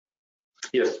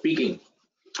Yes, speaking.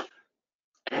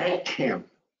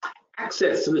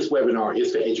 Access to this webinar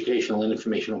is for educational and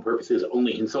informational purposes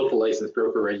only. Consult a licensed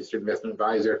broker, registered investment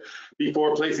advisor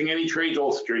before placing any trades.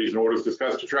 All securities and orders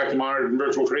discussed, tracked, monitored, and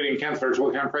virtual trading accounts, virtual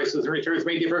account prices and returns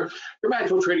may differ from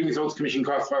actual trading results. Commission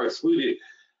costs are excluded.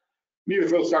 Neither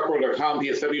PhilStockWorld.com,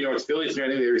 PSW, nor its affiliates, nor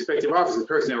any of their respective offices,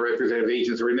 personnel, representative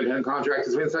agents, or independent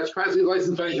contractors in such capacities,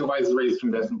 licensed financial advisors,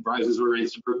 registered investment advisors, or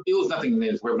registered broker deals. Nothing in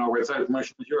this webinar, website,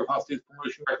 promotion material, constitutes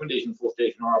promotion, recommendation,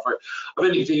 solicitation, or offer of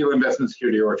any particular investment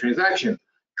security or transaction.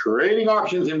 Trading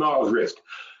options involves risk.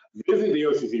 Visit the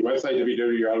OCC website,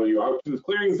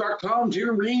 www.optionsclearings.com,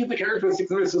 to read the characteristics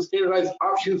and risks of standardized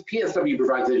options. PSW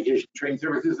provides education, training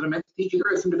services, and immense teaching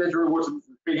risks and potential rewards of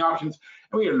trading options.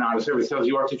 And we are not a service tells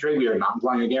you what to trade. We are not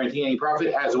implying or guaranteeing any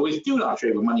profit. As always, do not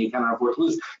trade with money you cannot afford to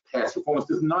lose. Past performance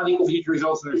does not equal future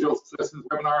results, and the results discussed in this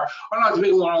webinar are not to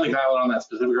be only valid on that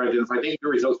specific or identified date.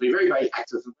 Your results may vary by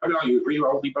access to the webinar. You agree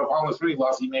or only upon this trading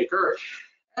loss may occur.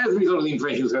 As a result of the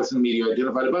information discussed in the media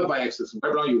identified above by access and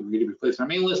webinar, you agree to be placed on our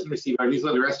mailing list and receive our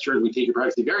newsletter. Rest assured, we take your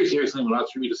privacy very seriously and will not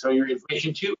attribute to sell your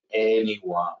information to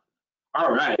anyone.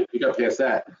 All right, we got past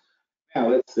that. Now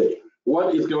let's see.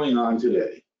 What is going on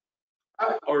today?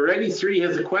 Already Sri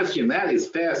has a question. That is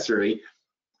fast, Sri.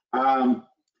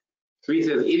 Sri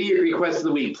says, idiot request of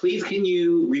the week. Please can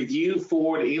you review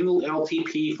Ford in the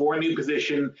LTP for a new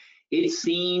position? It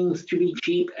seems to be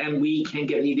cheap and we can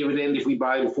get any dividend if we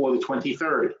buy before the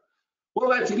 23rd. Well,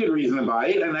 that's a good reason to buy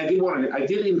it. And I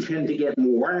did intend to get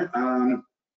more.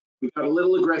 We got a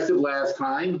little aggressive last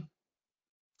time.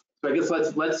 So I guess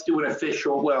let's do an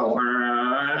official, well,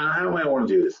 how do I want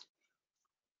to do this?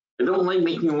 I don't like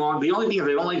making the only thing is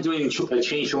I don't like doing a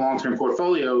change to long-term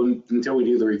portfolio until we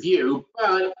do the review,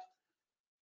 but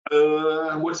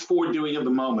what's Ford doing at the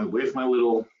moment? Where's my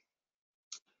little,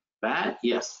 that?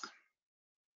 Yes.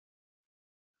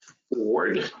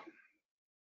 Ford.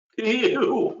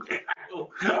 Ew.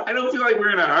 I don't feel like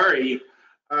we're in a hurry.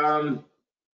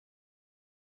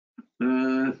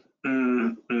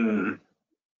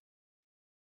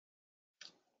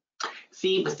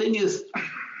 See, the thing is,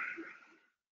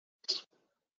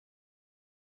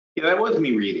 yeah, that was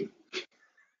me reading.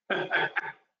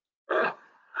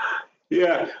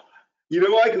 Yeah, you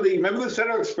know, like remember the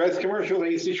Central Express commercial?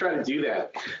 They used to try to do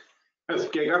that. I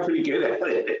got pretty good at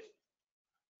it.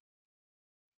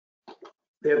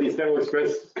 They had these Federal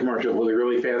Express commercials with a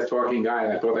really fast talking guy,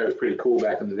 and I thought that was pretty cool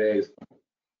back in the days.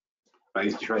 I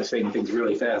used to try saying things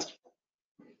really fast.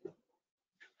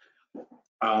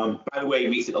 By the way, it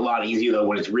makes it a lot easier though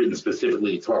when it's written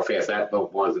specifically to talk fast. That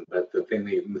wasn't, but the thing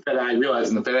I realized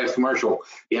in the FedEx commercial,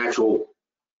 the actual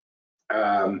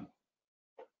the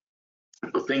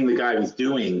thing the guy was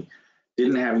doing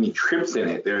didn't have any trips in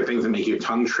it. There are things that make your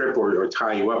tongue trip or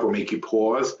tie you up or make you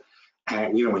pause,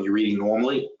 and you know when you're reading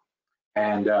normally.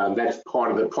 And that's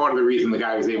part of the reason the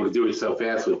guy was able to do it so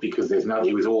fast was because it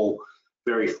was all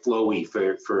very flowy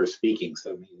for speaking.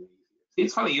 So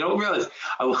it's funny, you don't realize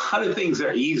a lot of things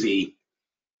are easy,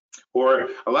 or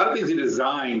a lot of things are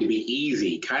designed to be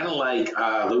easy, kind of like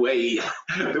the way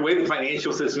the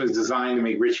financial system is designed to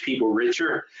make rich people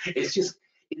richer. It's just,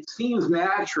 it seems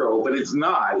natural, but it's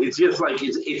not. It's just like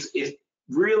it's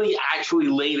really actually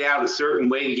laid out a certain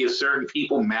way to give certain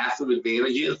people massive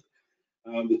advantages.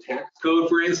 The tax code,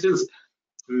 for instance,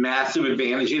 massive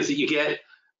advantages that you get.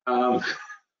 So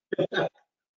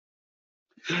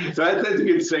that's a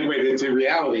good segue into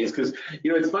reality, is because,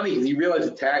 you know, it's funny because you realize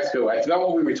the tax code. I forgot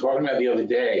what we were talking about the other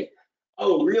day.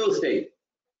 Oh, real estate.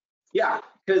 Yeah,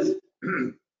 because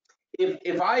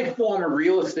if I form a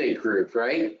real estate group,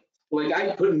 right? Like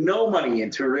I put no money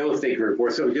into a real estate group,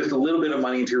 or so just a little bit of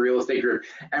money into a real estate group,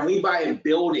 and we buy a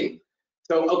building.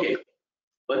 So, okay,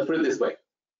 let's put it this way.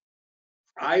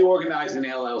 I organize an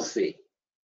LLC,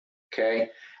 okay?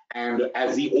 And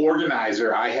as the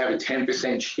organizer, I have a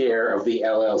 10% share of the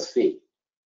LLC,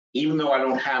 even though I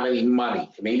don't have any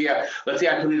money. Maybe let's say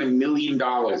I put in $1 million,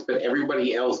 but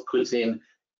everybody else puts in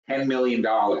 $10 million.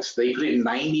 So they put in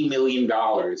 $90 million,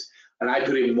 and I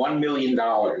put in $1 million.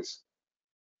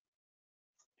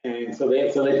 And so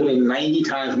they put in 90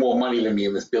 times more money than me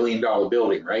in this $1 billion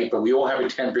building, right? But we all have a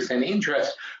 10%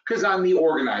 interest because I'm the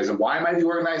organizer. Why am I the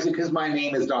organizer? Because my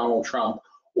name is Donald Trump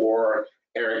or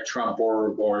Eric Trump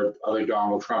or other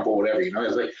Donald Trump or whatever, you know?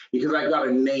 It's like, because I got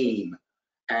a name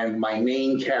and my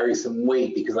name carries some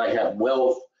weight because I have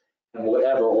wealth and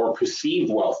whatever, or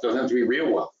perceived wealth. Doesn't have to be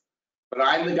real wealth. But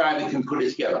I'm the guy that can put it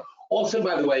together. Also,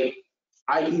 by the way,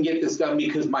 I can get this done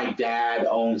because my dad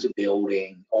owns a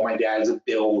building, or my dad's a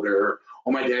builder,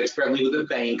 or my dad's friendly with a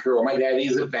banker, or my dad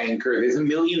is a banker. There's a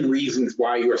million reasons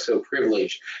why you're so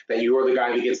privileged that you're the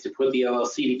guy that gets to put the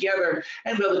LLC together,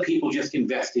 and other people just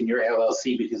invest in your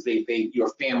LLC because your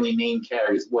family name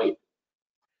carries weight.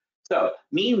 So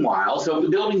meanwhile, so if the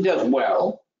building does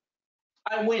well,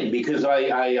 I win because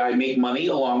I make money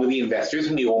along with the investors,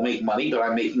 and we all make money, but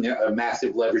I'm making a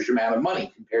massive leveraged amount of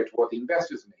money compared to what the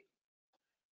investors make.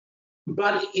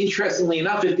 But interestingly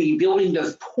enough, if the building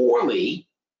does poorly,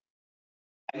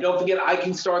 and don't forget, I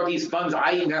can start these funds.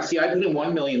 Now see, I put in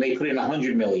 1 million, they put in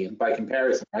 100 million by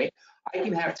comparison, right? I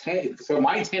can have 10, so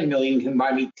my 10 million can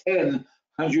buy me 10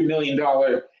 $100 million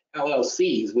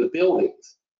LLCs with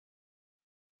buildings.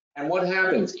 And what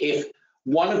happens if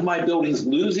one of my buildings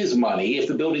loses money? If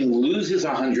the building loses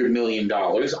 $100 million,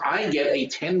 I get a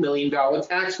 $10 million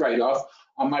tax write-off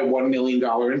on my $1 million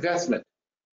investment.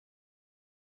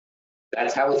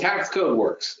 That's how the tax code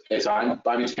works. I'm a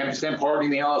 10% partner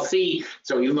in the LLC,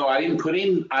 so even though I only put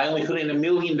in $1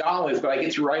 million, but I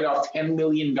get to write off $10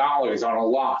 million on a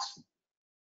loss.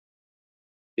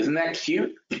 Isn't that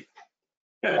cute?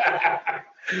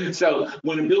 So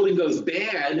when a building goes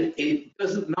bad, it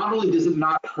doesn't. Not only does it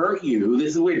not hurt you,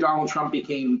 this is where Donald Trump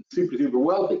became super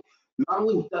wealthy. Not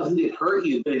only doesn't it hurt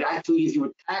you, but it actually gives you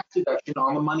a tax deduction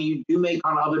on the money you do make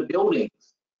on other buildings.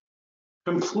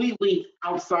 Completely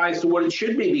outsized to what it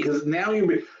should be, because now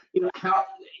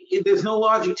there's no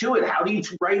logic to it. How do you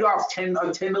write off a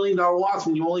 $10 million loss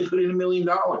when you only put in $1 million?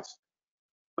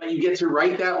 But you get to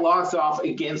write that loss off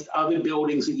against other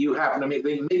buildings that you happen to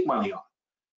make money on.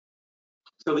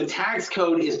 So the tax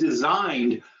code is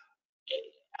designed,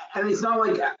 and it's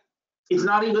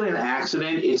not even an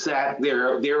accident. It's that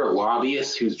there are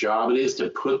lobbyists whose job it is to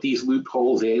put these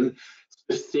loopholes in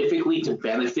specifically to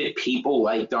benefit people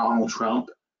like Donald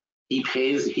Trump.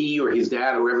 He or his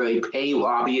dad or whoever, they pay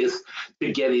lobbyists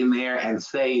to get in there and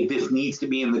say this needs to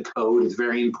be in the code. It's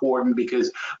very important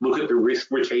because look at the risk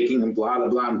we're taking and blah, blah,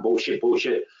 blah, and bullshit.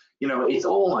 It's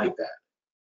all like that.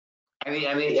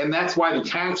 And that's why the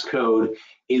tax code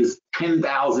is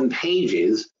 10,000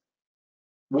 pages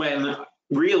when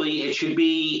really it should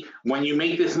be, when you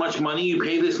make this much money, you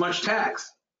pay this much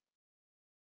tax.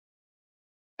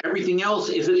 Everything else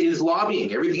is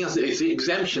lobbying. Everything else is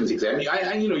exemptions. You say,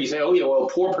 oh yeah, well, a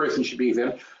poor person should be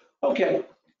exempt. Okay,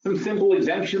 some simple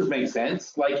exemptions make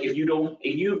sense. Like if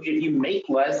you make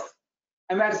less,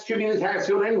 and that should be the tax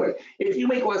code anyway. If you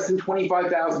make less than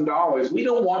 $25,000, we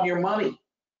don't want your money.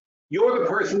 You're the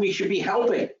person we should be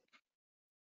helping.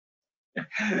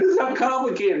 It's not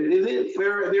complicated, is it?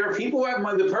 There are people who have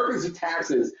money. The purpose of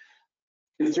taxes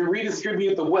is to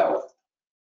redistribute the wealth.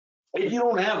 If you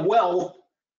don't have wealth,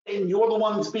 then you're the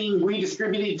one that's being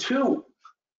redistributed to.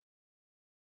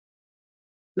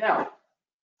 Now,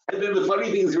 and then the funny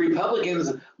thing is,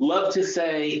 Republicans love to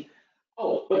say,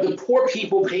 oh, but the poor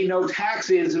people pay no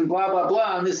taxes and blah, blah,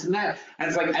 blah, and this and that. And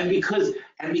it's like, and because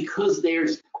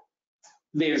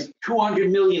there's 200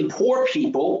 million poor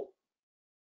people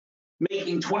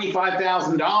making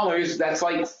 $25,000, that's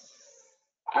like,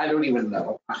 I don't even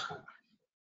know.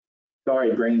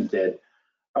 Sorry, brain's dead.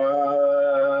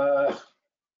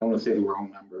 I don't want to say the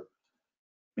wrong number.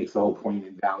 Makes the whole point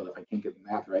invalid if I can't get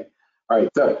the math right. All right,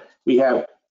 so we have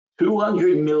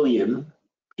 200 million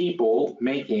people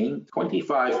making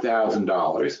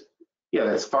 $25,000. Yeah,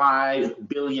 that's $5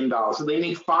 billion. So they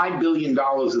make $5 billion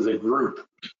as a group.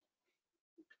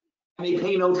 And they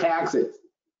pay no taxes.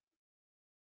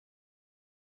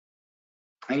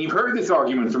 And you've heard this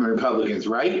argument from the Republicans,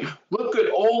 right? Look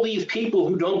at all these people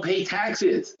who don't pay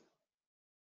taxes.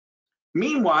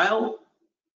 Meanwhile,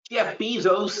 Jeff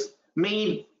Bezos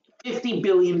made $50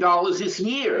 billion this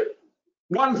year.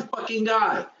 One fucking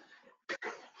guy.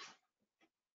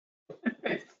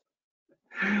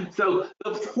 So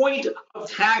the point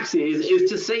of taxes is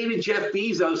to say to Jeff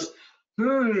Bezos,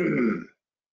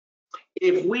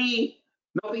 if we,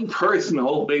 nothing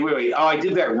personal, wait, oh, I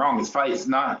did that wrong. It's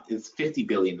 $50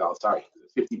 billion, sorry,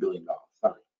 $50 billion,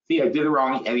 sorry. See, I did it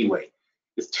wrong anyway.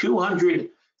 It's 200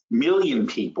 million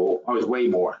people, oh, it's way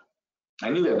more. I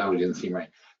knew that number didn't seem right.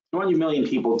 200 million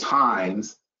people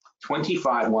times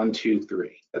 25, 1, 2,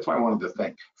 3. That's what I wanted to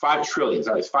think. 5 trillion,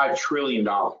 sorry, it's $5 trillion.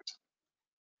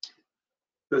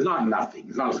 It's not nothing,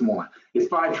 it's not a small amount.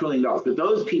 It's $5 trillion, but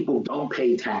those people don't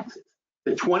pay taxes.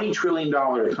 The $20 trillion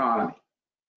economy.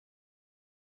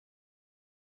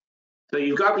 So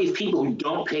you've got these people who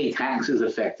don't pay taxes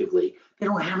effectively. They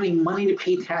don't have any money to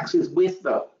pay taxes with,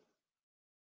 though.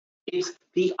 It's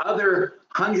the other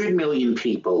 100 million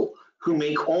people who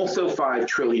make also $5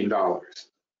 trillion.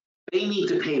 They need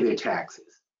to pay their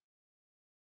taxes.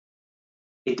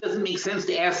 It doesn't make sense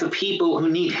to ask the people who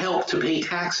need help to pay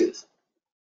taxes.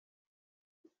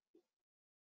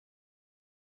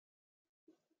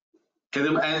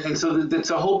 And so that's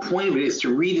the whole point of it, is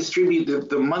to redistribute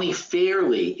the money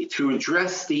fairly, to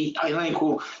address the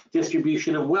unequal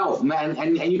distribution of wealth.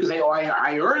 And you can say, oh,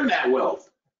 I earned that wealth.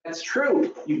 That's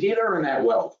true. You did earn that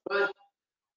wealth, but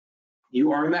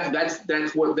you earn that.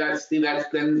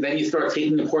 Then you start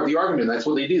taking apart the argument. That's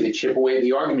what they do. They chip away at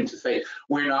the argument to say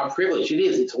we're not privileged. It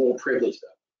is. It's all privilege, though.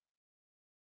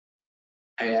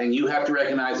 And you have to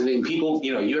recognize it in people.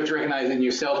 You have to recognize in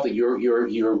yourself that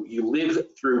you live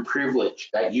through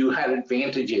privilege, that you had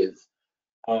advantages.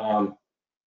 I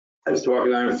was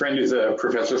talking to a friend who's a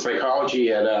professor of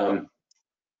psychology at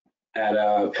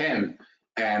Penn,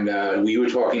 and we were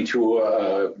talking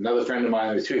to another friend of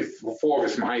mine. Four of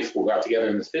us from high school got together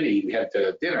in the city. We had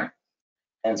dinner,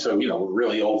 and so we're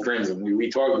really old friends, and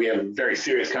we talked. We had a very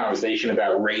serious conversation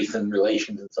about race and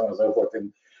relations and so on and so forth,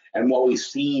 and what we've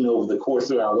seen over the course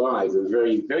of our lives. It was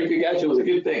very, very good. Actually, it was a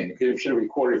good thing. Should have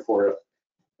recorded for a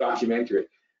documentary.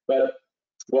 But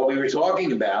what we were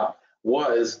talking about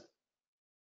was,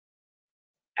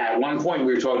 at one point,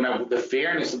 we were talking about the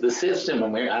fairness of the system.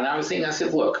 And I was saying, I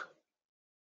said, look,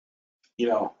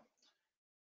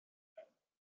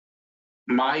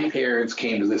 my parents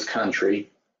came to this country,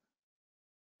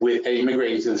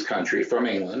 immigrated to this country from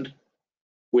England,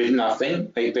 with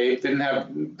nothing. They didn't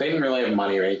really have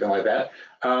money or anything like that.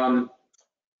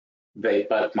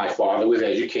 But my father was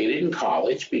educated in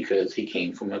college because he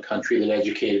came from a country that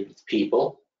educated its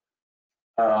people.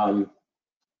 And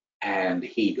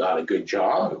he got a good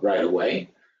job right away.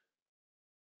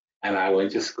 And I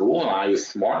went to school, and I was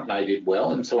smart, and I did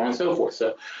well, and so on and so forth.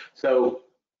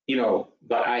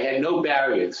 But I had no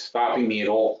barriers stopping me at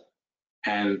all.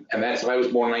 And that's why I was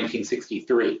born in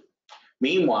 1963.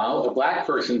 Meanwhile, a black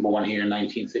person born here in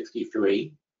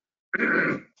 1963,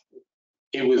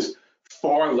 it was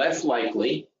far less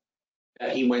likely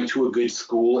that he went to a good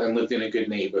school and lived in a good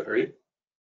neighborhood.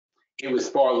 It was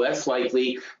far less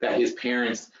likely that his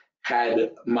parents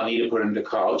had money to put him to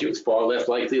college. It was far less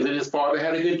likely that his father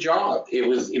had a good job. It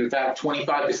was, in fact,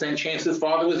 25% chance his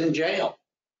father was in jail.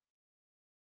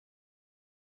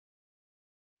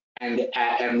 And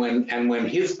when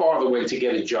his father went to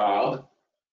get a job,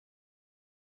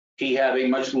 he had a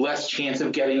much less chance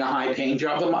of getting a high-paying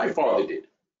job than my father did.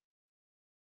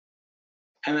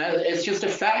 And it's just a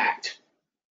fact.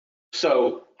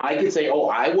 So I could say, oh,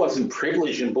 I wasn't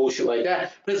privileged and bullshit like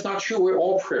that, but it's not true. We're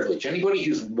all privileged. Anybody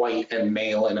who's white and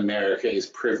male in America is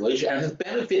privileged and has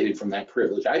benefited from that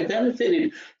privilege. I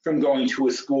benefited from going to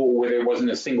a school where there wasn't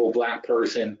a single black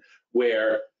person,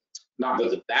 where, not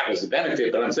that was the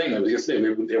benefit, but I'm saying it was just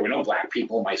there were no black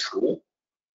people in my school.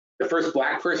 The first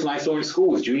black person I saw in school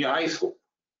was junior high school.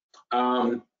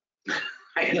 I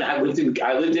lived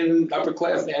in upper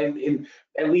class and in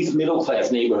at least middle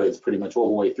class neighborhoods pretty much all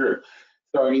the way through.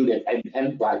 So I mean,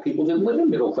 and black people didn't live in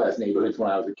middle class neighborhoods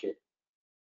when I was a kid.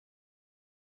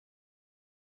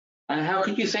 And how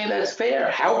could you say that's fair?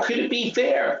 How could it be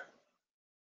fair?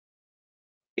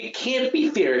 It can't be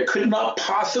fair. It could not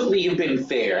possibly have been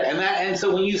fair. And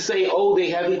so when you say, oh, they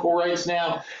have equal rights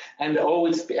now, and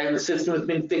the system has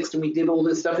been fixed and we did all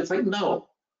this stuff, it's like, no.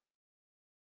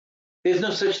 There's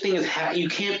no such thing as you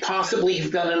can't possibly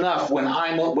have done enough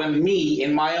when me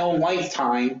in my own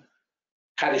lifetime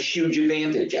had a huge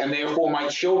advantage, and therefore my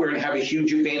children have a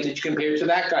huge advantage compared to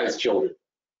that guy's children.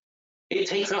 It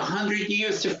takes 100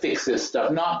 years to fix this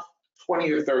stuff, not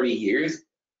 20 or 30 years.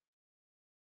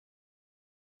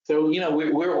 So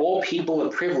we're all people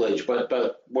of privilege, but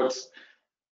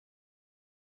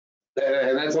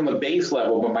and that's on the base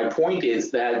level. But my point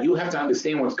is that you have to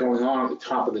understand what's going on at the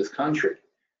top of this country,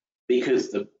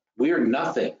 because we're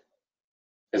nothing.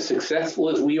 As successful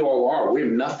as we all are, we're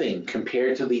nothing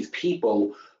compared to these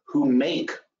people who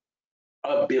make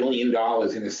 $1 billion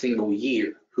in a single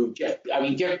year. Jeff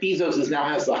Bezos now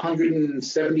has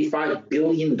 $175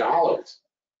 billion.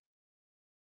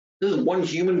 This is one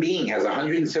human being has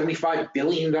 $175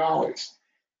 billion.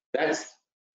 That's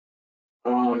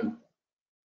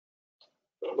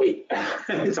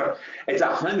it's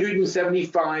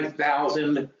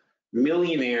 175,000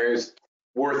 millionaires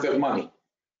worth of money.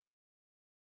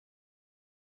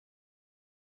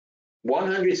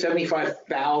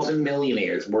 175,000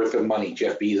 millionaires worth of money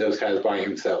Jeff Bezos has by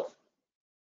himself.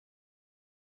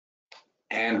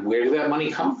 And where did that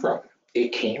money come from?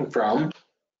 It came from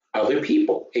other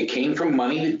people. It came from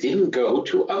money that didn't go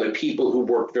to other people who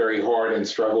worked very hard and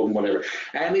struggled and whatever.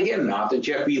 And again, not that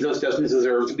Jeff Bezos doesn't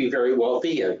deserve to be very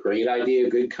wealthy. He had a great idea,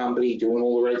 a good company, doing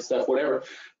all the right stuff, whatever.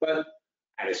 But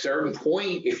at a certain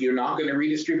point, if you're not going to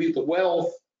redistribute the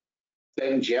wealth,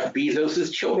 then Jeff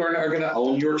Bezos's children are going to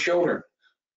own your children.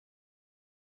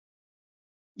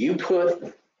 You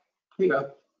put,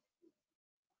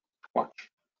 Watch.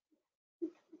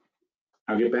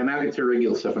 I'll get back to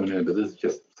regular stuff in a minute, but this is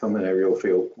just something I really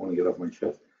feel want to get off my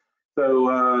chest.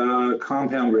 So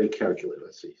compound rate calculator,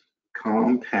 let's see.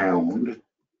 Compound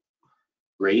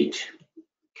rate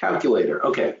calculator,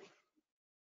 okay.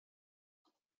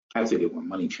 That's a good one,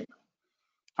 money channel.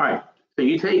 All right, so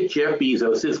you take Jeff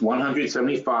Bezos's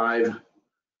 $175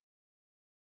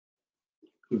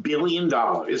 billion.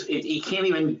 You can't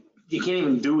even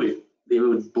do it. It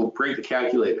would break the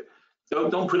calculator. So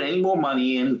don't put any more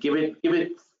money in. Give it.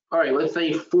 All right, let's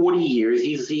say 40 years.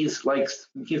 He's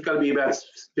got to be about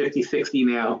 50, 60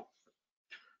 now.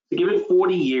 So give it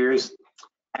 40 years,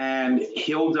 and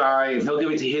he'll die, and he'll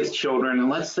give it to his children. And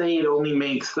let's say it only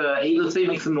makes let's say it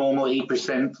makes a normal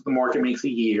 8%. The market makes a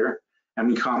year, and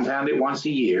we compound it once a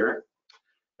year.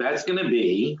 That's going to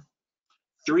be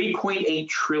 $3.8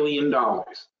 trillion.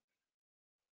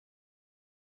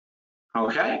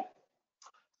 Okay.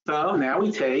 So now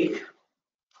we take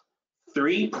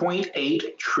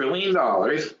 $3.8 trillion. How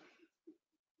am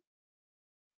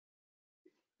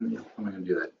I going to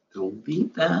do that?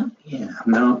 Delete that? Yeah.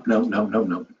 No.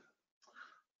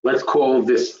 Let's call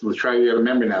this, let's try to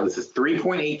remember now. This is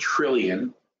 3.8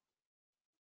 trillion.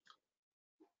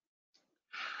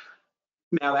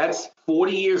 Now that's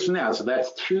 40 years from now. So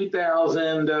that's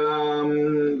 2000, what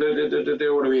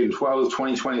are we in,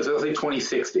 2020, so let's say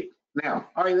 2060. Now,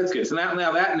 all right, that's good. So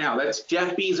now that's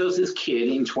Jeff Bezos's kid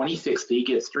in 2060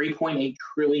 gets $3.8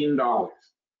 trillion.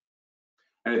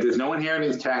 And if there's no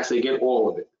inheritance tax, they get all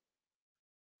of it.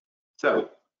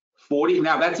 So 40,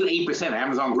 now that's an 8%.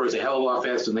 Amazon grows a hell of a lot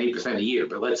faster than 8% a year,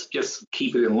 but let's just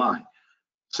keep it in line.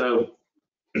 So,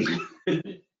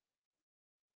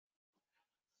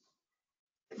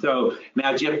 so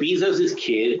now Jeff Bezos's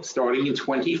kid, starting in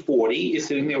 2040, is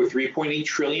sitting there with $3.8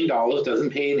 trillion, doesn't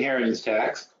pay inheritance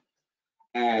tax.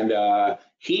 And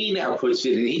he now puts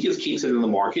it in, he just keeps it in the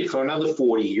market for another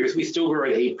 40 years. We still grow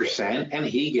at 8%, and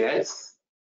he gets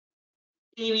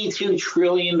 $82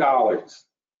 trillion.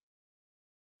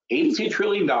 $82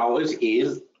 trillion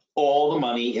is all the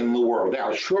money in the world.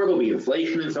 Now, sure, there'll be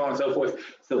inflation and so on and so forth,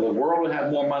 so the world will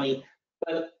have more money,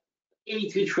 but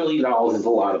 $82 trillion is a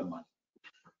lot of money.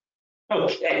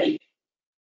 Okay.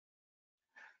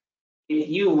 If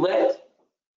you let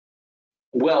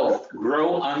wealth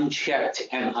grow unchecked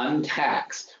and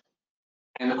untaxed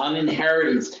and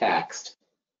uninheritance taxed,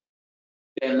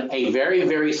 then a very,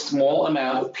 very small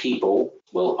amount of people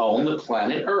will own the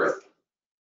planet Earth.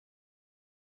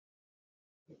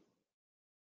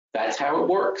 That's how it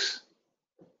works.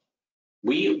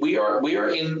 We are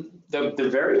in the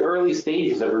very early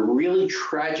stages of a really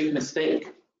tragic mistake.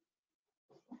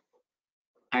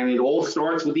 And it all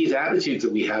starts with these attitudes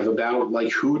that we have about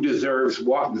like who deserves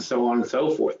what and so on and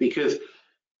so forth. Because,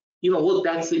 you know, look,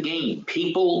 that's the game.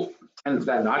 People, and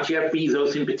not Jeff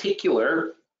Bezos in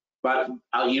particular, but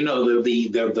you know,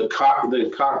 the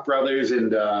Koch brothers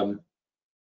and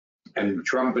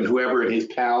Trump and whoever and his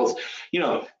pals, you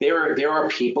know, there are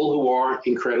people who are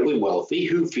incredibly wealthy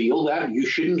who feel that you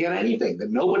shouldn't get anything,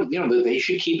 that nobody, you know, that they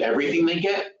should keep everything they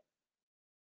get.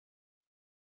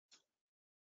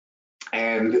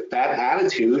 And that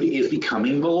attitude is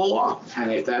becoming the law.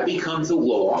 And if that becomes the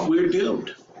law, we're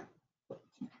doomed.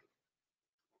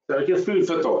 So just food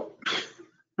for thought.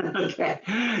 Okay,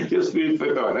 just food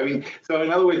for thought. I mean, so in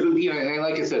other words, you know, and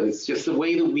like I said, it's just the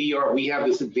way that we have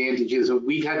this advantages.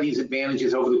 We've had these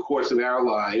advantages over the course of our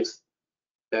lives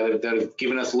that have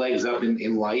given us legs up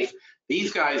in life.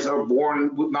 These guys are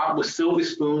born not with silver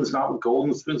spoons, not with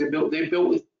golden spoons. They're built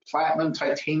with platinum,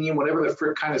 titanium, whatever the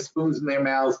frick kind of spoons in their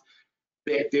mouths.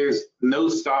 There's no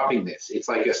stopping this. It's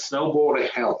like a snowball to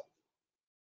hell.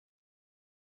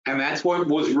 And that's what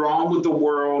was wrong with the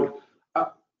world.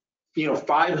 You know,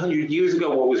 500 years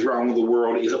ago, what was wrong with the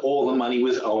world is all the money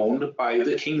was owned by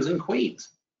the kings and queens.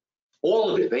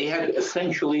 All of it. They had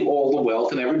essentially all the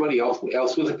wealth and everybody else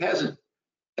was a peasant.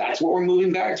 That's what we're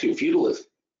moving back to, feudalism.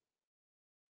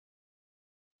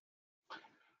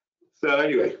 So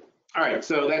anyway, all right,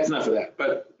 so that's enough of that.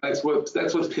 But that's what's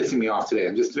pissing me off today.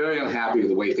 I'm just very unhappy with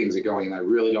the way things are going, and I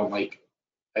really don't like.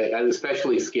 It's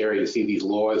especially scary to see these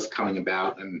laws coming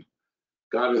about, and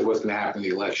God knows what's going to happen in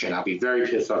the election. I'll be very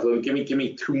pissed off. Give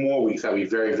me 2 more weeks. I'll be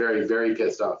very, very, very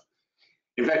pissed off.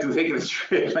 In fact, I'm taking a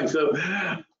trip, and so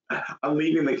I'm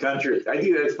leaving the country. I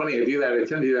do that. It's funny. I tend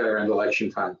to do that around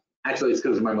election time. Actually, it's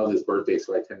because of my mother's birthday,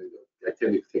 so I tend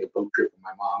to take a boat trip with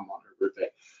my mom on her birthday.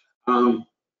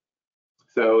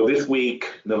 So this week,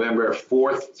 November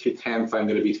 4th to 10th, I'm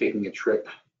going to be taking a trip.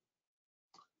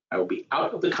 I will be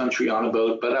out of the country on a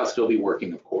boat, but I'll still be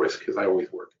working, of course, because I always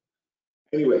work.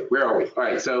 Anyway, where are we? All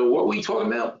right, so what were we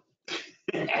talking about?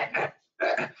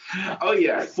 Oh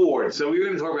yeah, Ford. So we're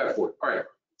going to talk about Ford. All right.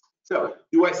 So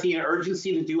do I see an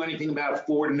urgency to do anything about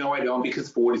Ford? No, I don't, because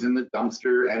Ford is in the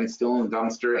dumpster and it's still in the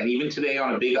dumpster. And even today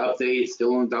on a big update, it's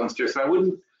still in the dumpster.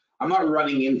 So I'm not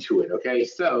running into it. Okay.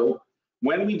 So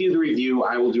when we do the review,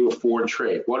 I will do a Ford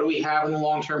trade. What do we have in the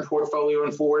long-term portfolio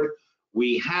in Ford?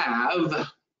 We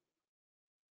have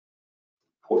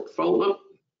portfolio,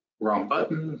 wrong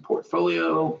button,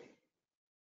 portfolio,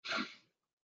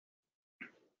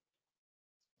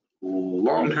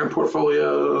 long-term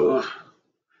portfolio,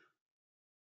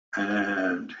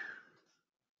 and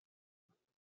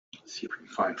let's see if we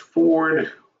can find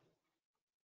Ford.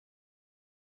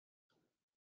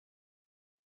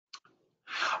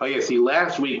 Oh yeah, see,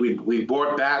 last week we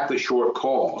bought back the short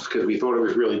calls because we thought it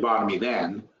was really bottoming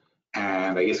then,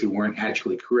 and I guess we weren't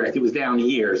actually correct. It was down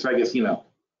here, so I guess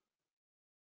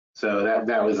So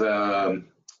that was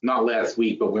not last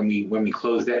week, but when we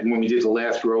closed that, when we did the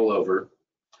last rollover,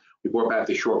 we bought back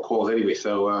the short calls anyway.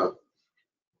 So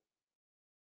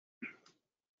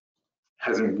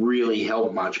hasn't really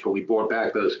helped much, but we bought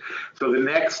back those. So the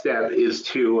next step is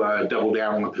to double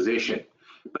down on the position.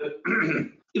 But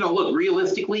look,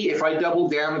 realistically, if I double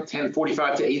down at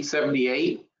 1045 to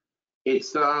 878,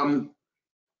 it's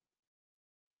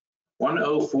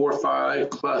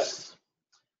 1045 plus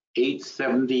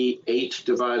 878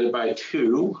 divided by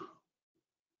 2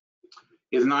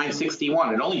 is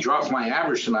 961. It only drops my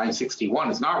average to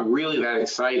 961. It's not really that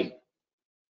exciting.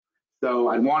 So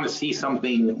I'd want to see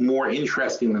something more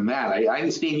interesting than that. I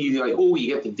understand you're like, oh,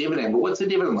 you get the dividend, but what's the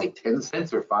dividend, like 10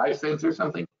 cents or 5 cents or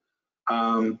something?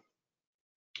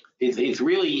 It's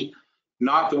really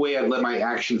not the way I'd let my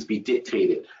actions be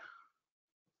dictated.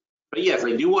 But yes,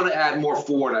 I do want to add more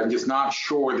Ford. I'm just not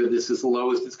sure that this is the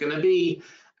lowest it's going to be.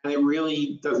 And it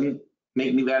really doesn't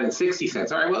make me that in 60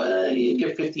 cents. All right, well, you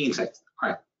get 15 cents. All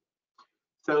right.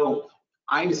 So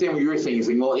I understand what you're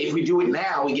saying. Well, if we do it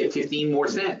now, we get 15 more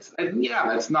cents. And yeah,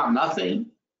 that's not nothing.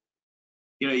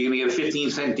 You're going to get a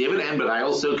 15-cent dividend, but I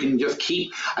also can just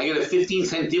I get a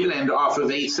 15-cent dividend off of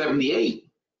 878.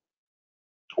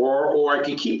 Or I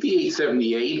could keep the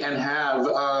 878 and have,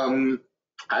 I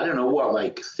don't know what,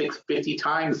 like 650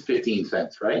 times 15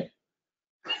 cents, right?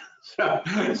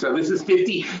 So this is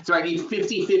 50. So I need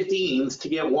 50 15s to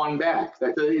get one back.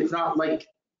 It's not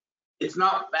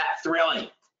that thrilling.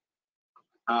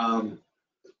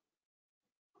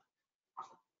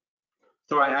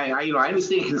 So I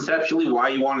understand conceptually why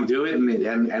you want to do it,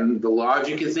 and the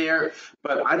logic is there,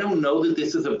 but I don't know that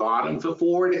this is a bottom for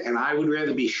Ford, and I would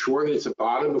rather be sure that it's a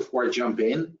bottom before I jump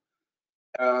in.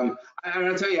 I'm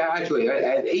going to tell you, actually,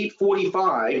 at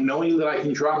 845, knowing that I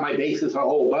can drop my basis a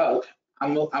whole buck,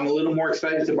 I'm a little more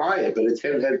excited to buy it. But at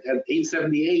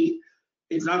 878,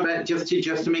 it's not that just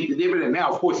to make the dividend.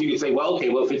 Now, of course, you can say, well, okay,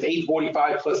 well, if it's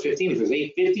 845 plus 15, if it's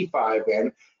 855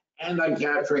 then, and I'm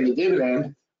capturing the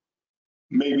dividend,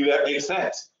 maybe that makes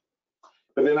sense.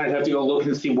 But then I'd have to go look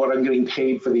and see what I'm getting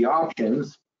paid for the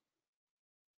options.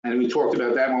 And we talked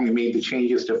about that when we made the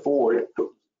changes to Ford.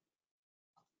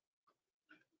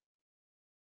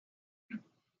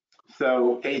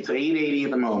 So it's 880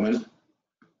 at the moment,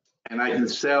 and I can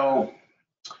sell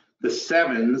the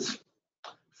 7s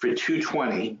for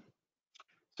 220.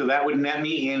 So that would net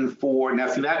me in for, now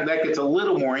see that gets a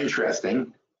little more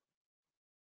interesting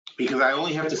because I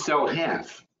only have to sell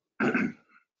half.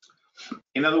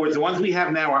 In other words, the ones we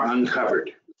have now are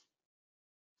uncovered.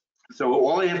 So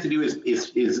all I have to do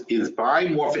is buy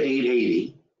more for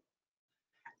 880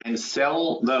 and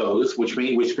sell those, which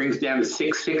brings down to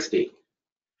 660.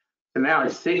 So now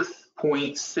it's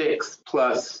 6.6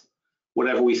 plus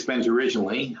whatever we spent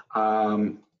originally.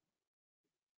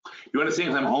 You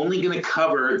understand I'm only going to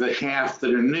cover the half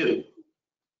that are new.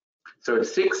 So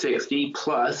it's 660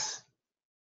 plus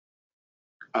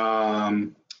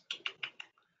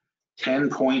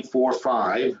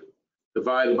 10.45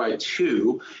 divided by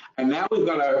 2, and now we're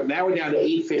down to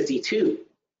 852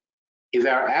 is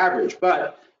our average,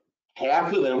 but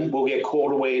half of them will get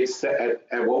called away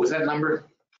at what was that number?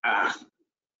 Half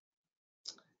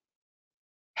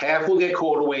will get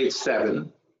called away at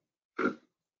 7.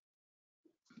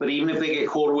 But even if they get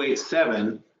called away at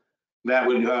 7, that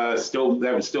would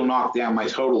still knock down my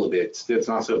total a bit. It's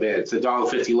not so bad. It's a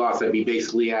 $1.50 loss. I'd be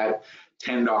basically at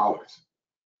 $10.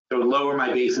 So lower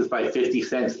my basis by 50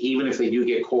 cents, even if they do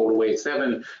get called away at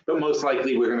 7. But most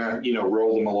likely we're gonna,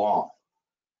 roll them along.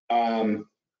 And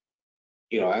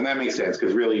that makes sense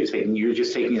because really you're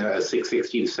just taking a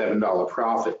 $6.60 to $7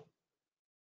 profit.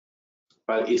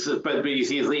 But you see,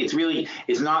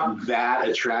 it's not that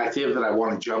attractive that I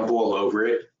want to jump all over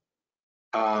it.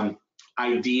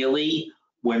 Ideally,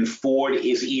 when Ford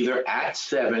is either at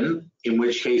 7, in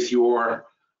which case you're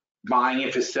buying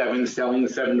it for 7, selling the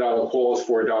 $7 calls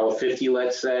for $1.50,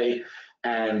 let's say,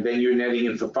 and then you're netting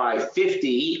in for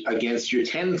 $5.50 against your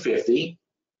 $10.50,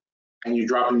 and you're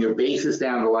dropping your basis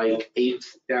down to like 8,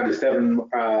 down to 7,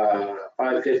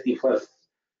 $5.50 plus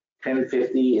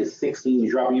 $10.50 is 16.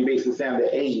 You're dropping your basis down to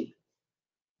 8.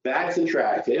 That's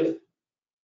attractive.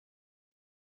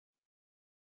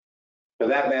 But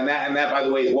that, by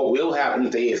the way, is what will happen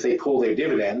if they pull their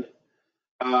dividend.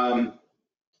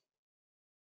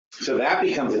 So that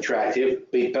becomes attractive,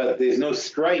 but there's no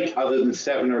strike other than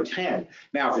 7 or 10.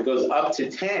 Now, if it goes up to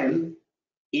 10,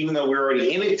 even though we're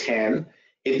already in at 10,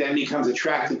 it then becomes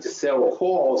attractive to sell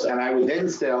calls, and I would then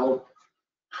sell.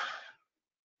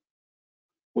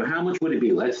 Well, how much would it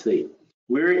be? Let's see.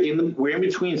 We're in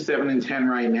between 7 and 10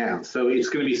 right now, so it's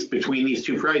going to be between these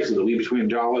two prices. It'll be between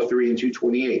 $1.03 and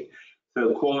 $2.28.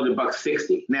 So call it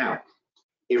 $1.60. Now,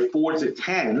 if Ford's at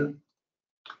 10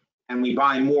 and we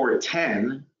buy more at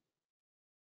 10,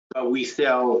 but we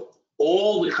sell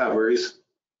all the covers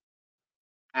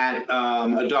at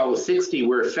 $1.60,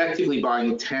 we're effectively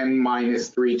buying 10 minus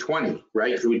 320,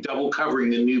 right? So we're double covering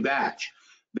the new batch.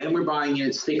 Then we're buying it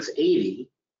at 680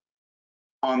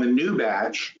 on the new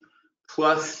batch,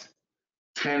 plus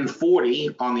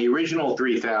 1040 on the original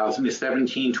 3,000 is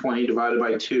 1720 divided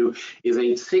by 2 is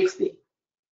 860.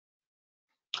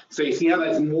 So you see how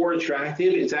that's more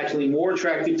attractive? It's actually more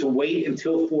attractive to wait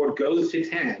until Ford goes to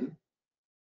 10,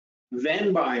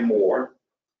 then buy more,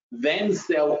 then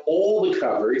sell all the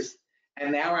covers,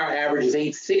 and now our average is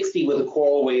 860 with a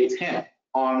call away at 10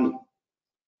 on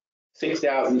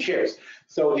 6,000 shares.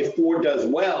 So if Ford does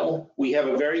well, we have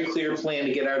a very clear plan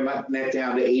to get our net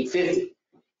down to 850.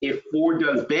 If Ford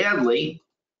does badly,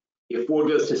 if Ford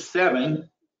goes to 7,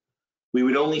 we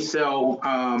would only sell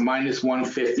minus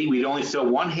 150. We'd only sell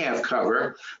 1/2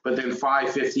 cover, but then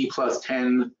 550 plus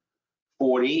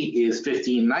 1040 is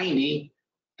 1590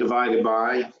 divided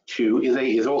by 2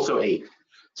 is also 8.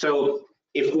 So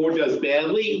if Ford does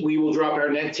badly, we will drop our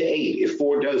net to 8. If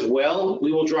Ford does well,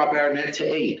 we will drop our net to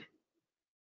 8.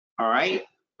 All right,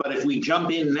 but if we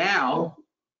jump in now,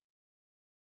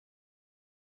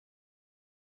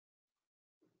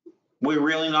 we're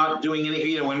really not doing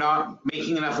anything, we're not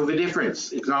making enough of a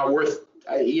difference. It's not worth,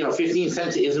 15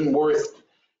 cents isn't worth,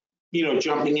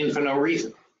 jumping in for no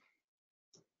reason.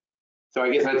 So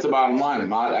I guess that's the bottom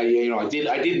line. I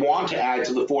did want to add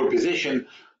to the Ford position,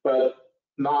 but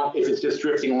not if it's just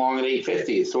drifting along at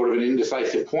 850. It's sort of an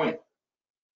indecisive point.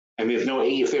 And there's no,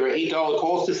 if there were $8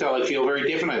 calls to sell, I'd feel very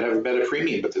different. I'd have a better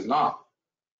premium, but there's not.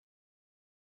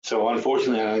 So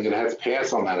unfortunately, I'm going to have to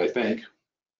pass on that, I think.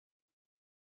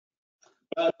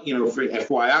 But, for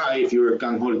FYI, if you're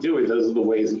gung ho to do it, those are the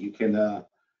ways that you can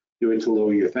do it to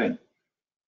lower your thing.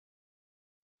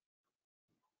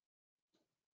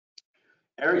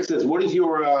 Eric says, what is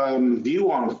your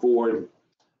view on Ford?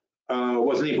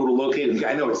 Wasn't able to locate it.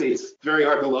 I know it's very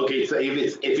hard to locate. So if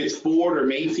it's Ford or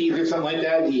Macy's or something like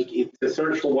that, the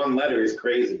search for one letter is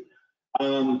crazy.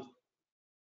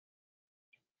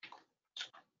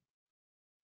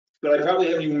 But I probably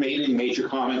haven't even made any major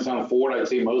comments on Ford. I'd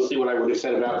say mostly what I would have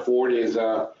said about Ford is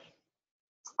I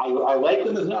like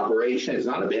them as an operation. It's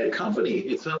not a bad company.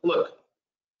 It's not, look,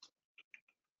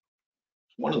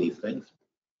 one of these things.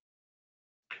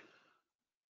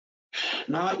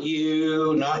 Not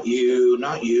you, not you,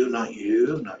 not you, not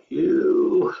you, not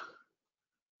you.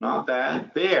 Not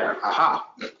that. There. Aha.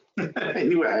 I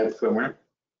knew I had it somewhere.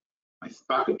 My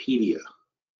Stockopedia.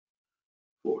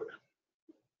 Ford.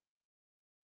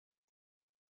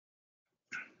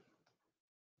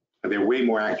 They're way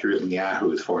more accurate than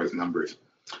Yahoo as far as numbers.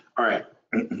 All right.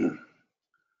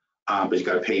 But you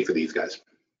got to pay for these guys.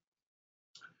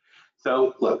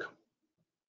 So look,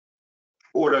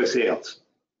 auto sales.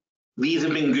 These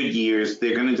have been good years.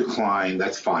 They're going to decline.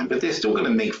 That's fine. But they're still going to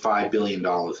make $5 billion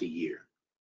a year.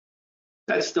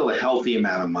 That's still a healthy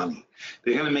amount of money.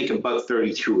 They're going to make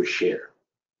 $1.32 a share.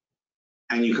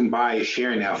 And you can buy a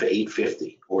share now for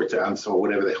 $8.50 or I'm sorry,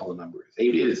 whatever the hell the number is.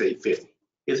 It is $8.50.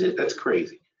 Is it? That's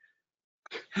crazy.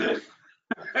 I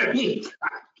mean,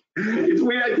 it's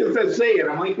weird. I just say it.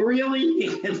 I'm like, really?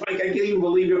 It's like I can't even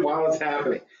believe it while it's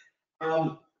happening.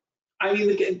 I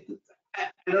mean,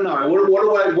 I don't know.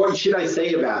 What should I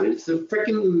say about it? It's a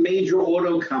freaking major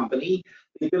auto company.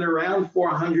 They've been around for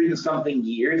 100 and something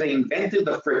years. They invented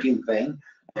the freaking thing.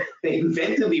 They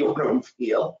invented the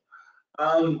automobile,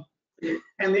 and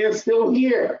they're still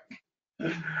here.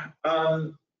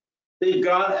 They've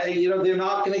got, you know, they're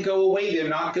not going to go away. They're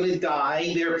not going to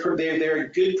die. They're a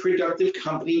good, productive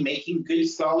company making good,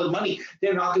 solid money.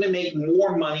 They're not going to make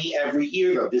more money every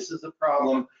year, though. This is the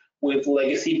problem with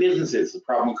legacy businesses. The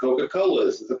problem with Coca-Cola.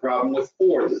 This is the problem with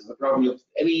Ford. This is the problem with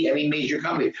any major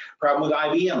company. Problem with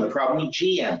IBM. The problem with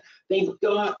GM. They've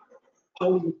got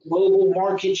a global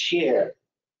market share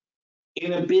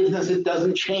in a business that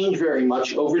doesn't change very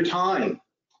much over time.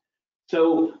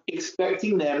 So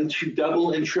expecting them to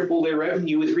double and triple their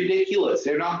revenue is ridiculous.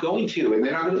 They're not going to, and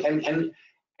they're not going to,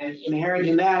 and inherent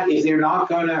in that is they're not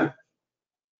going to,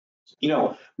 you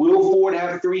know, will Ford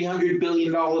have $300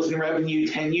 billion in revenue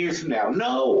 10 years from now?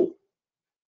 No.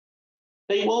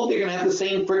 They won't. They're going to have the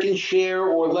same freaking share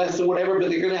or less or whatever, but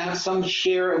they're going to have some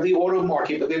share of the auto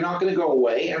market, but they're not going to go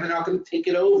away and they're not going to take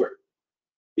it over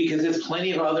because there's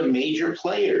plenty of other major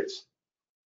players.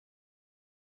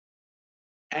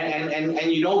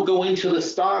 And you don't go into the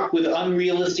stock with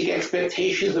unrealistic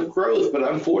expectations of growth, but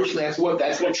unfortunately,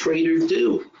 that's what traders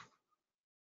do.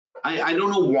 I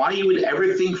don't know why you would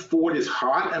ever think Ford is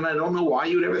hot, and I don't know why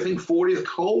you would ever think Ford is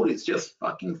cold. It's just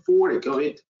fucking Ford.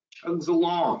 It chugs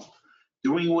along,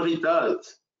 doing what it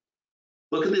does.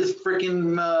 Look at this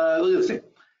freaking look at this thing.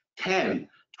 10,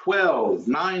 12,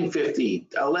 950,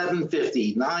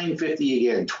 1150, 950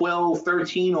 again, 12,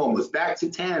 13 almost, back to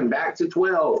 10, back to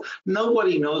 12.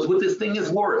 Nobody knows what this thing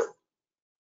is worth.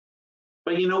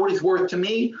 But you know what it's worth to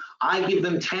me? I give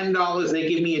them $10, they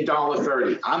give me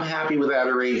 $1.30. I'm happy with that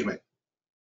arrangement.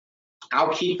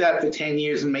 I'll keep that for 10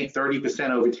 years and make 30%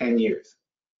 over 10 years.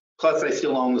 Plus, I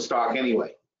still own the stock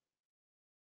anyway.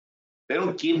 They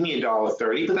don't give me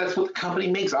 $1.30, but that's what the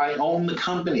company makes. I own the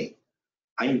company.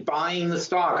 I'm buying the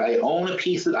stock. I own a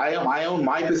piece of, I own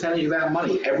my percentage of that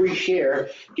money. Every share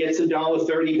gets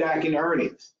 $1.30 back in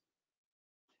earnings.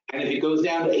 And if it goes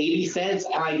down to 80 cents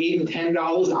and I gave them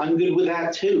 $10, I'm good with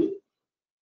that too.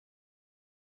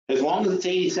 As long as it's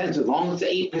 80 cents, as long as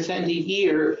it's 8% a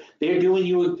year, they're doing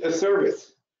you a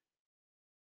service.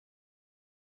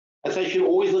 That's why you should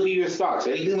always look at your stocks.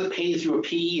 Anything that pays you a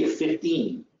PE of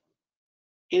 15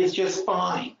 is just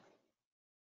fine.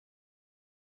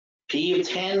 PE of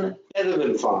 10, better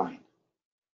than fine.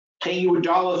 Paying you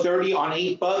 $1.30 on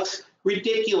 $8,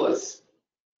 ridiculous.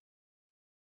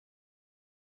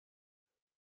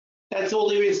 That's all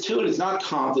there is to it. It's not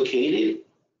complicated.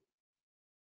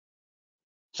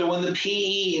 So when the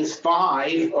PE is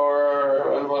 5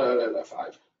 or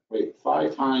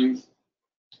 5 times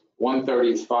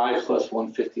 130 is 5 plus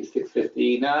 150,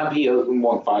 650. Now PE is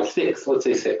 156. Let's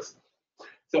say 6.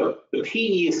 So the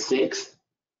PE is 6.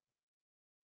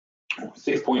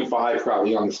 6.5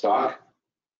 probably on the stock.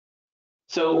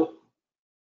 So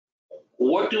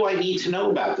what do I need to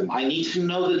know about them? I need to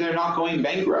know that they're not going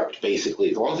bankrupt, basically.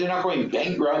 As long as they're not going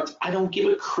bankrupt, I don't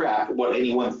give a crap what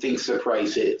anyone thinks the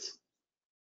price is.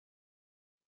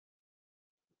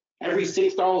 Every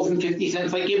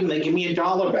 $6.50 I give them, they give me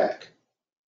 $1 back.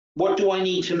 What do I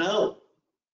need to know?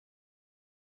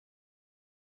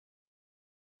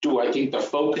 Do I think the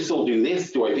Focus will do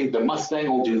this? Do I think the Mustang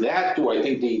will do that? Do I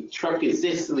think the truck is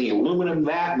this and the aluminum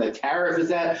that and the tariff is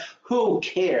that? Who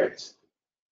cares?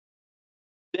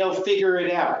 They'll figure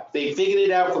it out. They figured it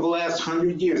out for the last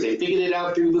 100 years. They figured it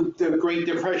out through the Great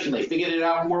Depression. They figured it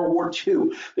out in World War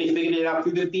II. They figured it out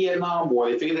through the Vietnam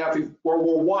War. They figured it out through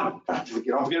World War I.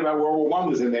 Don't forget about World War I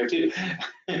was in there too.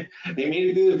 They made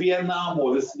it through the Vietnam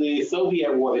War, the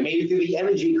Soviet War. They made it through the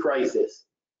energy crisis.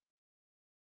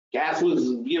 Gas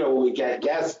was,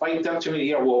 gas spiked up to,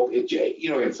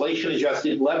 inflation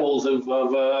adjusted levels of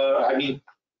I mean,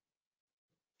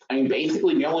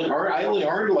 basically, I only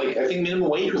earned I think minimum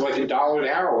wage was like $1 an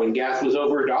hour when gas was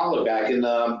over $1 back in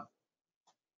the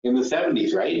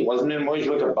 70s, right? It wasn't minimum wage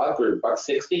like $1 or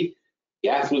 $1.60.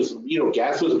 Gas was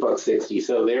 $1.60.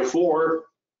 So therefore,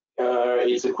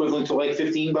 it's equivalent to like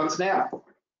 $15 now,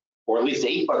 or at least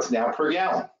 $8 now per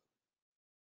gallon.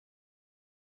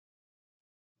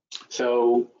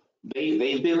 So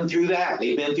they've been through that.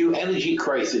 They've been through energy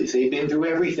crisis. They've been through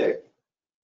everything.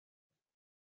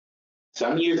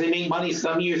 Some years they make money,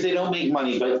 some years they don't make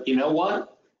money, but you know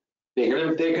what? They're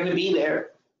gonna be there.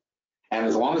 And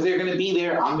as long as they're gonna be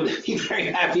there, I'm gonna be very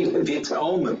happy to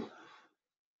own them.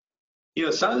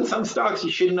 Some stocks you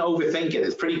shouldn't overthink it.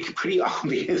 It's pretty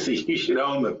obvious that you should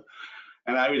own them.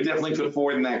 And I would definitely put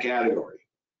Ford in that category.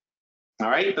 All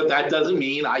right, but that doesn't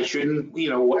mean I shouldn't,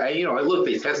 look,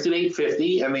 they tested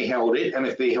 850 and they held it. And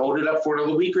if they hold it up for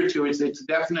another week or two, it's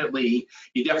definitely,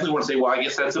 you definitely want to say, well, I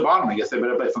guess that's the bottom. I guess I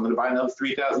better, if I'm going to buy another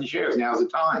 3,000 shares, now's the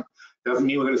time. Doesn't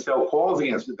mean we're going to sell calls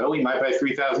against it, though. We might buy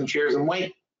 3,000 shares and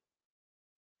wait.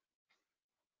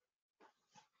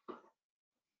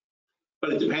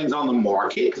 But it depends on the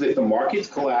market, because if the market's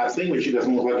collapsing, which it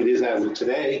doesn't look like it is as of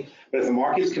today, but if the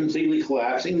market's completely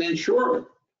collapsing, then sure,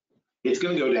 it's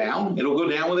going to go down. It'll go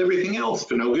down with everything else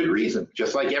for no good reason.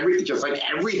 Just like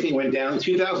everything went down in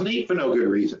 2008 for no good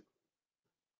reason.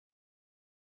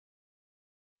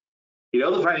 You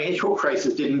know, the financial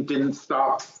crisis didn't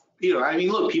stop. You know, I mean,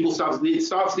 look, it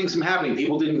stopped things from happening.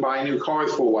 People didn't buy new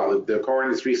cars for a while. The car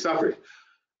industry suffered.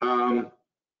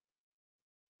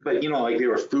 But you know, like there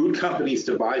were food companies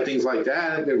to buy things like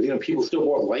that. There, you know, people still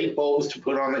bought light bulbs to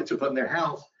put in their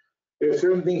house. There are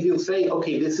certain things you'll say,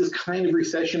 okay, this is kind of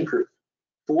recession proof.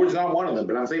 Ford's not one of them,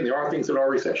 but I'm saying there are things that are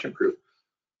recession proof.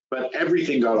 But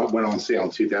everything went on sale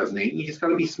in 2008, and you just got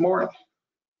to be smart.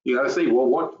 You got to say, well,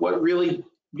 what really,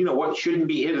 you know, what shouldn't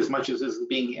be hit as much as this is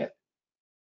being hit.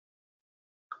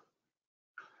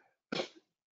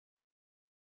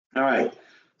 All right.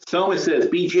 Someone says,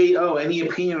 BJO, any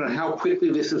opinion on how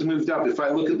quickly this has moved up? If I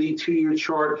look at the 2-year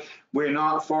chart, we're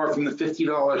not far from the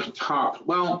 $50 top.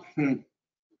 Well,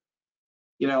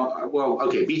 you know, well,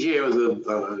 okay, BJO is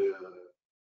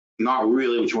not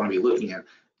really what you want to be looking at.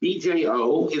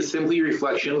 BJO is simply a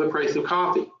reflection of the price of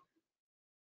coffee.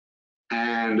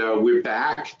 And we're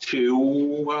back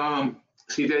to,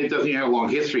 see that it doesn't even have a long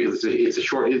history. It's a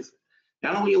short,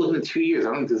 not only are you looking at 2 years,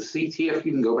 I don't think the CTF,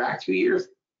 you can go back 2 years.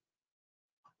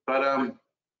 But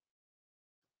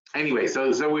anyway,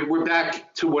 so we're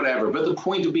back to whatever. But the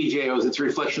point of BJO is it's a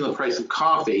reflection of the price of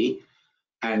coffee.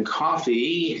 And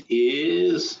coffee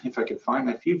is, if I can find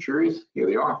my futures, here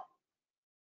they are.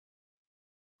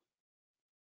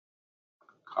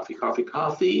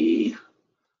 Coffee,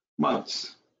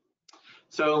 months.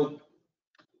 So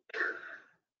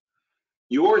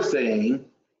you're saying,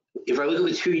 if I look at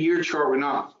the 2-year chart, we're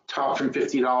not top from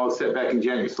 $50 set back in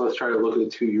January. So let's try to look at the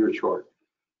 2-year chart.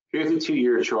 Here's the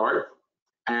 2-year chart,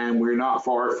 and we're not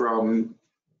far from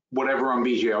whatever on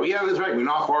BJO. Yeah, that's right. We're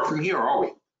not far from here, are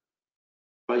we?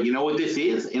 But you know what this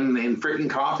is in freaking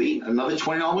coffee? Another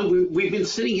 $20 move. We've been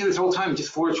sitting here this whole time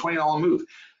just for a $20 move.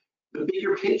 The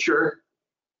bigger picture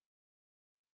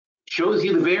shows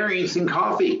you the variance in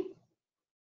coffee.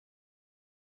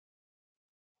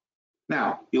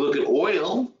 Now, you look at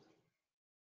oil,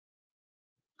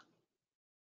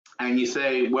 and you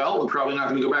say, well, we're probably not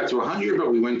going to go back to 100,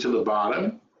 but we went to the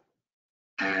bottom,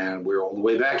 and we're all the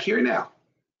way back here now.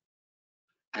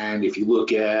 And if you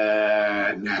look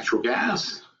at natural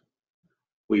gas,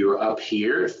 we were up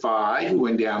here at 5, we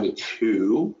went down to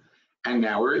 2, and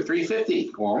now we're at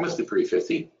 350, or almost at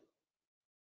 350.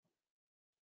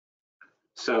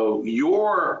 So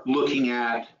you're looking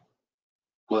at,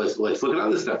 well, let's look at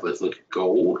other stuff. Let's look at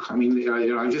gold. I mean, you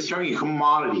know, I'm just showing you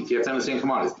commodities. You have to understand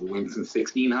commodities. We went from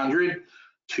 1600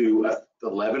 to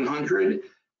 1100,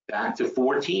 back to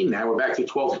 14. Now we're back to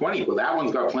 1220. Well, that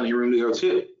one's got plenty of room to go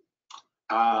too.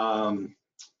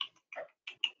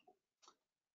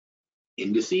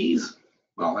 Indices.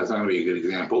 Well, that's not going to be a good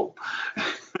example.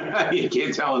 You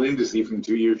can't tell an index from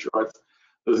 2-year charts.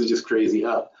 Those are just crazy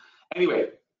up.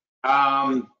 Anyway,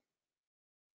 coffee.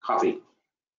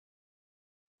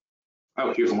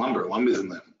 Oh, here's lumber. Lumber's in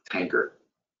the tanker.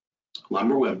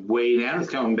 Lumber went way down. It's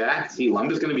coming back. See,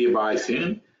 lumber's going to be a buy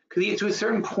soon because you get to a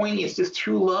certain point, it's just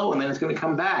too low, and then it's going to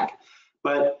come back.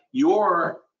 But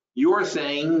you're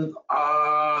saying,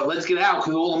 let's get out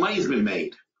because all the money's been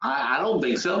made. I don't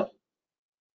think so.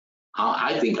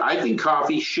 I think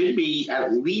coffee should be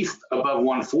at least above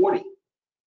 140.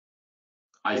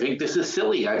 I think this is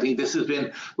silly. I think this has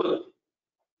been, look,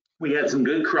 we had some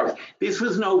good crops. This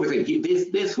was an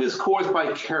overthink. This was caused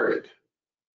by Keurig.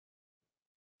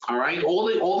 All right,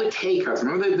 all the K cuts.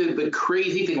 Remember the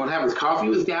crazy thing? What happens? Coffee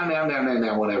was down,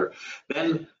 whatever.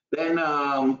 Then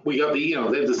we got the,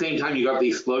 at the same time you got the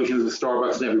explosions of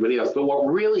Starbucks and everybody else. But what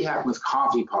really happened was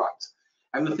coffee pods.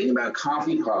 And the thing about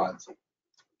coffee pods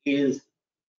is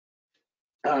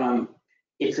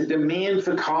it's a demand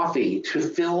for coffee to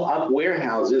fill up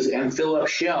warehouses and fill up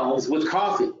shelves with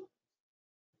coffee.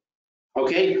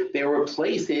 Okay, there were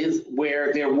places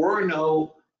where there were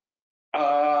no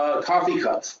coffee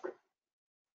cups.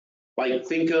 Like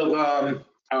think of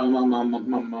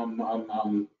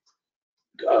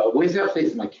where's that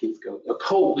place my kids go?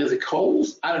 Kohl's. Is it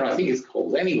Kohl's? I don't know. I think it's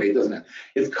Kohl's. Anyway, it doesn't matter.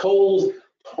 It's Kohl's,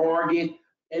 Target,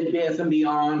 Bed Bath and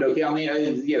Beyond. Okay, I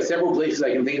mean, yeah, several places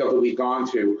I can think of that we've gone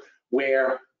to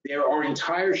where there are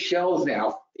entire shelves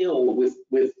now filled with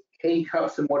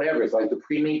K-cups and whatever. It's like the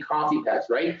pre-made coffee packs,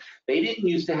 right? They didn't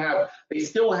used to have, they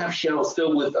still have shelves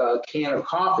filled with a can of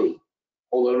coffee,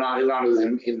 although not as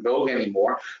in vogue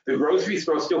anymore. The grocery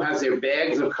store still has their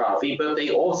bags of coffee, but they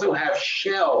also have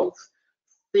shelves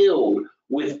filled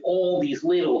with all these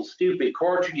little stupid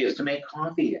cartridges to make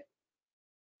coffee in.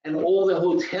 And all the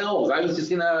hotels, I was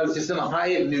just in a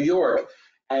Hyatt in New York,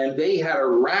 and they had a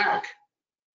rack,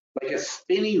 like a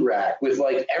spinny rack with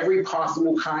like every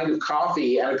possible kind of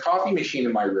coffee and a coffee machine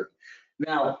in my room.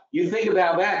 Now, you think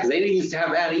about that, because they didn't used to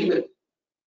have that either.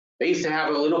 They used to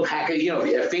have a little packet,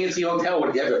 a fancy hotel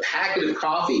would have a packet of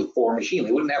coffee for a machine.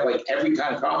 They wouldn't have like every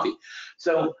kind of coffee.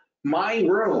 So my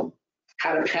room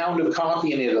had a pound of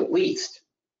coffee in it at least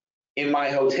in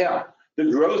my hotel. The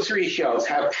grocery shelves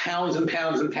have pounds and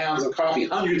pounds and pounds of coffee,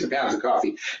 hundreds of pounds of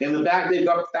coffee. In the back, they've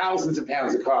got thousands of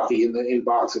pounds of coffee in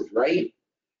boxes, right?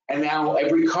 And now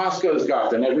every Costco's got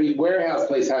them, every warehouse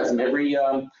place has them, every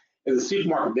the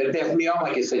supermarket, Bed Bath & Beyond,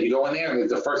 like I said, you go in there and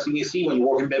the first thing you see when you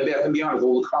walk in Bed Bath & Beyond is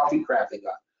all the coffee crap they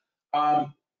got.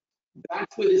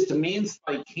 That's where this demand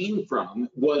spike came from,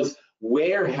 was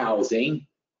warehousing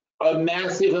a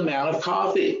massive amount of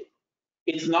coffee.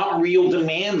 It's not real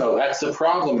demand though, that's the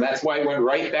problem. That's why it went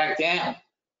right back down.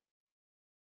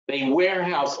 They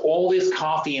warehouse all this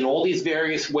coffee in all these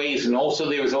various ways, and also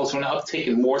there was also an uptick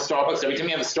in more Starbucks. Every time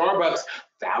you have a Starbucks,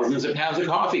 thousands of pounds of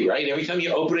coffee, right? Every time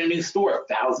you open a new store,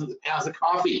 thousands of pounds of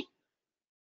coffee.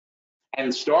 And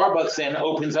Starbucks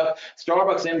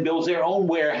then builds their own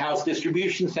warehouse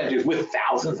distribution centers with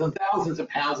thousands and thousands of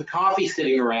pounds of coffee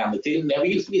sitting around that never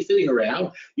used to be sitting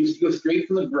around. Used to go straight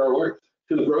from the grower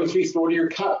to the grocery store to your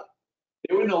cup.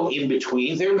 There were no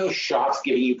in-betweens. There were no shops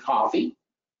giving you coffee.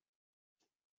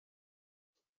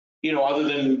 Other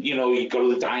than, you go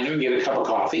to the diner and get a cup of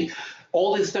coffee.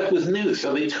 All this stuff was new.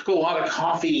 So they took a lot of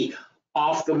coffee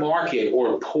off the market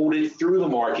or pulled it through the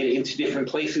market into different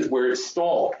places where it's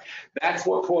stalled. That's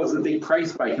what caused the big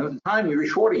price spike. And at the time, we were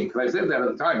shorting it, because I said that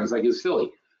at the time. It was like, it's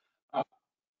silly.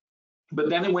 But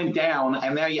then it went down,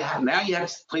 and now you have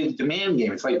to play the demand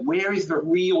game. It's like, where is the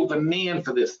real demand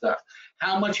for this stuff?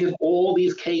 How much has all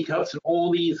these K-cups and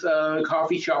all these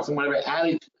coffee shops and whatever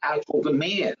added to actual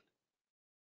demand?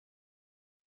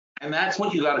 And that's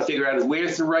what you got to figure out, is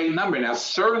where's the right number. Now,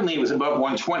 certainly it was above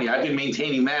 120. I've been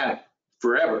maintaining that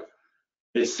forever.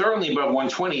 It's certainly above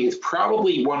 120. It's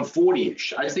probably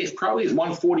 140-ish. I'd say it's probably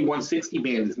 140, 160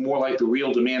 band is more like the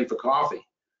real demand for coffee.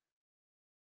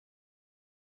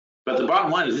 But the bottom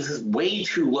line is this is way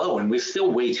too low, and we're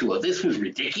still way too low. This was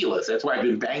ridiculous. That's why I've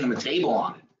been banging the table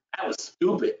on it. That was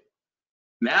stupid.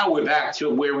 Now we're back to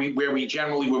where we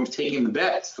generally were taking the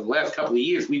bets. For the last couple of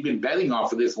years, we've been betting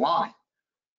off of this line.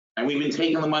 And we've been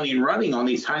taking the money and running on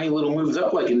these tiny little moves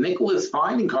up, like a nickel is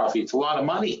fine in coffee. It's a lot of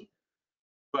money.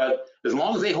 But as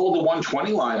long as they hold the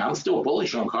 120 line, I'm still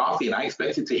bullish on coffee, and I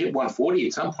expect it to hit 140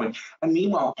 at some point. And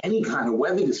meanwhile, any kind of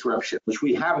weather disruption, which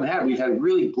we haven't had, we've had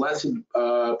really blessed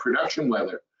production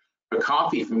weather for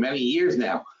coffee for many years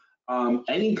now.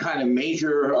 Any kind of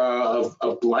major of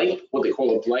blight, what they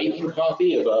call a blight in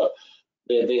coffee,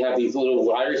 they have these little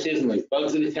viruses and these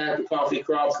bugs that attack the coffee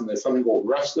crops, and there's something called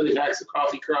rust that attacks the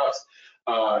coffee crops,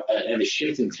 and a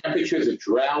shift in temperatures, a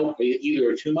drought,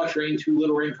 either too much rain, too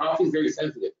little rain. Coffee is very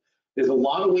sensitive. There's a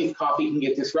lot of ways coffee can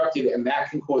get disrupted, and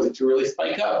that can cause it to really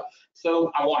spike up.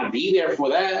 So I want to be there for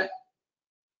that.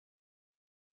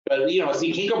 But, so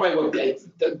you can't go by what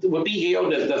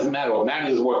BJO does, doesn't matter. What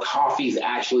matters is what coffee is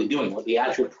actually doing, what the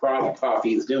actual product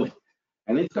coffee is doing.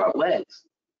 And it's got legs.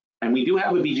 And we do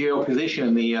have a BJO position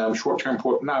in the short-term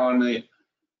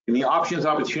in the options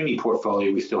opportunity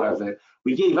portfolio. We still have that.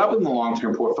 We gave up in the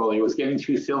long-term portfolio. It was getting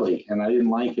too silly, and I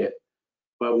didn't like it.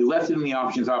 But we left it in the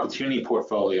options opportunity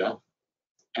portfolio.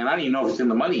 And I don't even know if it's in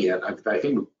the money yet. I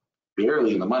think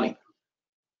barely in the money.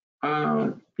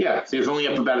 Yeah, so it's only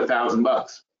up about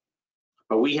 $1,000.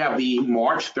 But we have the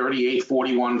March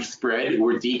 38.41 spread.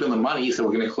 We're deep in the money, so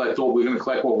we're going to collect what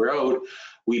we're owed.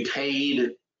 We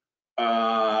paid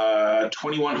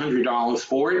 $2,100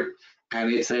 for it,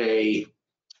 and it's a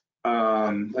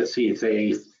let's see, it's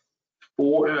a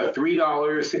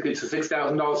 $3. It's a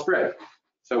 $6,000 spread.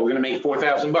 So we're going to make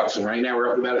 $4,000, and right now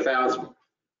we're up about 1,000.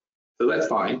 So that's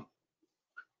fine,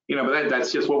 But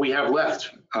that's just what we have left.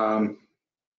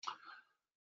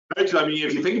 Actually, I mean,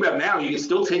 if you think about it now, you can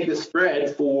still take this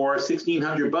spread for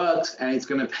 $1,600, and it's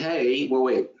going to pay. Well,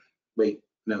 wait,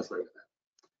 no, sorry about that.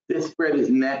 This spread is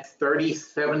net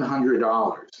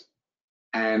 $3,700,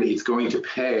 and it's going to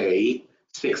pay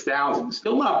 $6,000.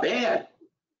 Still not bad.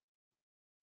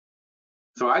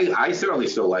 So I certainly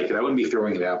still like it. I wouldn't be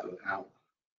throwing it out.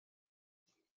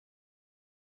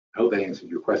 I hope that answered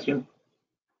your question.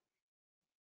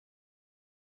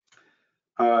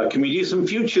 Can we do some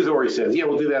futures, Ori says? Yeah,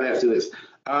 we'll do that after this.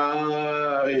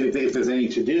 If there's any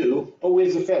to do. Oh,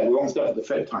 where's the Fed? We're almost up at the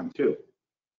Fed time, too.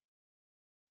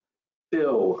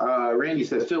 Phil, Randy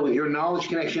says, Phil, with your knowledge,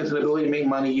 connections, and ability to make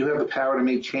money, you have the power to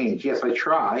make change. Yes, I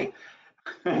try.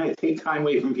 Take time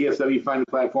away from PSW, find a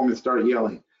platform and start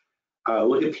yelling.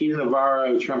 Look at Peter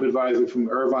Navarro, Trump advisor from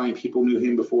Irvine. People knew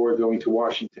him before going to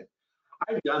Washington.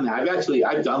 I've done that.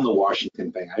 I've done the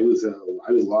Washington thing. I was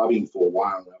lobbying for a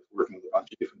while, and I was working with a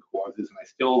bunch of different causes, and I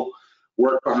still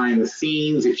work behind the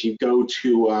scenes. If you go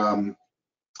to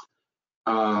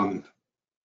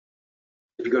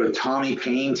if you go to Tommy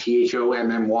Payne,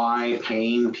 THOMMY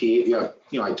Payne,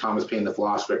 like Thomas Paine the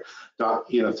philosopher,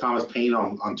 Thomas Paine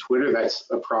on Twitter. That's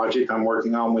a project I'm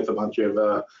working on with a bunch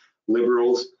of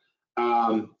liberals.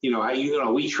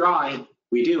 We try,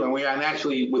 we do, and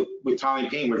actually with Tommy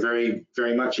Payne, we're very,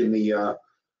 very much in the,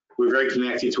 we're very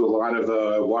connected to a lot of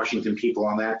Washington people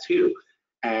on that too.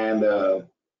 And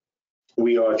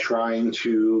we are trying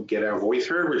to get our voice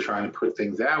heard. We're trying to put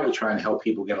things out. We're trying to help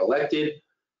people get elected.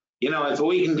 That's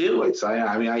all you can do.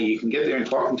 You can get there and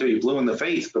talk until you're blue in the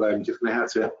face, but I'm just going to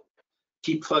have to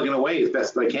keep plugging away as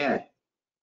best I can.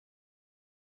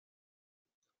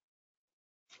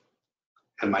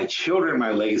 And my children, my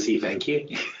legacy, thank you.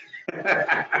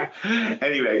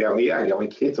 Anyway, I got my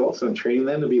kids also. I'm training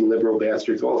them to be liberal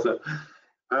bastards also.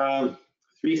 3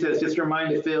 says, just a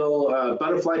reminder, Phil,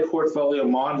 butterfly portfolio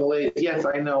Mondelez. Yes,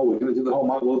 I know. We're going to do the whole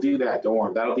model. We'll do that. Don't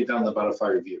worry. That'll be done in the butterfly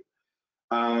review.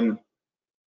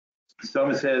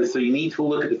 Someone says, so you need to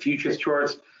look at the futures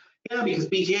charts. Yeah, because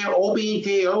all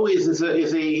BJO is a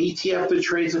ETF that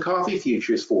trades the coffee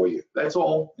futures for you. That's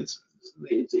all. It's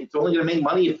only going to make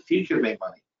money if the futures make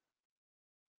money.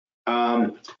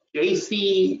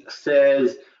 JC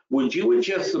says, would you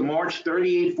adjust the March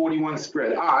 38.41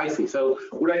 spread? I see. So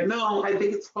I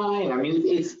think it's fine. I mean,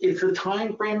 it's a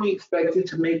time frame we expected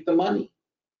to make the money.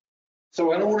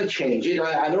 So I don't want to change it.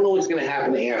 I don't know what's going to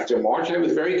happen after March. I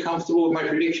was very comfortable with my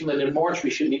prediction that in March we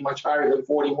should be much higher than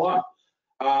 41.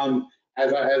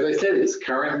 As I said, it's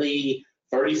currently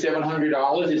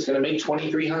 $3,700. It's going to make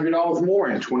 $2,300 more,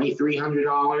 and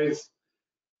 $2,300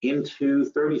 into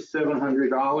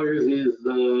 $3,700 is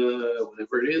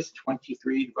whatever it is,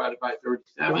 23 divided by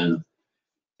 37.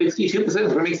 62%. It's going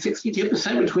to make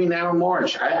 62% between now and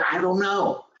March. I don't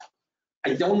know.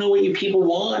 I don't know what you people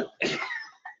want.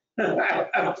 I'm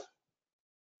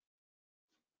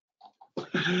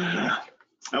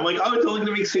like, oh, it's only going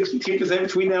to make 62%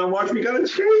 between now and March. We got to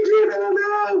change it. I don't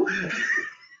know.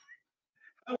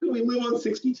 How can we live on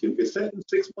 62% in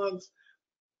 6 months?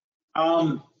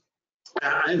 I'm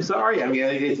sorry. I mean,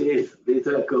 it's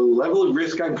a level of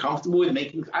risk I'm comfortable with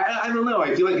making. I don't know.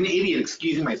 I feel like an idiot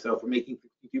excusing myself for making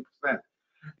 62%.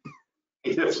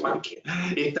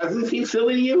 It doesn't seem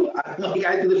silly to you? I'm like,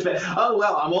 oh,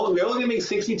 well, we're only going to make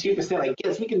 62%. I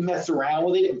guess we can mess around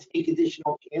with it and take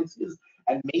additional chances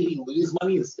and maybe lose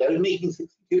money instead of making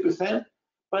 62%.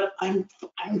 But I'm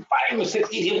fine with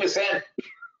 62%.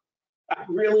 I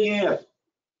really am.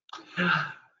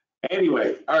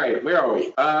 Anyway, all right, where are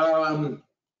we? All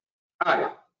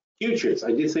right, futures.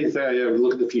 I did say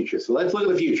look at the futures. So let's look at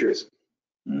the futures.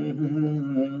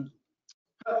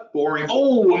 Boring.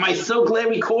 Oh, am I so glad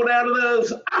we called out of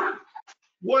those?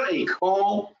 What a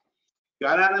call.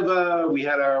 Got out of, we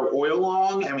had our oil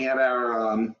long and we had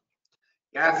our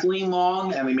gasoline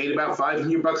long, and we made about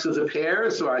 $500 as a pair.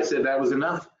 So I said that was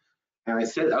enough. And I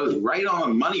said I was right on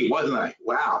the money, wasn't I?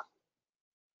 Wow.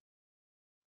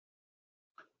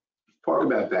 Talk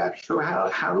about that. So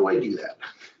how do I do that?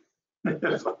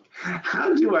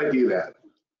 How do I do that?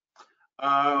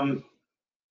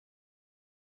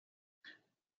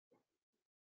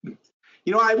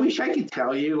 I wish I could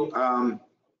tell you.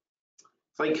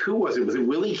 It's like, who was it? Was it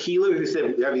Willie Keeler who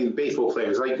said? I mean, baseball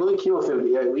players. Like Willie Keeler said,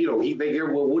 they go,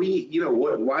 well, what do you,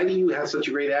 why do you have such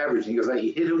a great average? And he goes, like,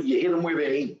 you hit them where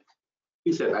they ain't.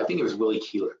 He said, I think it was Willie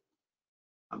Keeler.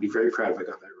 I'll be very proud if I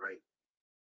got that right.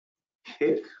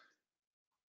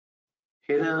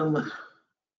 Hit them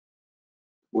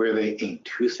where they ain't.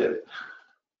 Who said it?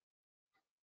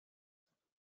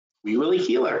 Willie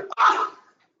Keeler.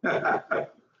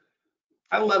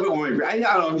 I love it when I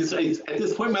know. I'm just at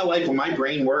this point in my life when my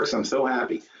brain works, I'm so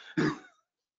happy.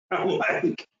 I'm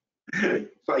like,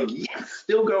 it's like, yes,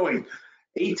 still going.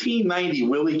 1890,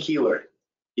 Willie Keeler.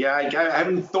 Yeah, I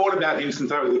haven't thought about him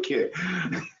since I was a kid.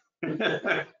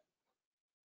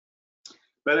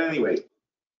 But anyway,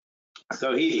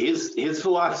 so his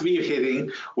philosophy of hitting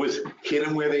was hit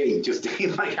him where they ain't. Just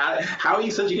like, how are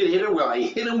you such a good hitter? Well, I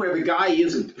hit him where the guy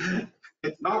isn't.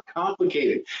 It's not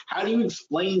complicated. How do you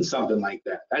explain something like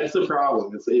that? That's the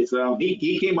problem.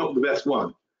 He came up with the best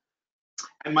one.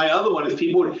 And my other one is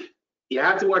you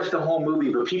have to watch the whole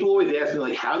movie, but people always ask me,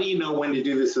 like, how do you know when to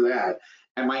do this or that?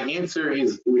 And my answer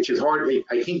is, which is hard,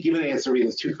 I can't give an answer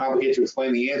because it's too complicated to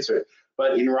explain the answer,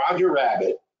 but in Roger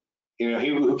Rabbit, You know, he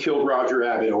who killed Roger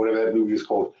Rabbit or whatever that movie is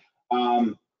called.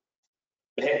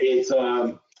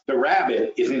 The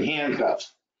rabbit is in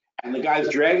handcuffs, and the guy's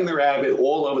dragging the rabbit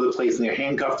all over the place, and they're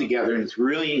handcuffed together, and it's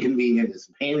really inconvenient. It's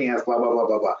a pain in the ass, blah blah blah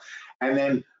blah blah. And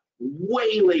then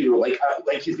way later, like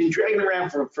he's been dragging around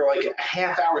for like a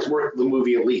half hour's worth of the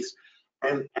movie at least.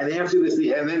 And after this,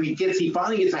 and then he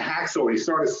finally gets a hacksaw. He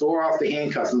starts to saw off the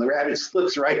handcuffs, and the rabbit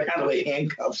slips right out of the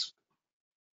handcuffs.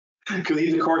 Because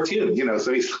he's a cartoon, you know,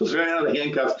 so he slips right out of the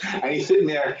handcuffs, and he's sitting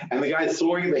there, and the guy's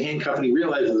sawing the handcuff, and he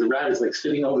realizes the rabbit's like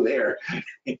sitting over there,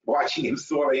 watching him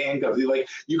saw the handcuffs. He's like,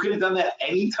 "You could have done that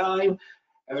anytime,"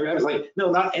 and the rabbit's like, "No,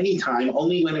 not anytime,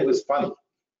 only when it was funny."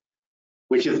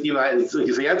 Which is, you know, so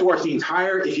you have to watch the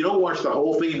entire. If you don't watch the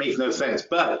whole thing, it makes no sense.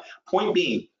 But point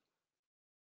being,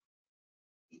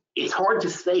 it's hard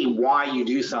to say why you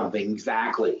do something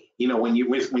exactly, you know, when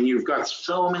you've got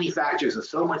so many factors and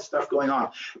so much stuff going on.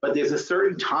 But there's a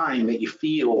certain time that you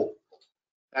feel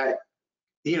that,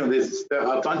 you know, there's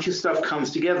a bunch of stuff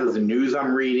comes together. The news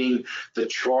I'm reading, the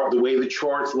chart, the way the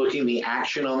chart's looking, the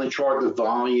action on the chart, the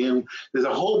volume. There's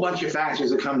a whole bunch of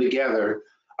factors that come together.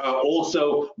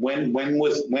 Also, when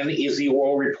is the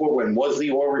oil report? When was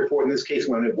the oil report in this case?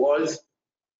 When it was?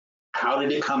 How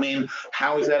did it come in?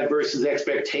 How is that versus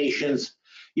expectations?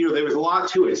 You know, there was a lot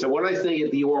to it. So what did I say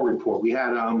at the oil report? We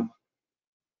had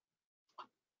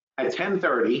at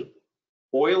 10:30,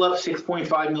 oil up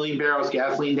 6.5 million barrels,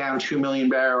 gasoline down 2 million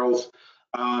barrels.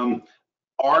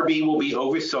 RB will be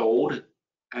oversold,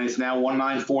 and it's now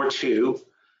 1942.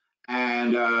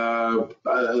 And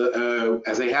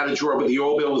as they had a draw, but the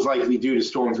oil bill was likely due to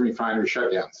storms and refinery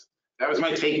shutdowns. That was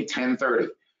my take at 10:30.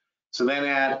 So then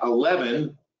at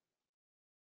 11,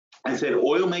 I said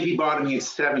oil may be bottoming at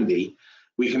 70.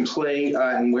 We can play,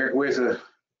 and where's a,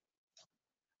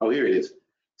 oh, here it is.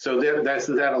 So that's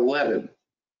at 11.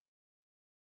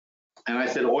 And I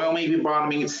said oil may be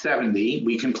bottoming at 70.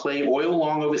 We can play oil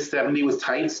long over 70 with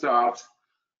tight stops,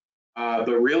 but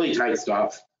really tight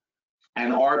stops.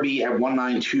 And RB at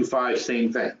 1925,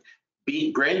 same thing.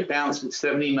 Brent bounced at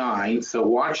 79, so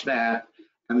watch that.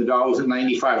 And the dollar was at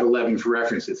 95.11 for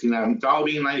references. You know, dollar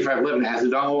being 95.11, as the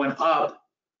dollar went up,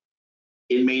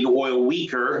 it made oil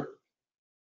weaker,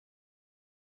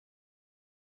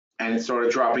 and it started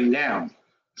dropping down.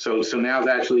 So now's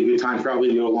actually a good time probably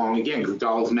to go long again, because the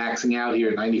dollar's maxing out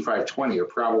here at 95.20, or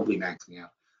probably maxing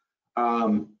out.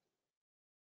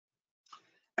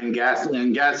 And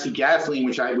gasoline,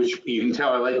 which you can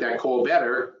tell I like that call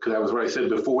better, because that was what I said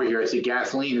before here. I said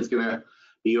gasoline is going to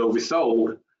be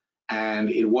oversold, and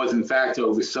it was in fact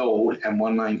oversold at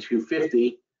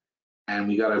 192.50, and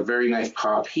we got a very nice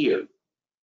pop here.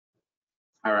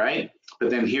 All right, but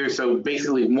then here, so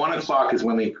basically 1 o'clock is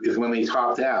when they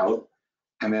topped out,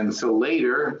 and then so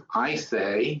later I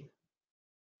say,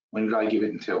 when did I give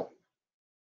it until?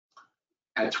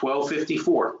 At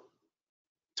 12:54.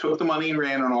 Took the money and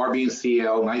ran on RB and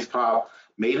CL, nice pop,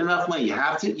 made enough money. You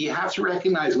have to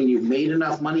recognize when you've made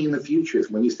enough money in the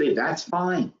futures, when you say that's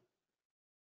fine.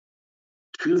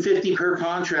 250 per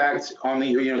contract on the,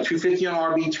 you know, 250 on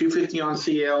RB, 250 on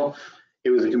CL. It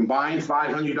was a combined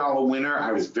 $500 winner.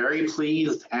 I was very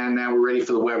pleased, and now we're ready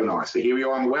for the webinar. So here we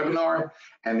are on the webinar,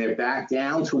 and they're back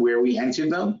down to where we entered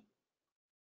them.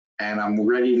 And I'm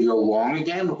ready to go long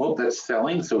again. Hope that's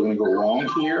selling. So we're going to go long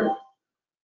here.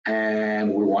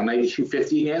 And we're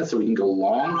 192.50 again, so we can go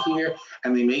long here.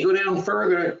 And they may go down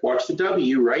further. Watch the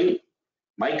W, right?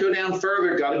 Might go down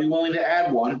further. Got to be willing to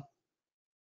add one.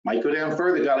 Might go down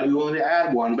further, got to be willing to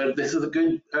add one, but this is a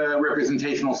good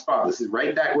representational spot. This is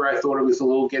right back where I thought it was a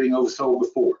little getting oversold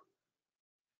before.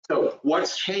 So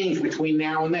what's changed between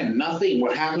now and then? Nothing.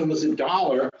 What happened was the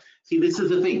dollar. See, this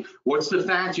is the thing. What's the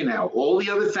factor now? All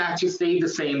the other factors stayed the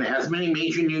same. There hasn't been any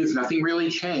major news. Nothing really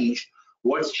changed.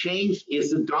 What's changed is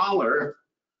the dollar.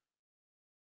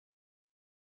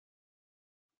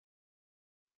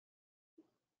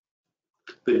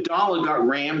 The dollar got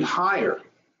rammed higher.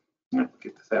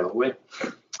 Get this out of the way.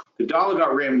 The dollar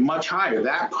got rammed much higher.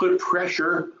 That put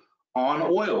pressure on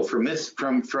oil from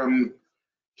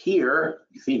here.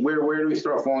 You see, where do we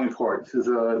start falling apart? This is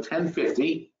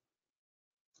 1050.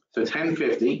 So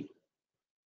 1050.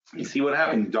 You see what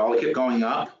happened? The dollar kept going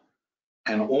up,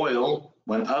 and oil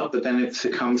went up, but then it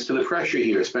succumbs to the pressure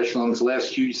here, especially on this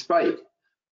last huge spike.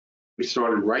 We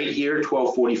started right here,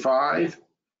 1245.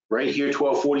 Right here,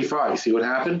 1245. See what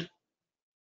happened?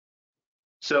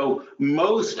 So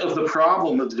most of the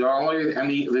problem that the dollar and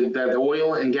the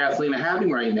oil and gasoline are having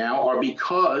right now are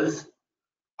because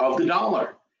of the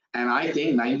dollar. And I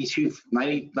think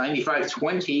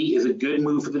 95.20 is a good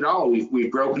move for the dollar.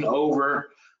 We've broken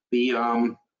over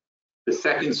the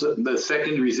the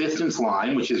second resistance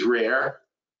line, which is rare.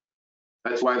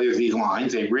 That's why there's these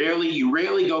lines. You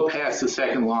rarely go past the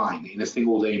second line in a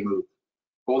single day move.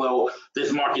 Although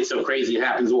this market's so crazy, it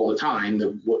happens all the time.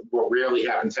 What rarely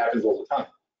happens all the time.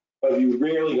 But you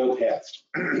rarely go past.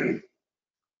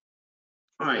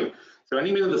 All right. So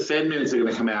any minute the Fed minutes are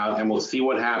going to come out, and we'll see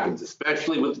what happens,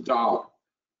 especially with the dollar.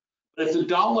 But if the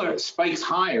dollar spikes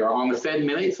higher on the Fed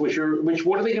minutes, what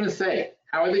are they going to say?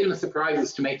 How are they going to surprise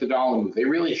us to make the dollar move? They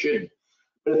really shouldn't.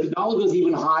 But if the dollar goes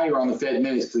even higher on the Fed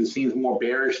minutes because it seems more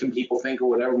bearish than people think or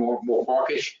whatever, more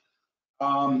hawkish,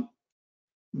 and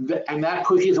that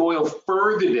pushes oil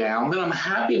further down, then I'm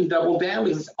happy to double down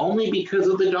because it's only because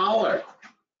of the dollar.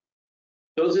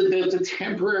 That's a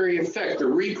temporary effect. The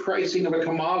repricing of a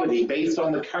commodity based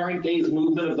on the current day's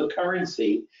movement of the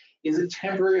currency is a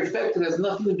temporary effect. It has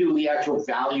nothing to do with the actual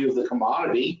value of the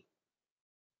commodity.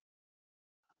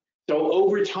 So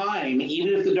over time,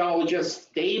 even if the dollar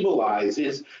just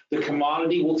stabilizes, the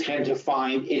commodity will tend to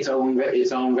find its own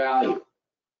value.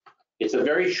 It's a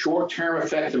very short-term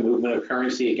effect, the movement of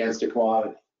currency against a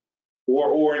commodity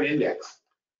or an index.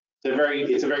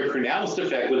 It's a very pronounced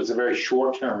effect, but it's a very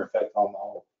short-term effect on the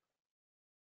whole.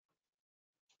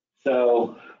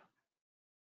 So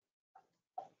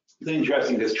it's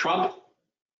interesting because Trump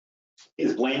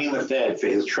is blaming the Fed for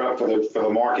the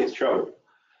market's trouble,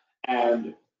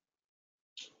 and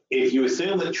if you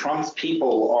assume that Trump's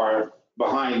people are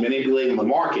behind manipulating the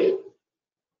market,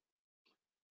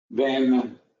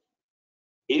 then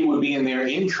it would be in their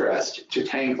interest to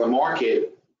tank the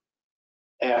market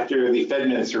after the Fed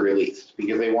minutes are released,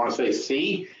 because they want to say,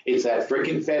 see, it's that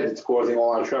freaking Fed that's causing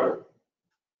all our trouble.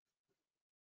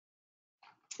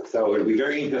 So it'll be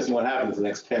very interesting what happens in the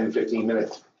next 10, 15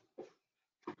 minutes.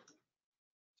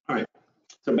 All right,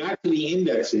 so back to the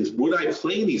indexes. Would I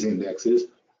play these indexes?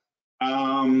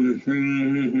 Oh,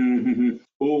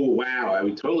 wow, I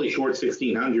would totally short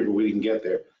 1600, but we didn't get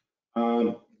there.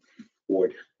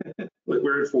 Ford. Look,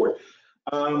 we're at Ford.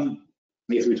 I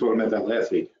guess we talked about that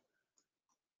last week.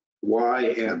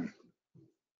 YM.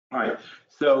 All right,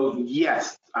 so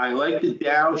yes, I like the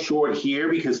Dow short here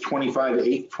because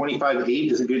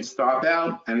 25.8 is a good stop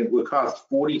out, and it would cost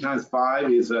 40 times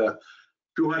 5 is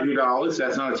 $200.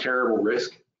 That's not a terrible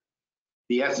risk.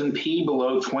 The S&P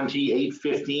below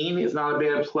 28.15 is not a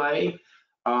bad play.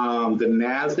 The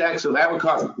NASDAQ, so that would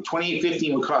cost,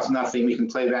 28.15 would cost nothing. We can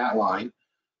play that line.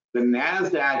 The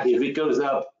NASDAQ, if it goes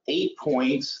up 8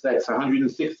 points, that's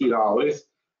 $160.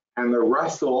 And the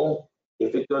Russell,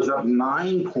 if it goes up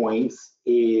 9 points,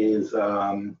 is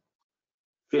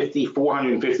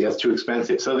 450. That's too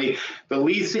expensive. So the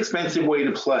least expensive way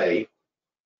to play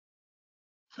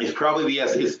is probably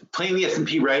playing the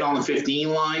S&P right on the 15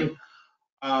 line.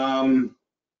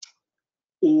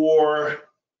 Or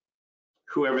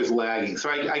whoever's lagging. So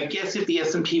I guess if the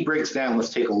S&P breaks down, let's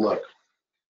take a look.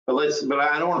 But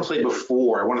I don't want to play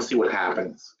before. I want to see what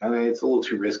happens. I mean, it's a little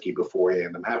too risky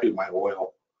beforehand. I'm happy with my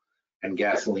oil and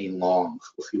gasoline longs.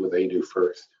 We'll see what they do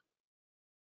first.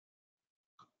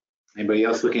 Anybody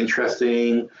else look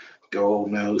interesting?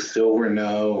 Gold, no. Silver,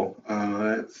 no.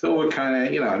 Silver kind of,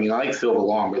 I mean, I like silver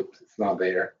long, but it's not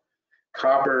there.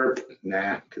 Copper,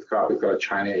 nah, because copper's got a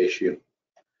China issue.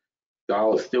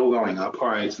 Dollar's still going up. All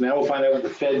right, so now we'll find out what the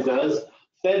Fed does.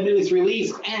 Fed minutes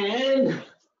released, and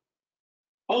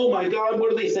oh my God,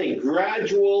 what do they say?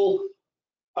 Gradual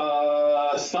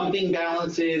something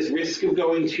balances, risk of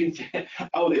going too.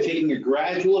 Oh, they're taking a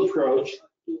gradual approach.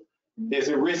 There's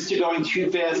a risk to going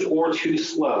too fast or too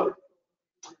slow.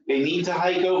 They need to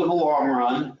hike over the long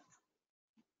run.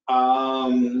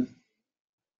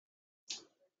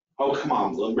 Oh, come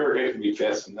on, Bloomberg, I can be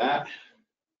faster than that.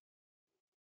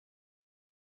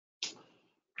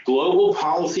 Global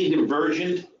policy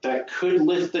divergent that could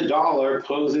lift the dollar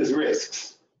poses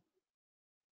risks.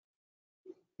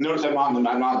 Notice I'm not in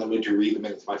the mood to read the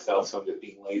minutes myself, so I'm just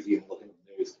being lazy and looking at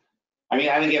the news. I mean,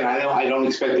 and again, I don't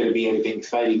expect there to be anything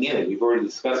exciting in it. We've already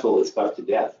discussed all this stuff to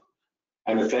death.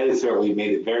 And the Fed has certainly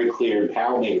made it very clear, and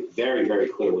Powell made it very, very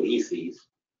clear what he sees.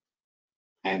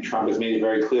 And Trump has made it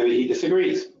very clear that he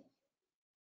disagrees.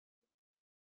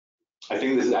 I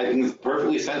think it's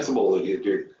perfectly sensible.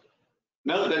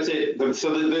 No, that's it.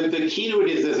 So the key to it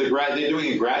is they're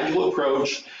doing a gradual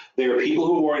approach. There are people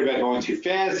who are worried about going too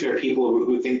fast. There are people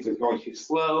who think they're going too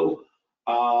slow.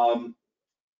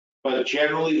 But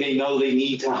generally, they know they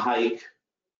need to hike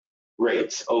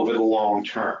rates over the long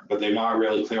term, but they're not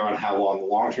really clear on how long the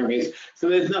long term is. So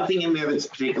there's nothing in there that's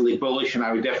particularly bullish, and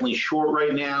I would definitely short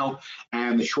right now.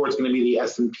 And the short's going to be the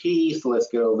S&P. So let's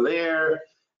get over there,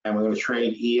 and we're going to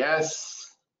trade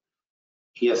ES.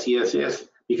 Yes.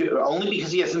 Only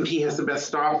because the S&P has the best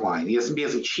stop line. The S&P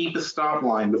has the cheapest stop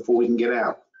line before we can get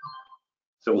out.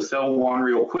 So we'll sell one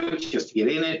real quick just to get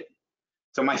in it.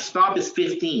 So my stop is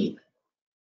 15.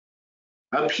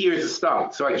 Up here is a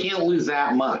stop, so I can't lose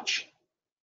that much.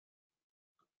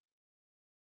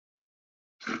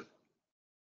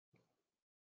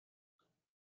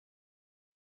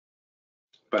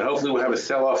 But hopefully we'll have a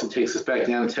sell-off that takes us back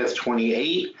down to test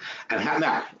 28. And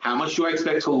how much do I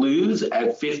expect to lose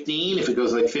at 15? If it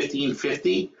goes like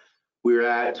 15.50, we're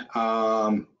at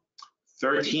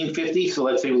 13.50. So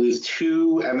let's say we lose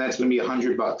 2, and that's going to be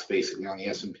 $100 basically on the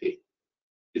S&P.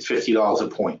 It's $50 a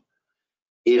point.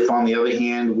 If on the other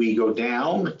hand we go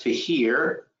down to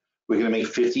here, we're going to make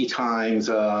 50 times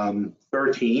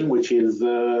 13, which is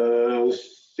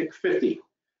 650.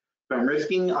 So I'm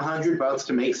risking $100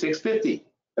 to make 650.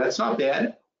 That's not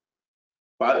bad.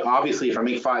 But obviously, if I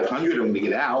make 500, I'm going to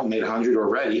get out. I made 100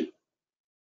 already.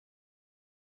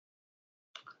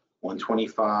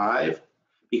 125.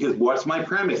 Because what's my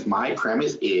premise? My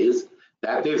premise is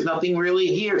that there's nothing really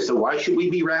here. So why should we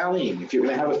be rallying if you're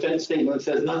going to have a Fed statement that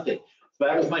says nothing? So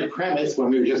that was my premise when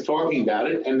we were just talking about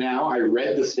it. And now I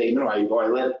read the statement, or I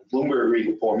let Bloomberg read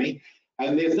it for me.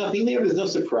 And there's nothing there. There's no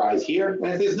surprise here. And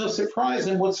if there's no surprise,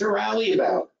 then what's the rally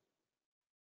about?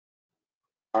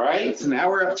 All right, so now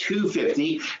we're up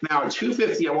 250. Now at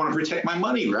 250, I want to protect my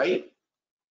money, right?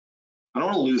 I don't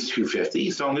want to lose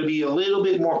 250, so I'm going to be a little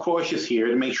bit more cautious here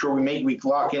to make sure we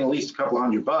lock in at least a couple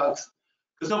 $100.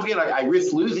 Because don't forget, I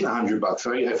risk losing $100.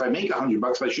 So if I make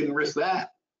 $100, I shouldn't risk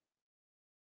that.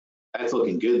 That's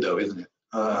looking good though, isn't it?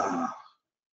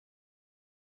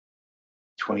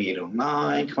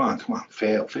 2809. Come on,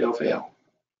 fail. 809,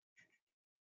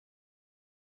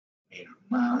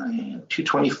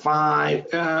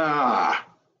 225.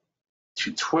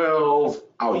 212.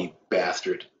 Oh, you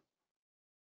bastard.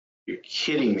 You're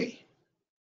kidding me.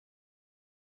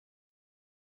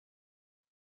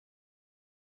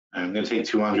 I'm going to take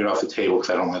 200 off the table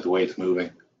because I don't like the way it's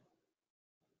moving.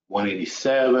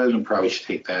 187. I probably should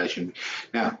take that.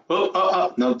 Now,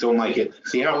 no, don't like it.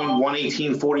 See how it went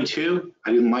 118.42?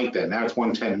 I didn't like that. Now it's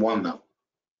 110.1 though.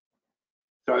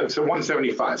 So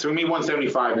 175. So we made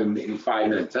 175 in 5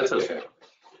 minutes. That's okay.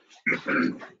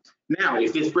 Now,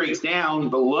 if this breaks down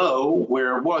below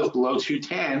where it was, below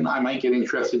 210, I might get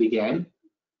interested again.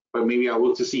 But maybe I'll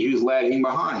look to see who's lagging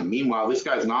behind. Meanwhile, this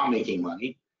guy's not making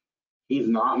money. He's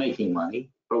not making money.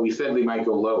 But we said we might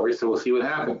go lower, so we'll see what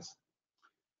happens.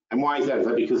 And why is that? Is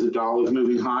that because the dollar is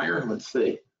moving higher? Let's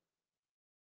see.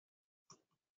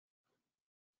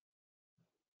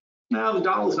 No, the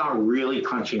dollar's not really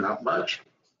punching up much.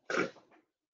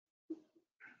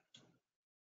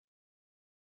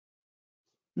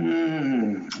 I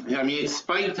mean, it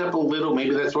spiked up a little.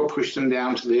 Maybe that's what pushed them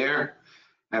down to there.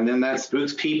 And then that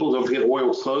spooks people. Don't forget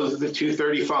oil closes at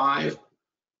 235.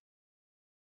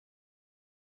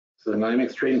 So the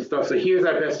NYMEX trading stuff. So here's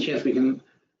our best chance we can.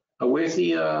 Where's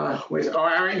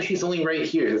our entry's only right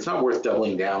here. It's not worth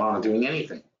doubling down on or doing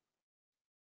anything.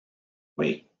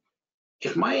 Wait,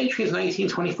 if my entry is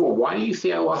 1924, why do you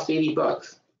say I lost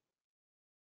 $80?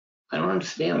 I don't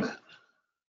understand that.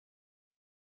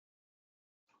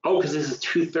 Oh, because this is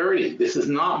 230. This is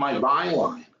not my buy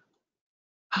line.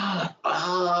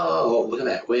 Oh, look at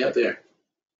that, way up there.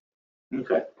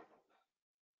 Okay.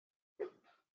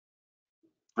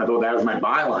 I thought that was my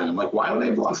buy line. I'm like, why would I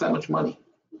have lost that much money?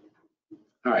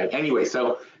 All right, anyway,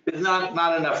 so there's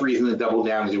not enough reason to double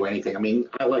down and do anything. I mean,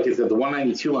 like I said, the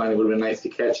 192 line, it would have been nice to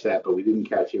catch that, but we didn't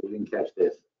catch it. We didn't catch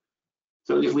this.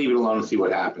 So just leave it alone and see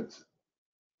what happens.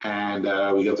 And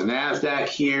we got the NASDAQ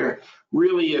here.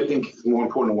 Really, I think it's more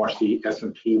important to watch the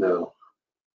S&P though.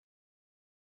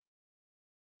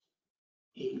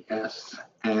 ES,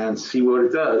 and see what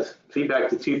it does. See, back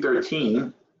to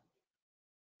 213.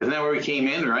 Isn't that where we came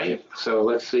in, right? So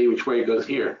let's see which way it goes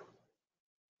here.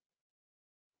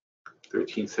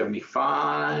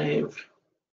 1375.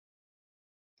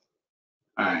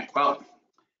 All right, well,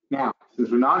 now, since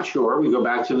we're not sure, we go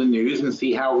back to the news and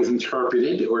see how it was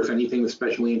interpreted, or if anything was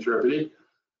specially interpreted.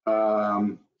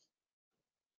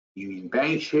 Union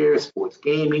Bank shares, sports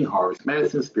gaming, Harvest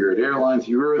Medicine, Spirit Airlines,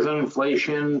 Eurozone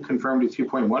inflation confirmed at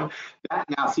 2.1.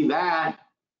 Now, see, that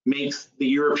makes the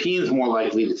Europeans more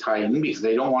likely to tighten because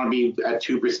they don't want to be at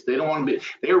 2%. They don't want to be.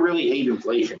 They really hate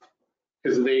inflation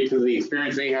because of the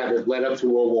experience they had that led up to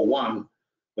World War I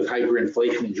with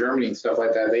hyperinflation in Germany and stuff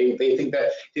like that. They think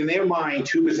that in their mind,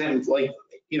 2%, like,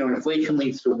 inflation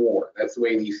leads to war. That's the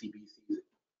way the ECB sees it.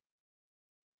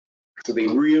 So they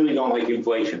really don't like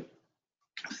inflation.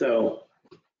 So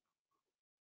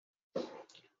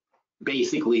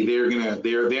basically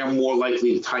they're more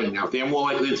likely to tighten. Now, if they're more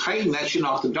likely to tighten, that should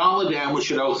knock the dollar down, which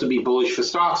should also be bullish for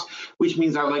stocks, which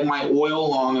means I like my oil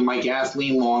long and my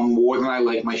gasoline long more than I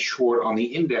like my short on the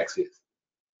indexes.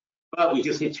 But we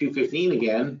just hit 215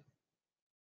 again.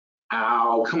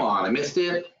 Ow, come on, I missed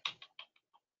it.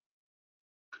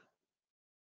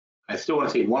 I still want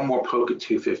to take one more poke at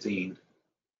 215.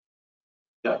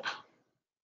 Yep.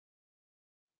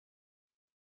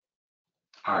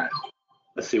 All right,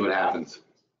 let's see what happens.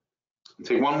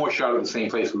 Take one more shot at the same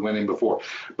place we went in before.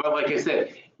 But like I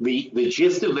said, the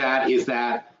gist of that is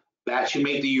that should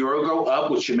make the euro go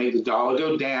up, which should make the dollar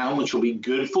go down, which will be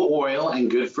good for oil and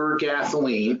good for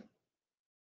gasoline.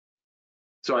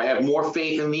 So I have more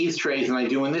faith in these trades than I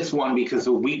do in this one because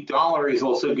a weak dollar is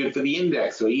also good for the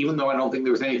index. So even though I don't think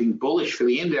there was anything bullish for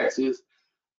the indexes,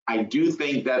 I do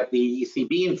think that the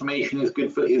ECB information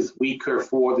is weaker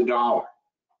for the dollar.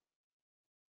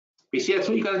 But see, that's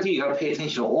what you got to do. You got to pay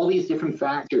attention to all these different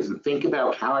factors and think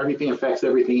about how everything affects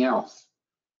everything else.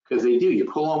 Because they do. You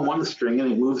pull on one string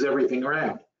and it moves everything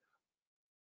around.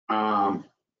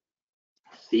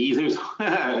 Caesars,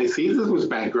 Caesars was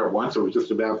bankrupt once, or was just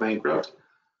about bankrupt,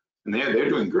 and they're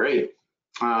doing great.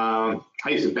 I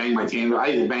used to bang my table. I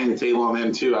used to bang the table on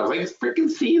them too. I was like, it's freaking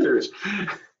Caesars.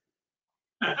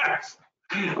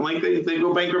 I'm like, they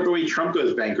go bankrupt the way Trump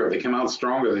goes bankrupt. They come out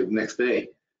stronger the next day.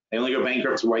 They only go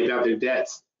bankrupt to wipe out their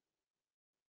debts.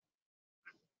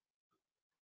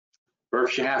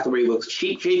 Berkshire Hathaway looks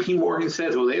cheap. JP Morgan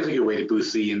says, well, there's a good way to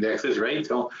boost the indexes, right?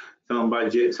 Tell them by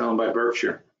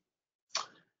Berkshire.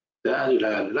 Earnings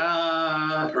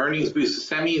boost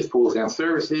the semis, pulls down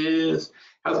services.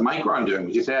 How's Micron doing?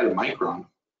 We just added Micron.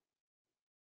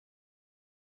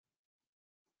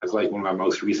 That's like one of our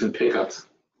most recent pickups.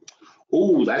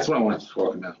 Oh, that's what I wanted to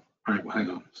talk about. All right, well, hang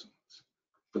on.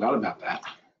 Forgot about that.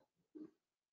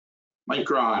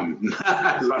 Micron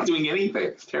is not doing anything.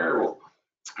 It's terrible.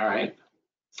 All right.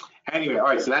 Anyway, all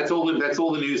right. So that's all the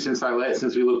news since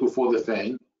we looked before the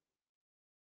thing.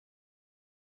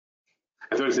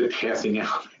 I thought it said passing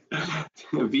out.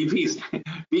 VP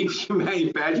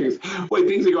manufacturing. Boy,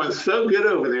 things are going so good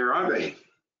over there, aren't they?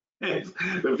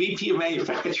 The VP of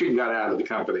manufacturing got out of the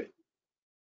company.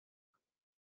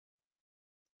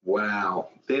 Wow,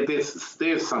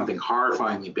 there's something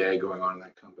horrifyingly bad going on in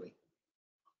that company.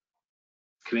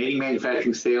 Canadian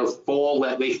manufacturing sales fall.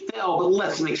 They fell, but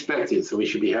less than expected, so we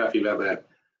should be happy about that.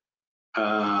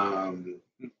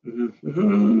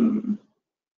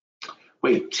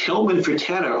 Wait, Tillman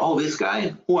Fertitta. Oh, this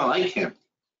guy? Oh, I like him.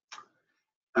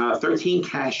 13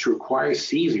 cash to acquire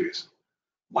Caesars.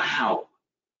 Wow.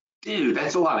 Dude,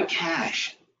 that's a lot of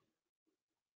cash.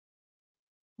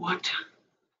 What?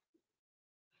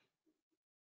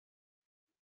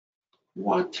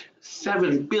 What?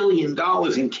 $7 billion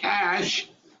in cash?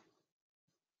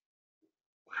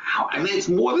 Wow, and it's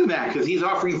more than that because he's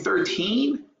offering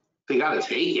 13. They got to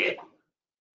take it.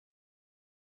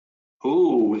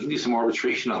 Ooh, we can do some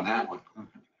arbitration on that one.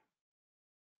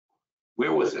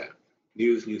 Where was that?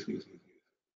 News.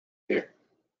 There.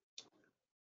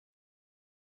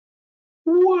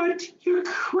 What? You're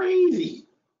crazy.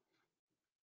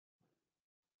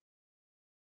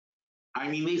 I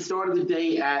mean, they started the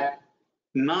day at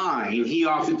 9. He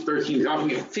offered 13. He's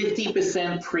offering a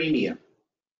 50% premium.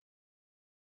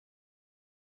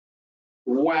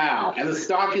 Wow. And the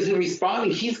stock isn't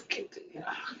responding.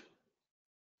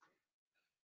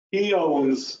 He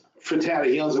owns Fertitta.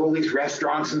 He owns all these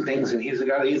restaurants and things, and he's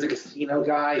a casino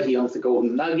guy. He owns the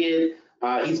Golden Nugget.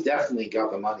 He's definitely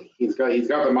got the money. He's got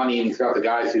the money, and he's got the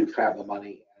guys who have the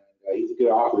money. And, he's a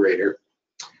good operator.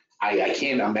 I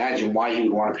can't imagine why he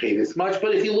would want to pay this much.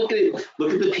 But if you look at it,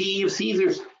 look at the PE of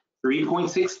Caesars,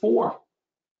 3.64.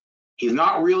 He's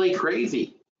not really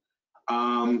crazy.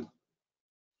 5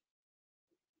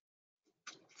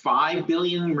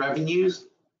 billion in revenues,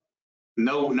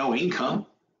 no income.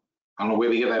 I don't know where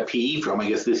they get that PE from. I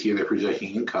guess this year they're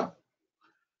projecting income.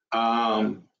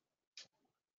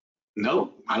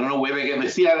 Nope, I don't know where they're getting.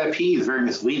 See how that PE is very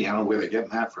misleading. I don't know where they're getting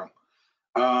that from.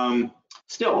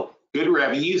 Still, good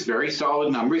revenues, very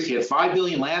solid numbers. He had 5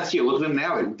 billion last year. Look at them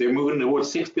now. They're moving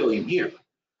towards 6 billion here.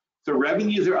 So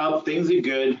revenues are up. Things are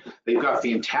good. They've got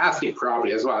fantastic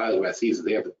property. That's why I was about Caesar.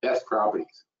 They have the best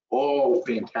properties. All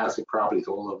fantastic properties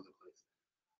all over the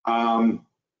place.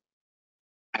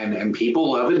 And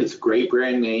people love it. It's a great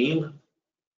brand name.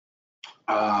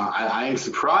 I am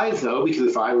surprised though, because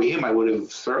if I were him, I would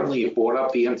have certainly bought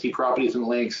up the empty properties in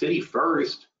Atlantic City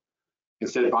first,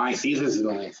 instead of buying Caesars in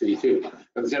Atlantic City too.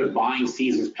 But instead of buying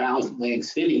Caesars Palace in Atlantic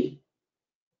City,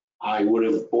 I would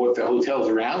have bought the hotels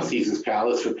around Caesar's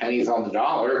Palace for pennies on the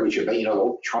dollar, which are, you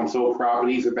know, Trump's old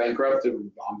properties are bankrupt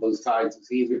on both sides of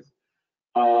Caesar's.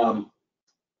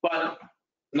 But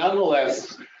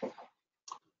nonetheless,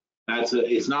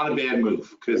 it's not a bad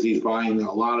move because he's buying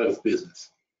a lot of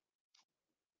business.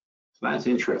 So that's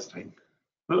interesting.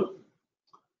 Oh.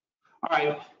 All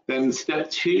right, then step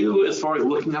 2, as far as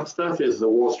looking up stuff, is the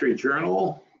Wall Street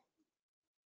Journal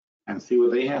and see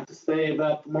what they have to say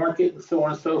about the market and so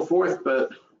on and so forth. But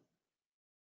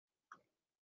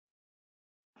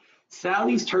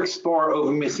Saudis Turks spar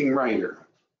over missing writer.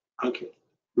 Okay,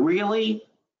 really?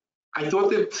 I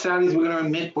thought that Saudis were going to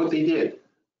admit what they did.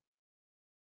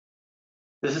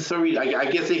 This is so. I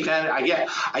guess they kind of.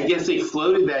 I guess they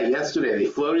floated that yesterday. They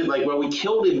floated like, well, we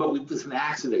killed him, but it was an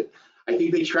accident. I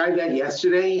think they tried that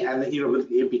yesterday, and you know,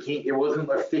 it wasn't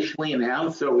officially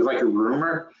announced, so it was like a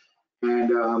rumor, and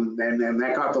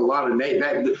that got a lot of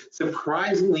that.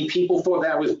 Surprisingly, people thought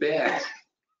that was bad,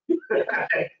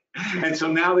 and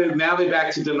so now they're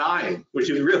back to denying, which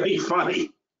is really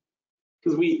funny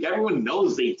because everyone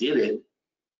knows they did it.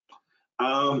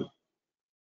 Yeah,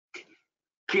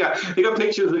 they got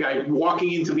pictures of the guy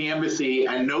walking into the embassy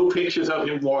and no pictures of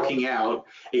him walking out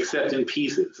except in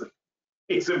pieces.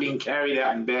 Except being carried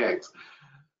out in bags.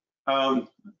 They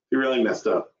really messed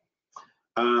up.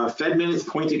 Fed minutes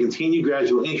point to continued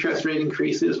gradual interest rate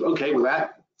increases. Okay, well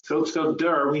so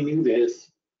we knew this.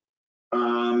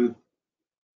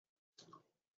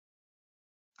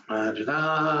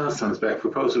 Sun's back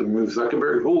proposal to remove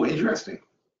Zuckerberg. Oh, interesting.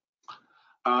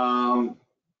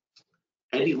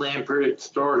 Eddie Lampert,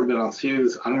 star who's been on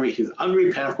Sears, he's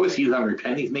unrepentant. Of course, he's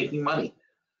unrepentant. He's making money.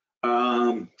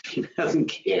 He doesn't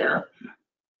care.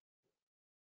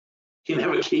 He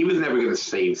was never going to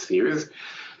save Sears.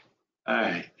 All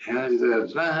right. Okay, nothing.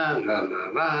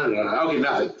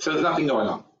 So there's nothing going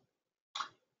on.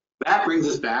 That brings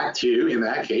us back to, in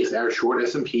that case, our short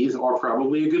S&Ps are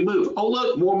probably a good move. Oh,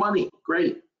 look, more money.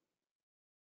 Great.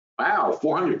 Wow,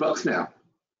 $400 now.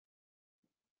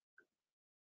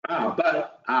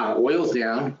 But oil's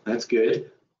down. That's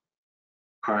good.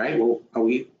 All right. Well,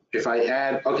 if I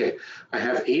add, okay, I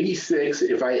have 86.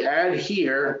 If I add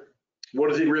here, what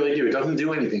does it really do? It doesn't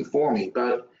do anything for me,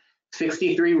 but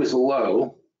 63 was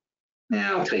low.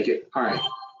 Yeah, I'll take it. All right.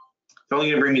 It's only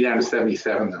going to bring me down to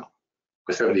 77 though,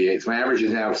 or 78. So my average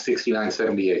is now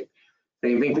 69.78.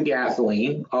 Same thing for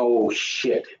gasoline. Oh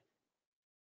shit.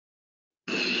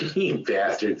 You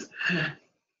bastards.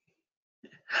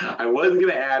 I was going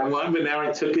to add one, but now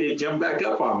it jumped back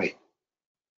up on me.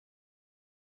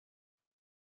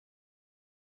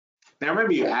 Now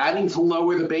remember, you're adding to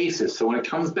lower the basis. So when it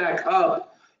comes back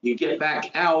up, you get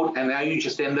back out, and now you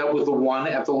just end up with the one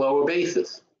at the lower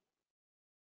basis.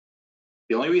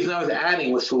 The only reason I was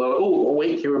adding was to lower. Oh,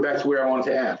 wait, here we're back to where I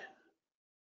wanted to add.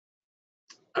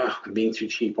 I'm being too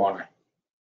cheap on it.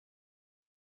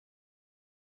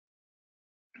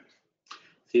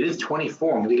 See, it is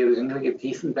 24. I'm gonna get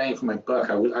decent bang for my buck.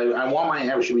 I want my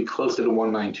average to be closer to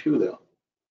 192 though.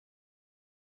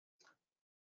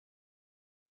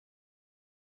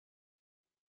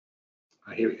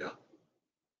 Here we go.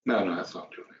 No, that's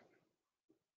not doing it.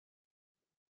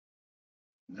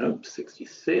 Nope,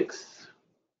 66.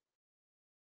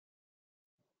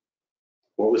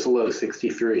 What was the low?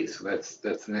 63. So that's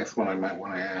the next one I might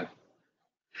want to add.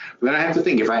 But then I have to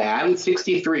think, if I added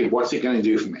 63, what's it going to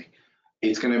do for me?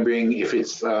 It's going to bring, if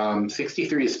it's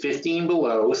 63 is 15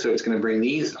 below, so it's going to bring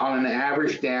these on an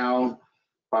average down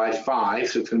by 5.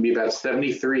 So it's going to be about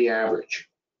 73 average.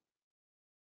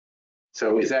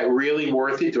 So is that really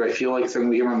worth it? Do I feel like I'm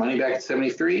going to get my money back at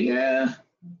 73? Yeah,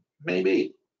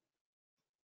 maybe.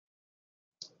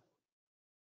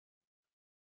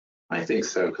 I think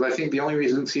so, because I think the only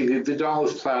reason, see, the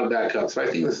dollar's plowed back up, so I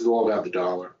think this is all about the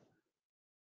dollar.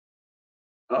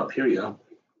 Oh, here we go.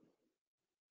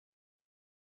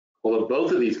 Although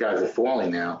both of these guys are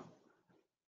falling now.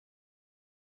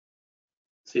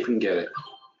 See if we can get it.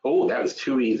 Oh, that was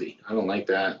too easy. I don't like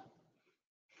that.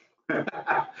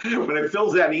 When it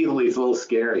fills that easily, it's a little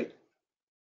scary.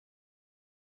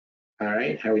 All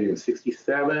right, how are we doing?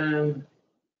 67.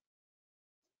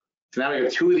 So now I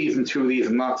got 2 of these and 2 of these.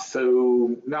 I'm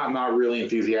not really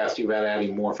enthusiastic about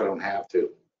adding more if I don't have to.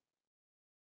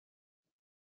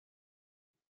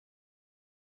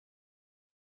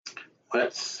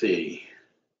 Let's see.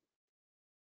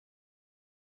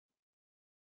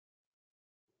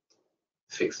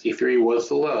 $63 was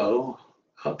the low.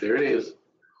 Oh, there it is.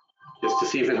 Just to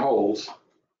see if it holds.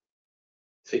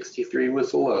 63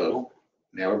 was the low.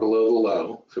 Now we're below the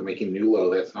low, so making new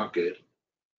low, that's not good.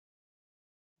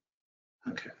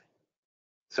 Okay.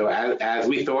 So as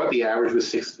we thought, the average was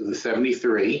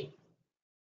 73.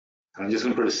 I'm just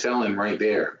going to put a sell in right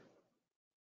there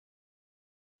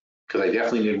because I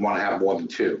definitely didn't want to have more than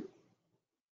 2.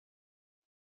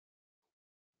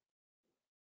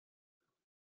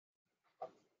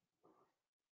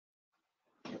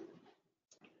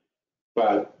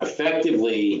 But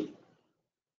effectively,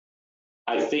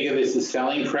 I figure this is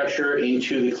selling pressure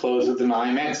into the close of the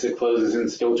NYMEX. It closes in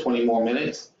still 20 more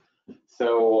minutes.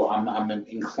 So I'm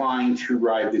inclined to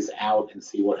ride this out and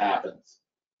see what happens.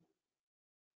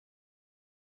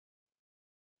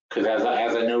 Because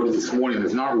as I noted this morning,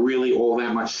 there's not really all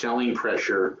that much selling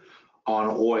pressure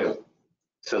on oil.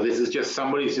 So this is just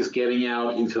somebody's just getting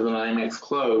out into the NYMEX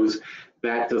close.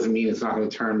 That doesn't mean it's not going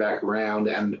to turn back around,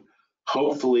 and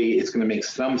hopefully it's going to make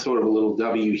some sort of a little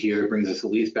W here. It brings us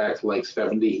at least back to like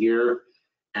 70 here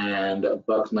and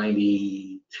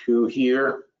 $1.92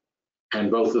 here,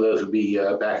 and both of those would be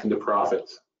back into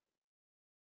profits.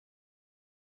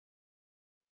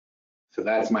 So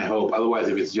that's my hope. Otherwise,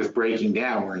 if it's just breaking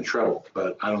down, we're in trouble,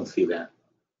 but I don't see that.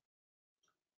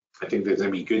 I think there's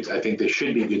going to be good. I think there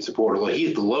should be good support. Although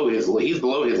he's below his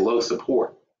low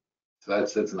support, so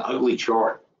that's an ugly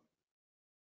chart.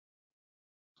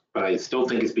 But I still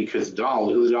think it's because the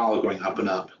dollar going up and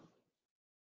up.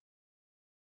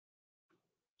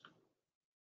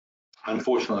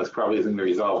 Unfortunately, that's probably isn't going to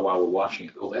resolve while we're watching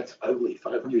it. Oh, that's ugly.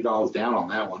 $500 down on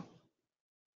that one.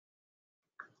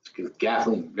 Because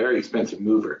gasoline, very expensive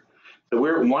mover. So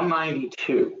we're at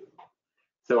 192.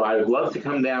 So I would love to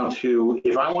come down to,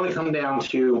 if I want to come down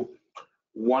to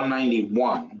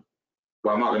 191,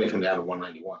 well, I'm not going to come down to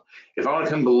 191. If I want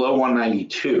to come below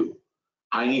 192,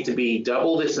 I need to be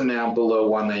double this amount below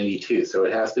 192. So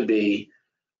it has to be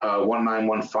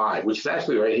 1915, which is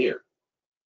actually right here.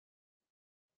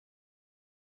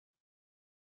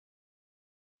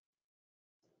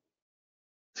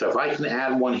 So if I can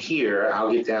add one here,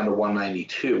 I'll get down to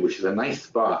 192, which is a nice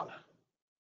spot.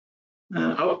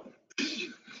 Oh,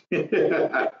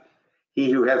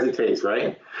 he who hesitates,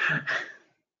 right?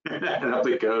 And up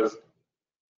it goes.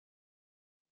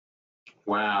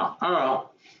 Wow. Oh,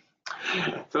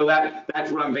 so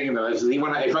that's what I'm thinking about.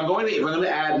 If I'm going to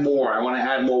add more, I want to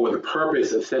add more with the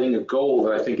purpose of setting a goal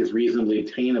that I think is reasonably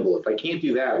attainable. If I can't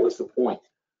do that, what's the point?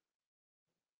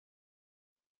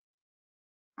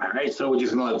 All right, so we're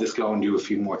just gonna let this go and do a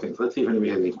few more things. Let's see if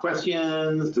anybody has any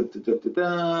questions.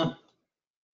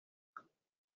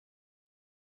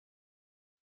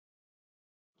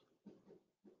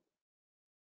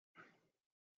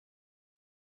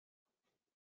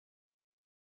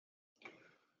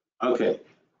 Okay,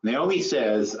 Naomi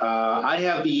says, I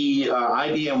have the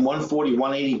IBM 140,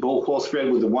 180 bull call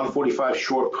spread with the 145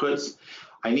 short puts.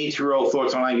 I need to roll.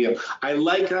 Thoughts on IBM. I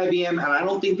like IBM, and I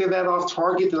don't think they're that off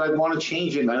target that I'd want to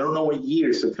change it. I don't know what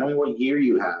year, so tell me what year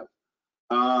you have.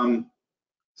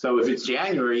 So if it's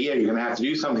January, yeah, you're going to have to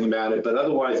do something about it. But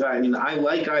otherwise, I mean, I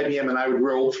like IBM, and I would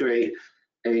roll to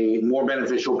a more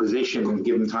beneficial position and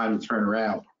give them time to turn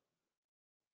around.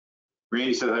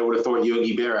 Randy says, I would have thought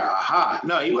Yogi Berra. Aha.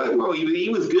 No, he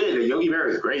was good. Yogi Berra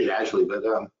is great, actually. But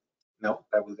no,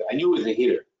 I knew it was a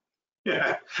hitter.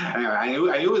 Yeah, I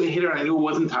knew it was a hitter, and I knew it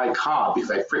wasn't Ty Cobb because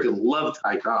I freaking love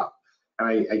Ty Cobb.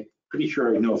 And I'm pretty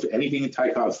sure I know if anything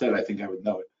Ty Cobb said, I think I would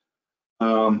know it.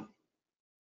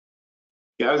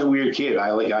 Yeah, I was a weird kid.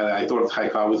 I thought Ty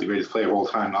Cobb was the greatest player of all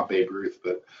time, not Babe Ruth,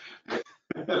 but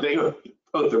they were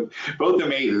both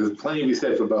amazing. There's plenty to be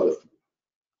said for both.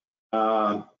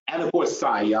 And of course,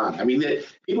 Cy Young. I mean,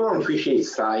 people don't appreciate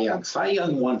Cy Young. Cy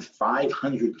Young won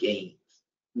 500 games.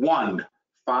 Won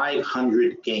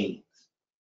 500 games.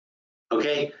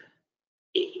 Okay?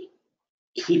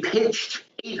 He pitched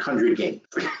 800 games.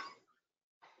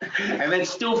 And that's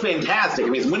still fantastic. I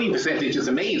mean, his winning percentage is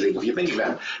amazing if you think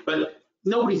about it. But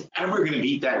nobody's ever going to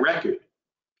beat that record.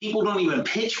 People don't even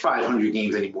pitch 500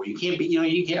 games anymore. You can't be,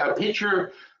 you can't, a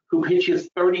pitcher who pitches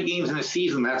 30 games in a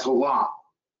season, that's a lot.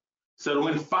 So to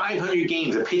win 500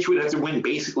 games, a pitcher would have to win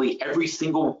basically every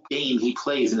single game he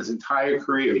plays in his entire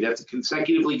career. He'd have to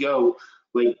consecutively go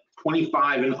like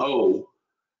 25-0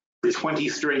 for 20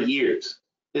 straight years.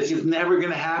 It's just never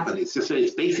going to happen. It's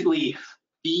basically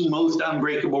the most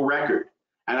unbreakable record.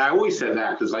 And I always said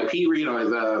that because like Pete,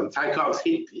 Ty Cobb's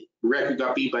hit record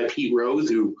got beat by Pete Rose,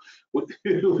 who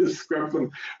was scrubbed from,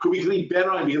 who he bet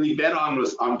on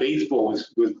was on baseball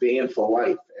was banned for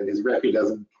life, and his record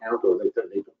doesn't count.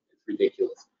 It's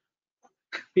ridiculous.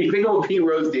 You think of what Pete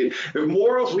Rose did, the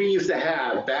morals we used to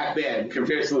have back then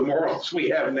compared to the morals we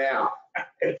have now.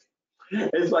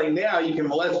 It's like now you can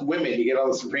molest women, you get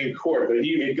on the Supreme Court, but if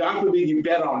you, God forbid, you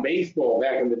bet on baseball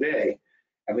back in the day,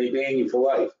 and they ban you for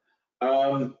life.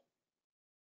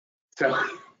 So,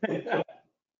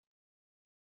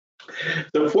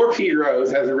 so poor Pete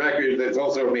Rose has a record that's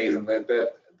also amazing. And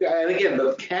again,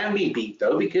 that can be beat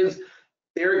though, because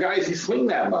there are guys who swing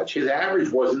that much. His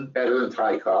average wasn't better than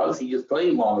Ty Cobb's. He just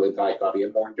played longer than Ty Cobb. He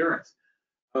had more endurance.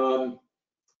 But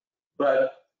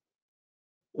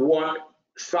what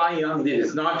Cy Young did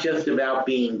is not just about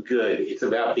being good. It's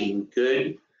about being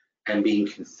good and being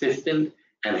consistent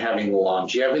and having the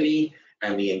longevity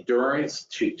and the endurance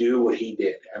to do what he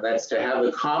did. And that's to have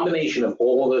a combination of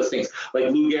all of those things, like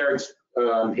Lou Gehrig's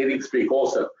hitting streak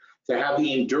also, to have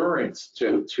the endurance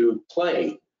to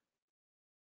play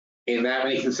in that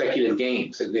many consecutive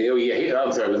games. And Lou Gehrig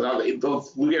has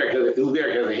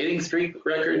a hitting streak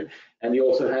record, and he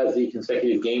also has the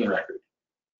consecutive game record.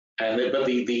 But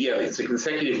it's the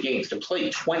consecutive games to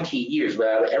play 20 years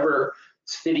without ever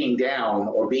sitting down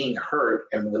or being hurt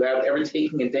and without ever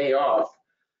taking a day off.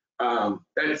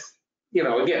 That's,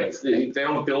 again, they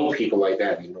don't build people like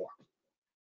that anymore.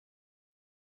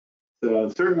 So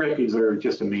certain records are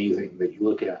just amazing that you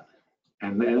look at.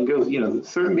 And then it goes,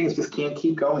 certain things just can't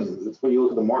keep going. That's where you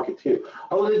look at the market too.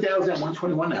 Oh, the Dow's at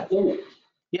 121 now. Oh,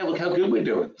 yeah, look how good we're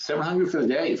doing. 700 for the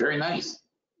day. Very nice.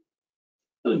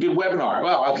 A good webinar.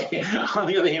 Well, okay. On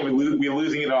the other hand, we're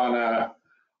losing it on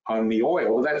the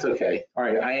oil. Well, that's okay. All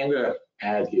right, I am going to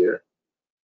add here.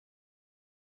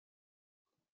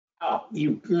 Oh,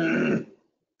 it's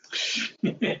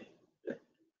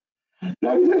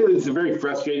a very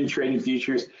frustrating trading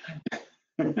futures.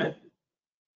 All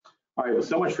right, well,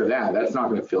 so much for that. That's not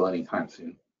going to fill anytime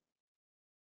soon.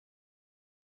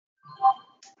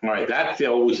 All right, that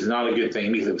filled, which is not a good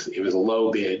thing because it was a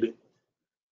low bid.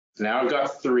 So now I've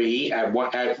got 3 at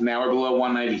now we're below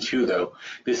 192 though.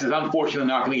 This is unfortunately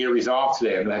not going to get resolved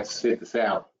today. I'm going to have to sit this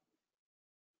out.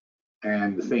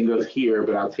 And the thing goes here,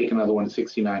 but I'll take another one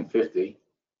 69.50.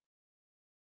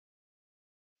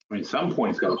 I mean, some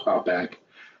point's got to pop back.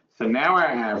 So now our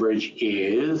average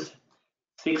is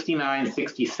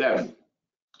 69.67.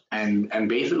 And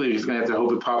basically we're just going to have to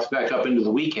hope it pops back up into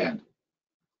the weekend.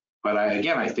 But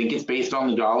again, I think it's based on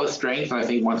the dollar strength. And I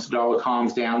think once the dollar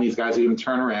calms down, these guys are going to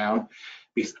turn around.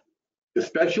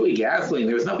 Especially gasoline.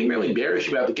 There's nothing really bearish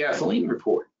about the gasoline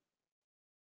report.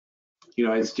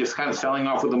 It's just kind of selling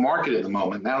off with the market at the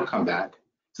moment. That'll come back.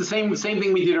 It's the same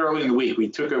thing we did early in the week. We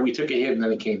took a hit and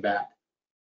then it came back.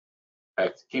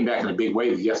 It came back in a big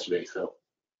wave yesterday. So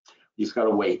you just got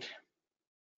to wait.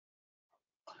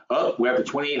 Oh, we have the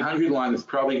 2800 line. It's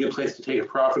probably a good place to take a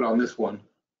profit on this one.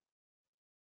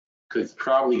 Because it's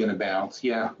probably going to bounce.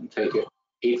 Yeah, I'll take it.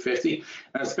 850.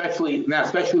 And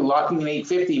especially locking in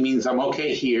 850 means I'm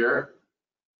okay here.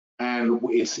 And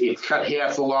it's cut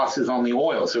half the losses on the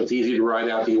oil. So it's easy to ride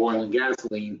out the oil and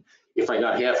gasoline if I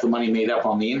got half the money made up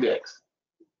on the index.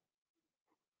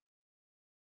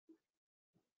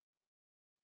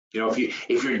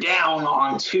 If you're down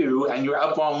on 2 and you're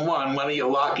up on 1, when do you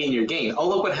lock in your gain? Oh,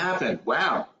 look what happened.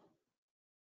 Wow.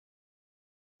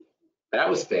 That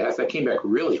was fast. That came back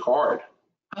really hard.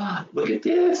 Look at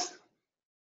this.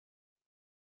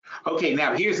 Okay,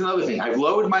 now here's another thing. I've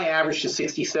lowered my average to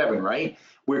 67, right?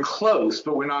 We're close,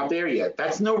 but we're not there yet.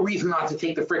 That's no reason not to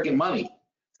take the freaking money.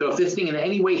 So if this thing in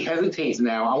any way hesitates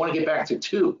now, I want to get back to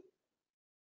 2.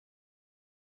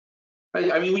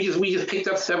 I mean, we just picked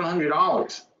up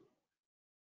 $700.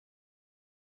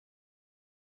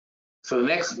 So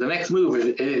the next move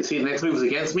is see, the next move is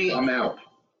against me. I'm out.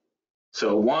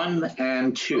 So 1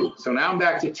 and 2. So now I'm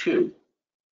back to 2.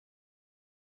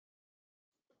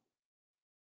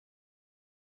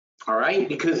 All right,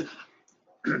 because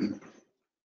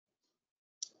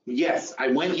yes, I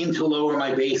went in to lower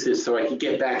my basis so I could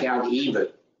get back out even.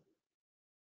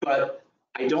 But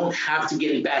I don't have to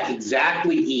get it back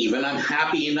exactly even. I'm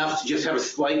happy enough to just have a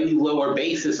slightly lower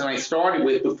basis than I started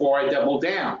with before I doubled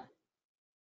down.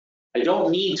 I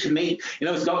don't need to make, you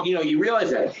realize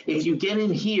that if you get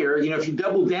in here, if you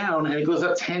double down and it goes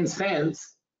up 10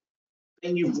 cents,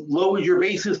 then you've lowered your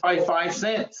basis by 5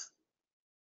 cents.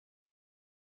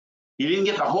 You didn't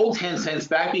get the whole 10 cents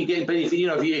back, but if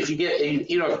you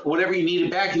get, whatever you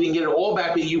needed back, you didn't get it all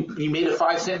back, but you made a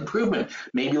 5-cent improvement.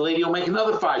 Maybe later you'll make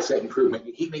another 5-cent improvement.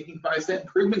 You keep making 5-cent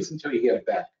improvements until you get it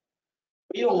back.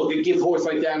 But you don't look at give horse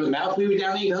like that in the mouth. We were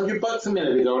down $800 a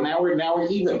minute ago. Now we're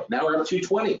even. Now we're up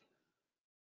 220.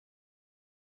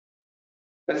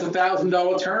 That's $1,000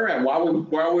 turnaround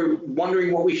while we're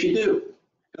wondering what we should do.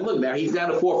 And look, now he's down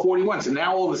to 441. So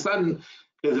now all of a sudden,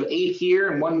 because of 8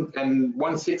 here and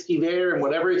 160 there and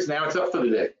whatever, it's up for the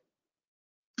day.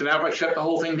 So now if I shut the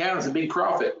whole thing down, it's a big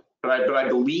profit. But I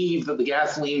believe that the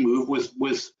gasoline move was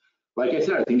like I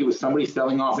said, I think it was somebody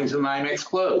selling off into the NYMEX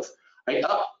close.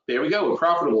 There we go, we're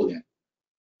profitable again.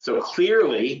 So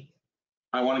clearly,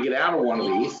 I want to get out of one of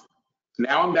these.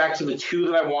 Now I'm back to the 2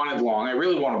 that I wanted long. I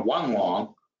really wanted 1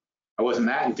 long. I wasn't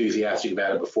that enthusiastic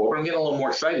about it before, but I'm getting a little more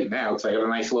excited now because I got a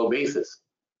nice low basis.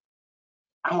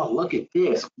 Oh, look at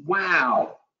this.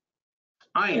 Wow.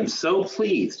 I am so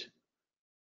pleased.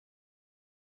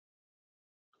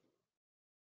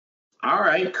 All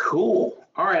right, cool.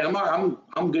 All right,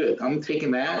 I'm good. I'm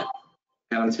taking that,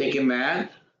 and I'm taking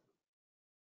that.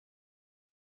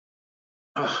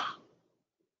 Ugh.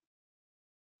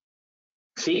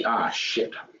 See,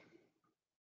 shit.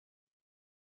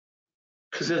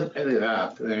 Because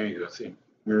there you go. See,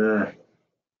 I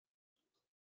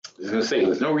was gonna say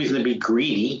there's no reason to be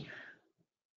greedy.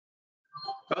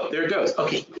 Oh, there it goes.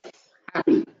 Okay,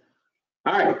 happy.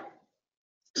 All right.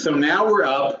 So now we're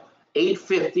up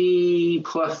 850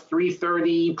 plus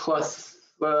 330 plus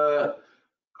oh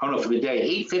no, for the day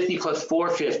 850 plus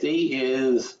 450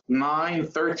 is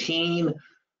 913.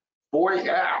 4,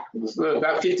 yeah, it's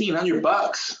about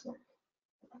 $1,500.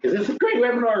 Is this a great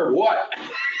webinar or what?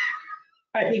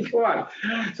 I mean, come on.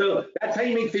 So that's how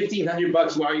you make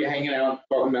 $1,500 while you're hanging out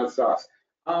talking about stocks.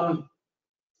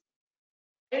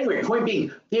 Anyway, point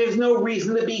being, there's no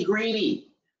reason to be greedy.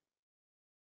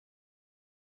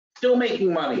 Still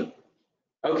making money.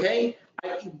 Okay?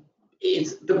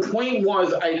 The point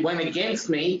was, I went against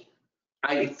me.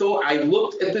 I thought, I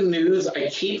looked at the news. I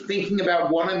keep thinking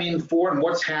about what I'm in for and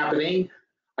what's happening.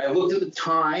 I looked at the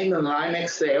time and the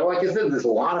NYMEX sale. Like I said, there's a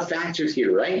lot of factors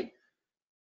here, right?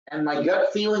 And my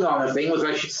gut feeling on the thing was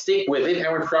I should stick with it,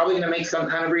 and we're probably going to make some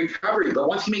kind of recovery. But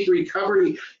once you make the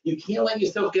recovery, you can't let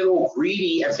yourself get all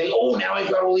greedy and say, oh, now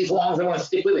I've got all these longs, I want to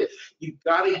stick with it. You've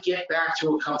got to get back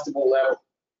to a comfortable level.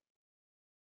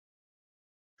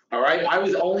 All right, I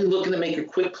was only looking to make a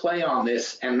quick play on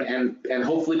this and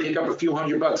hopefully pick up a few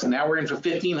 $100, and now we're in for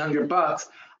 $1,500.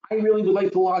 I really would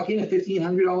like to lock in a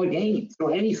 $1,500 gain. So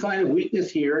any sign of weakness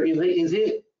here is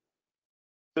it.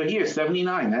 So here,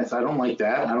 79, I don't like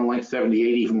that. I don't like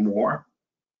 78 even more.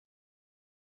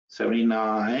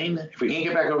 79, if we can't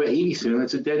get back over 80 soon,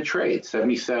 it's a dead trade.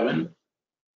 77,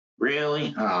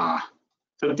 really?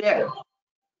 So dead.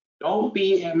 Don't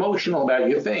be emotional about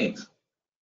your things.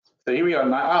 So here we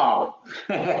are,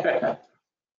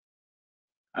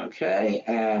 okay,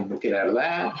 and we'll get out of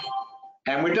that.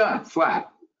 And we're done,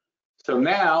 flat. So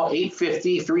now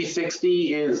 850,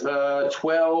 360 is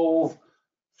 12,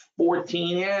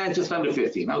 14, yeah, just under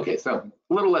 15. Okay, so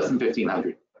a little less than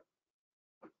 1,500.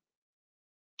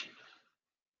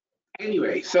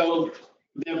 Anyway, so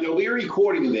there'll be a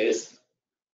recording of this.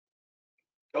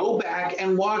 Go back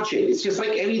and watch it. It's just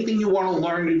like anything you want to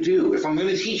learn to do. If I'm going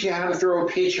to teach you how to throw a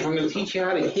pitch, if I'm going to teach you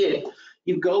how to hit,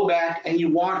 you go back and you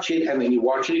watch it, and then you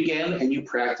watch it again, and you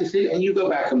practice it, and you go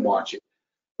back and watch it.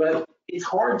 But it's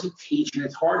hard to teach, and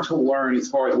it's hard to learn as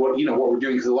far as what we're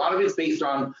doing, because a lot of it's based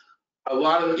on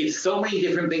it's so many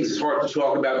different things. It's hard to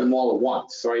talk about them all at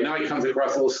once. So I know it comes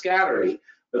across a little scattery,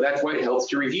 but that's why it helps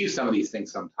to review some of these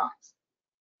things sometimes.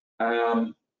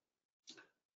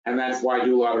 And that's why I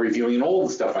do a lot of reviewing and all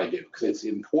the stuff I do, because it's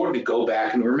important to go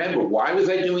back and remember, why was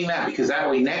I doing that? Because that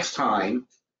way next time,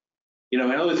 in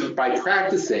other words, by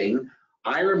practicing,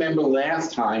 I remember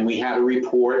last time we had a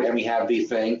report and we have the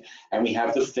thing and we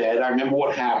have the Fed. I remember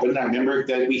what happened. I remember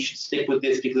that we should stick with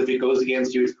this because if it goes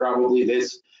against you, it's probably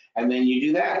this. And then you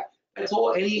do that. That's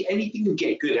all. Anything you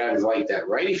get good at is like that,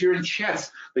 right? If you're in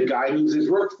chess, the guy moves his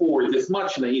rook forward this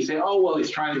much, and then you say, oh, well,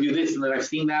 he's trying to do this, and then I've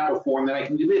seen that before, and then I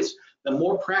can do this. The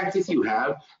more practice you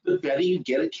have, the better you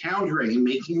get at countering and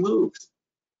making moves.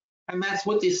 And that's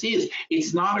what this is.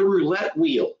 It's not a roulette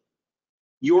wheel.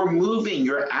 You're moving,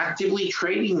 you're actively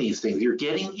trading these things. You're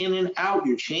getting in and out,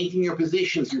 you're changing your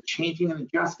positions, you're changing and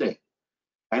adjusting.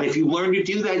 And if you learn to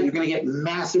do that, you're going to get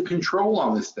massive control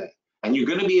on this thing. And you're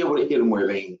going to be able to hit them where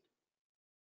they ain't.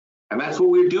 And that's what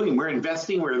we're doing. We're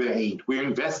investing where they ain't. We're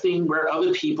investing where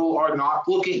other people are not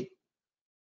looking.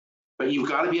 But you've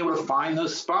got to be able to find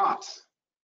those spots.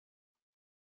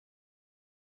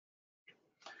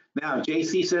 Now,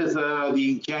 JC says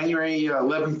the January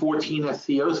 11-14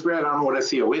 SCO spread. I don't know what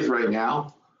SCO is right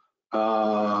now.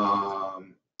 I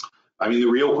mean, the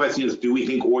real question is, do we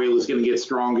think oil is going to get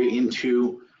stronger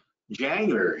into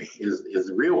January is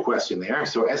the real question there.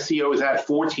 So SCO is at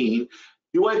 14.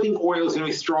 Do I think oil is going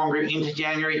to be stronger into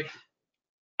January?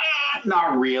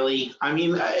 Not really. I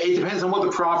mean, it depends on what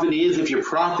the profit is. If your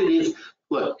profit is,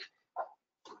 look,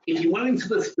 if you went into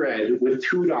the spread with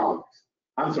 $2,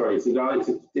 I'm sorry, it's a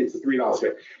 $3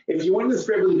 spread. If you went into the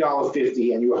spread with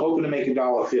 $1.50 and you were hoping to make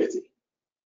 $1.50,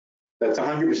 that's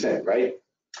 100%, right?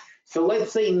 So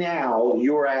let's say now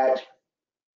you're at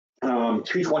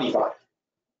 225.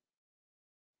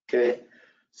 Okay,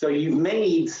 So you've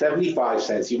made 75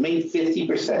 cents, you've made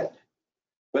 50%,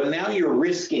 but now you're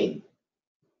risking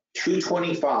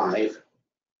 225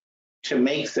 to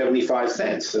make 75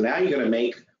 cents. So now you're going to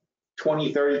make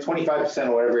 20, 30, 25%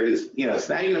 or whatever it is,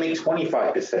 so now you're going to make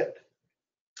 25%.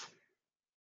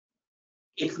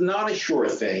 It's not a sure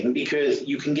thing because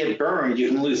you can get burned, you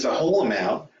can lose the whole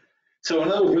amount. So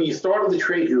in other words, when you started the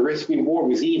trade, your risk reward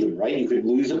was even, right? You could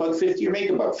lose $1.50 or make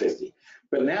 $1.50.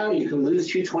 But now you can lose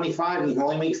 225 and you can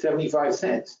only make 75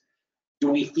 cents. Do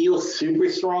we feel super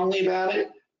strongly about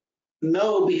it?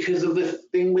 No, because of the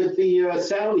thing with the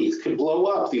Saudis could blow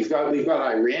up. We've got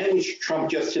Iran, which Trump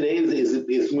just today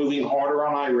is moving harder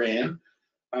on Iran.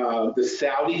 The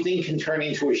Saudi thing can turn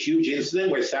into a huge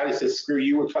incident where Saudi says, screw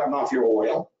you, we're cutting off your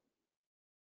oil.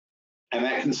 And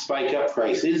that can spike up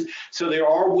prices. So there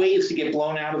are ways to get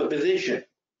blown out of the position.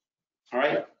 All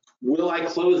right. Will I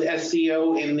close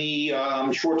SCO in the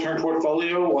short-term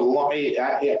portfolio or the long?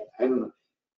 I don't know.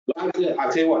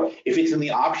 I'll tell you what, if it's in the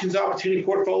options opportunity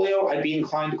portfolio, I'd be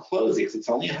inclined to close it because it's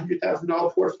only a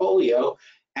 $100,000 portfolio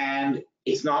and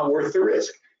it's not worth the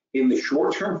risk. In the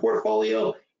short-term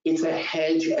portfolio, it's a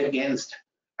hedge against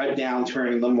a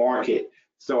downturn in the market.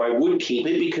 So I would keep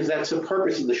it because that's the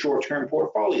purpose of the short-term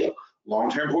portfolio.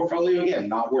 Long-term portfolio, again,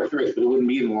 not worth the risk, but it wouldn't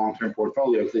be in the long-term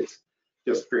portfolio because it's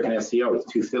just freaking SCO,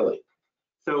 it's too silly.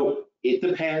 So it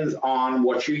depends on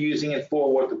what you're using it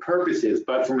for, what the purpose is.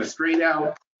 But from a straight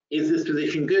out, is this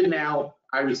position good now?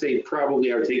 I would say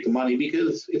probably I would take the money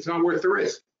because it's not worth the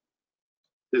risk.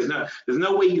 There's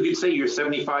no way you could say you're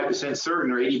 75%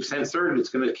 certain or 80% certain it's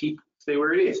going to stay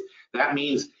where it is. That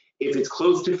means if it's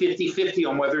close to 50-50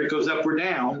 on whether it goes up or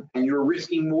down and you're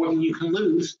risking more than you can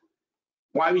lose,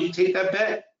 why would you take that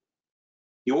bet?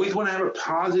 You always want to have a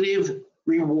positive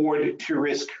reward to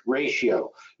risk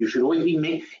ratio. You should always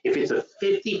be if it's a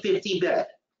 50-50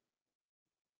 bet,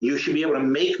 you should be able to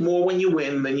make more when you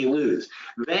win than you lose.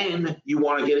 Then you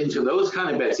want to get into those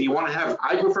kind of bets. So you want to have,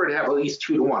 I prefer to have at least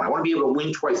 2 to 1. I want to be able to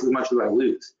win twice as much as I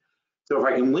lose. So if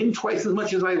I can win twice as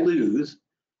much as I lose,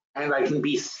 and I can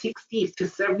be 60 to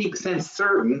 70%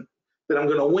 certain that I'm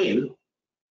going to win,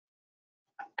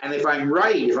 and if I'm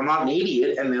right, if I'm not an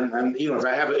idiot, and then if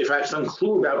I have some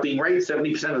clue about being right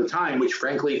 70% of the time, which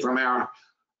frankly from our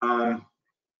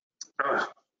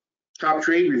top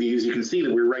trade reviews, you can see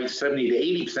that we're right 70 to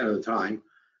 80% of the time.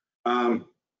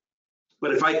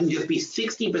 But if I can just be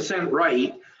 60%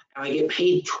 right and I get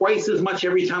paid twice as much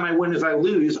every time I win as I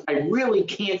lose, I really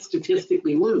can't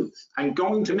statistically lose. I'm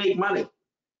going to make money.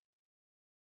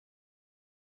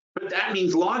 But that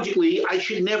means logically, I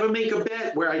should never make a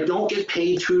bet where I don't get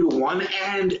paid 2 to 1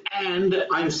 and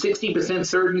I'm 60%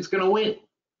 certain it's going to win.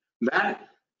 That,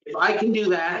 if I can do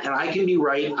that and I can be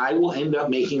right, I will end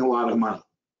up making a lot of money.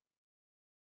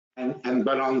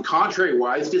 But on contrary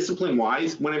wise, discipline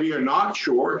wise, whenever you're not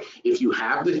sure, if you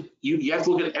have you have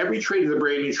to look at every trade as a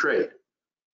brand new trade.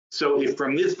 So if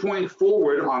from this point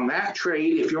forward on that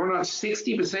trade, if you're not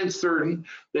 60% certain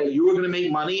that you are going to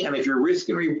make money, and if your risk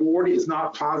and reward is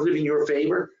not positive in your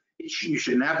favor, you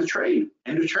shouldn't have the trade.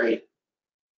 End of trade.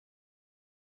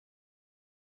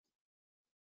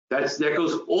 That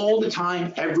goes all the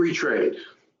time, every trade.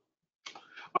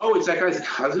 Oh, it's that guy's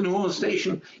cousin who owns a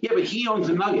station. Yeah, but he owns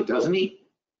a nugget, doesn't he?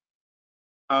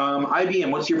 IBM,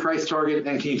 what's your price target?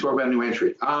 And can you talk about new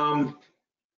entry? I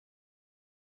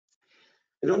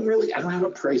don't have a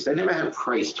price. I never had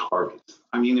price targets.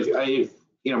 I mean,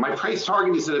 my price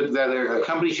target is that a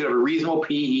company should have a reasonable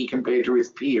PE compared to its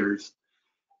peers.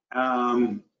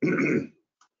 But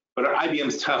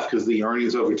IBM's tough because the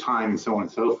earnings over time and so on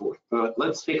and so forth. But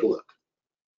let's take a look.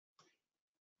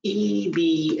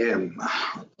 EBM,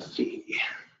 let's see.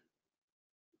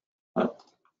 I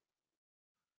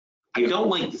don't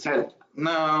like this.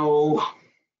 No.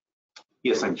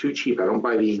 Yes, I'm too cheap. I don't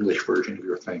buy the English version of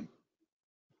your thing.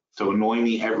 So annoy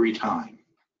me every time.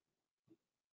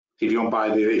 If you don't buy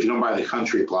the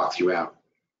country, it blocks you out.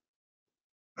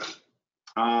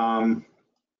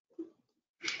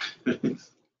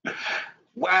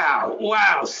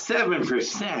 Wow,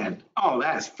 7%. Oh,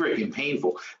 that's freaking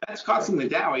painful. That's costing the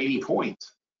Dow 80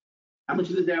 points. How much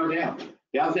is the Dow down?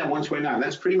 Dow's down 129.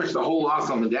 That's pretty much the whole loss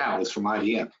on the Dow is from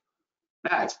IBM.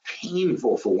 That's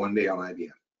painful for one day on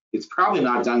IBM. It's probably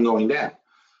not done going down.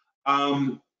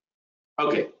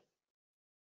 Okay.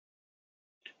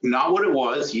 Not what it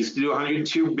was. Used to do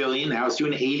 102 billion. Now it's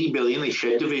doing 80 billion. They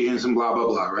shed divisions and blah, blah,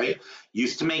 blah, right?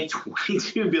 Used to make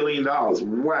 $22 billion.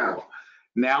 Wow.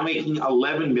 Now making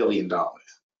 $11 billion.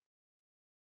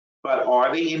 But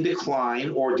are they in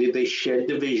decline, or did they shed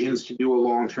divisions to do a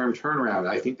long-term turnaround?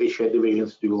 I think they shed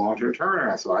divisions to do a long-term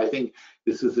turnaround. So I think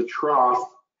this is a trough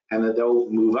and that they'll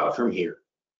move up from here.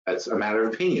 That's a matter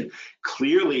of opinion.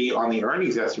 Clearly, on the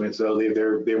earnings estimates, though,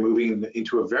 they're moving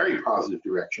into a very positive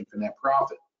direction for net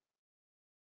profit.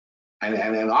 And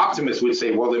an optimist would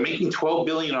say, well, they're making 12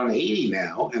 billion on 80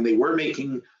 now, and they were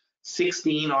making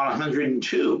 16 on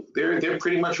 102. They're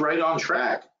pretty much right on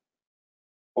track.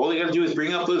 All they got to do is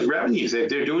bring up those revenues.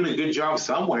 They're doing a good job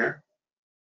somewhere.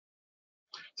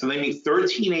 So they make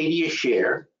 13.80 a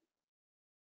share,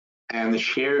 and the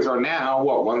shares are now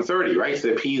what, 130, right? So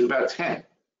the P is about 10.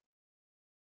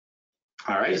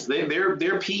 All right, so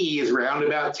their PE is around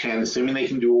about 10, assuming they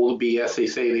can do all the BS they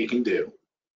say they can do.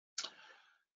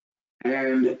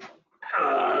 And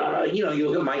you know, you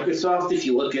look at Microsoft. If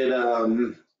you look at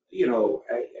you know,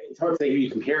 it's hard to say who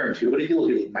you compare them to, but if you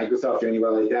look at Microsoft or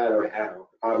anybody like that, or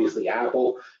obviously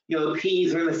Apple, you know, the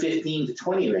PEs are in the 15 to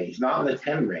 20 range, not in the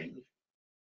 10 range.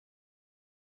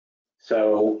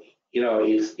 So, you know,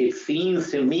 it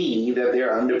seems to me that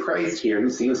they're underpriced here, and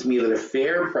it seems to me that a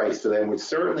fair price for them would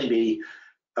certainly be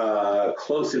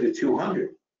closer to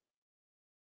 200.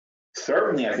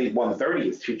 Certainly, I think 130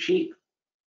 is too cheap.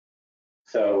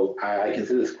 So I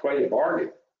consider this quite a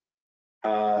bargain.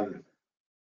 I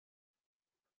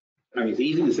mean, it's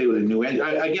easy to say with a new engine.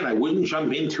 Again, I wouldn't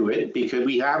jump into it because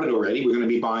we have it already. We're going to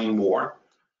be buying more.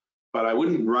 But I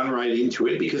wouldn't run right into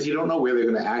it because you don't know where they're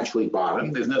going to actually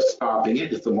bottom. There's no stopping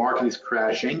it. If the market is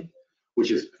crashing,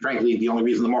 which is frankly the only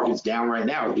reason the market's down right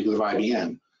now is because of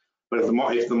IBM. But if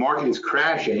the market is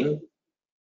crashing,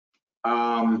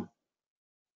 IBM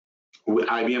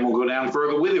will go down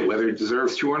further with it, whether it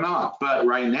deserves to or not. But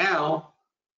right now,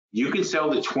 you can sell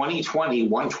the 2020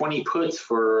 120 puts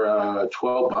for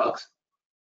 12 bucks.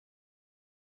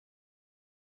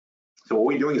 So what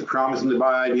we're doing is promising to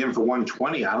buy IBM for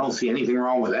 120. I don't see anything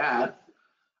wrong with that.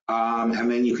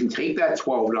 And then you can take that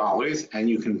 $12 and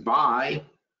you can buy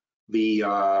the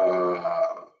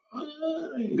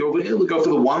go for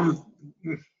the one.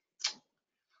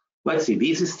 Let's see,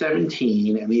 these are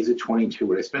 17 and these are 22.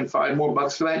 Would I spend $5 more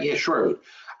for that? Yeah, sure I would.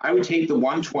 I would take the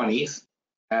 120s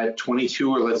at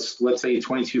 22, or let's say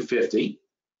 22.50,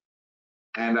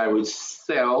 and I would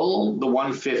sell the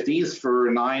 150s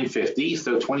for $9.50.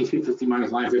 So 22.50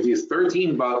 minus $9.50 is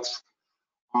 13 bucks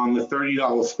on the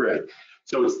 $30 spread.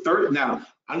 So it's now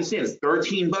understand it's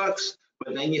 13 bucks,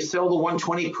 but then you sell the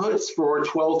 120 puts for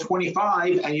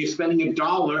 $12.25, and you're spending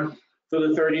 $1 for the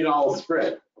 $30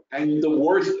 spread. And the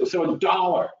worst, so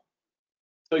 $1.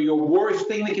 So your worst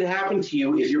thing that can happen to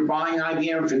you is you're buying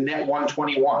IBM for net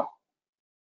 121.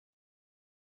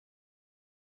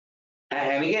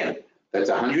 And again, that's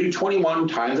 121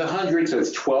 times 100, so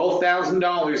it's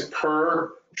 $12,000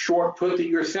 per short put that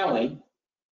you're selling.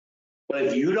 But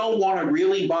if you don't want to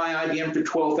really buy IBM for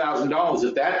 $12,000,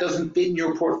 if that doesn't fit in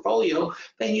your portfolio,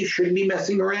 then you shouldn't be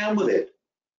messing around with it.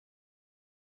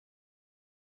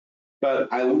 But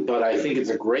I think it's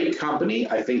a great company.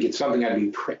 I think it's something I'd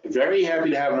be very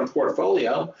happy to have in a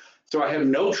portfolio. So I have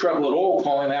no trouble at all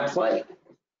calling that play.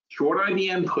 Short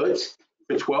IBM puts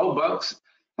for 12 bucks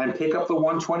and pick up the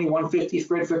 120, 150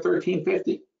 spread for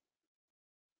 13.50.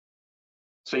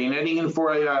 So you're netting in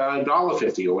for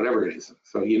 $1.50 or whatever it is.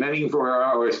 So you're netting for,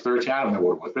 or it's 13, I don't know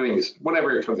what it was, but anyways,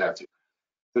 whatever it comes out to.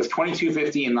 So it's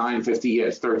 22.50 and 9.50, yeah,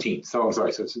 it's 13. So I'm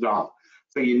sorry, so it's $1.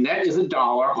 So your net is $1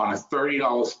 on a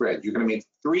 $30 spread. You're going to make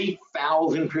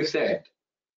 3,000%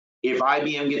 if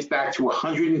IBM gets back to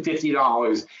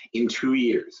 $150 in 2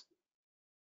 years.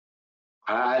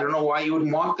 I don't know why you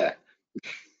wouldn't want that.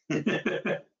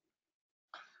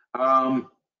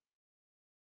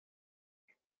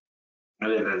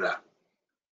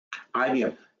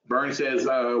 IBM. Burn says,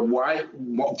 why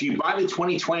do you buy the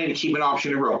 2020 to keep an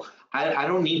option to roll? I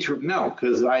don't need to, no,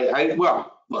 because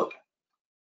well, look.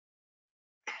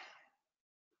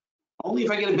 Only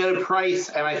if I get a better price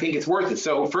and I think it's worth it.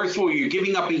 So first of all, you're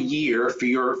giving up a year for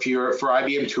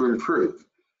IBM to improve.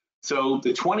 So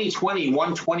the 2020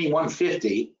 120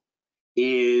 150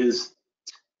 is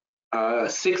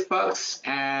 $6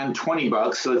 and 20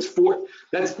 bucks. So that's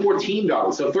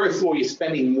 $14. So first of all, you're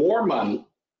spending more money.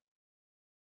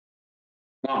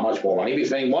 Not much more money. You're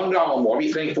spending $1 more.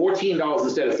 You're spending $14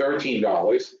 instead of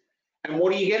 $13. And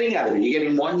what are you getting out of it? You're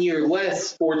getting 1 year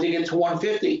less for it to get to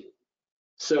 150.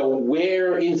 So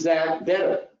where is that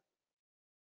better?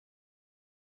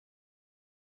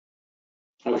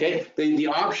 Okay, the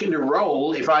option to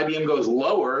roll, if IBM goes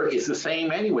lower, is the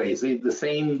same anyways. The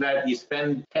same that you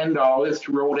spend $10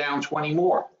 to roll down 20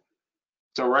 more.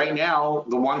 So right now,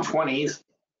 the 120s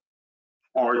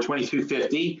are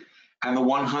 22.50 and the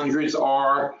 100s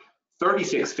are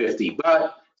 36.50.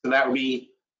 But so that would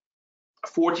be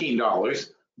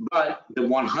 $14. But the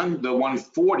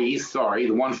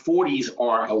 140s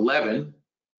are 11.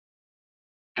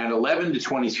 and 11 to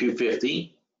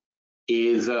 2250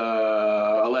 is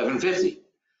 1150.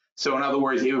 So in other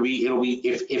words, it'll be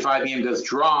if IBM does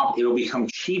drop, it'll become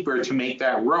cheaper to make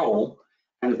that roll.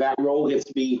 And if that roll gets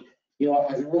to be,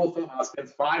 as a rule of thumb, I'll spend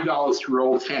 $5 to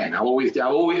roll 10. I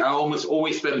almost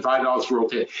always spend $5 to roll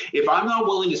 10. If I'm not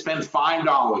willing to spend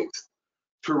 $5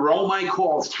 to roll my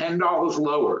calls $10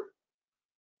 lower,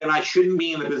 then I shouldn't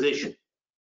be in the position.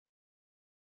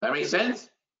 That makes sense?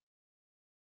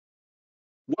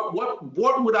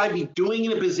 What would I be doing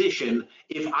in a position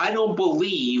if I don't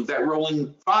believe that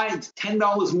rolling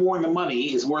 $10 more in the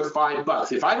money is worth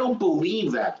 $5? If I don't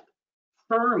believe that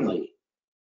firmly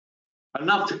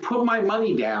enough to put my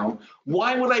money down,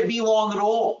 why would I be long at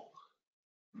all?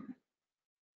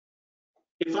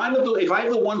 If I have the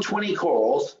 120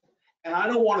 calls and I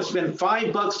don't want to spend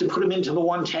 $5 to put them into the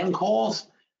 110 calls,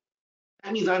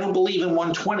 that means I don't believe in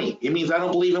 120. It means I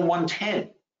don't believe in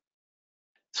 110.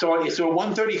 So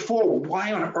 134,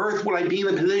 why on earth would I be in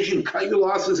the position? Cut your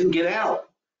losses and get out.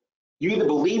 You either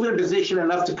believe in a position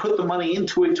enough to put the money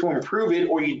into it to improve it,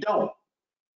 or you don't.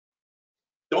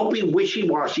 Don't be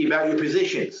wishy-washy about your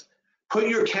positions. Put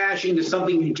your cash into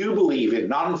something you do believe in,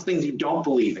 not into things you don't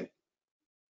believe in.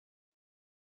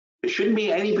 There shouldn't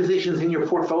be any positions in your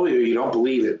portfolio you don't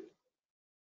believe in.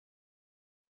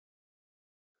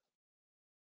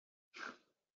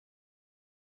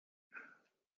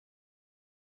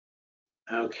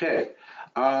 Okay.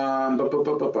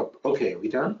 Okay, are we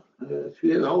done?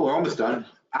 Oh, we're almost done.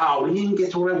 Oh, we didn't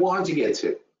get to what I wanted to get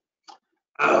to.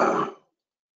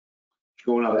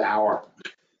 Go another hour.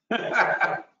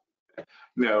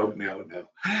 No.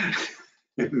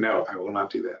 No, I will not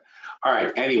do that. All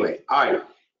right, anyway, all right.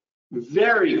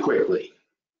 Very quickly,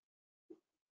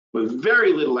 with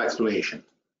very little explanation,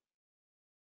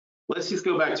 let's just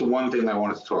go back to one thing that I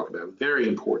wanted to talk about. Very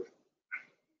important.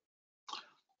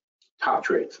 Top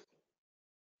trades.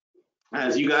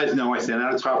 As you guys know, I sent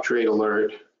out a top trade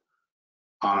alert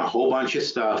on a whole bunch of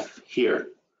stuff here.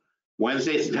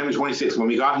 Wednesday, September 26th, when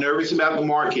we got nervous about the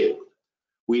market,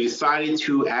 we decided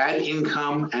to add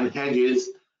income and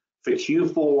hedges for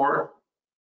Q4.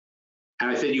 And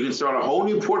I said, you can start a whole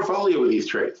new portfolio with these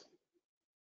trades.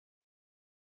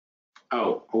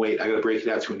 Oh wait, I gotta break it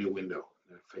out to a new window.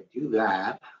 If I do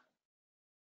that,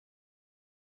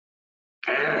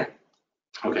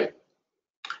 okay.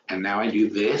 And now I do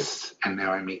this, and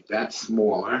now I make that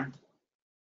smaller.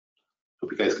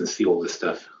 Hope you guys can see all this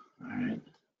stuff. All right.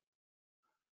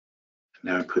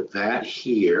 Now I put that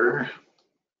here.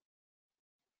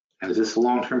 And is this a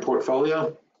long-term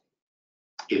portfolio?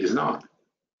 It is not.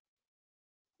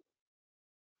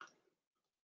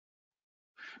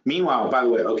 Meanwhile, by the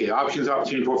way, okay, options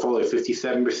opportunity portfolio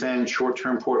 57%,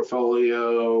 short-term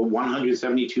portfolio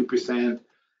 172%.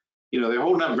 They're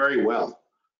holding up very well.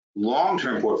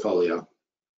 Long-term portfolio,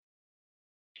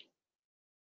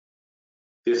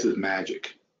 this is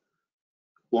magic.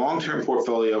 Long-term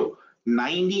portfolio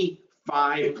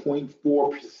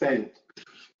 95.4%,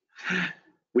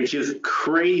 which is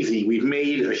crazy. We've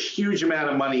made a huge amount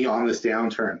of money on this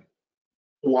downturn.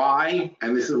 Why?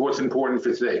 And this is what's important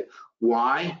for today.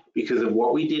 Why? Because of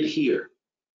what we did here.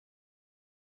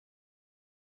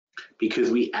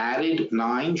 Because we added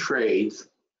 9 trades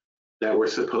that were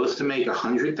supposed to make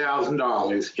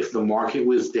 $100,000 if the market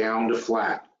was down to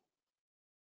flat.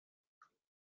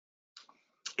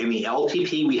 In the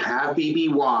LTP, we have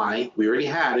BBY. We already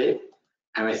had it.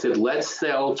 And I said, let's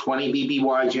sell 20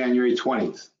 BBY January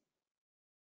 20s.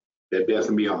 Bed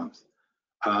Bath & Beyond.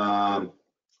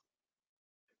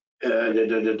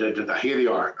 Here they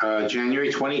are.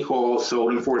 January 20 calls,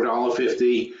 sold them for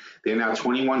 $1.50. They're now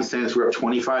 21 cents. We're up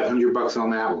 $2,500 on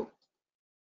that one.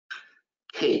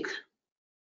 Cake.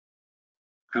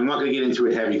 I'm not going to get into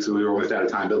it heavy because we were almost out of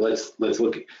time, but let's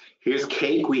look. Here's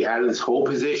Cake. We added this whole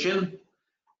position,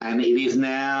 and it is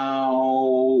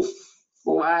now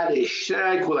flattish.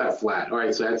 I call that flat. All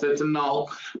right, so that's a null.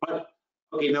 But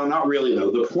okay, no, not really though.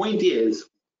 The point is,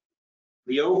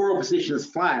 the overall position is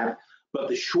flat, but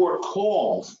the short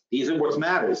calls, these are what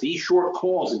matters. These short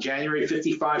calls, the January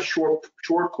 55 short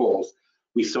calls,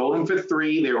 we sold them for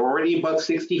 $3. They're already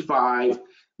 $1.65.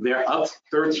 They're up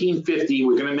 $13.50.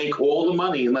 We're going to make all the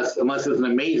money unless there's an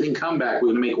amazing comeback. We're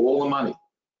going to make all the money.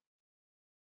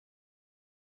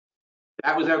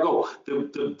 That was our goal.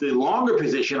 The longer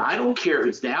position, I don't care if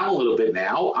it's down a little bit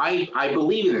now. I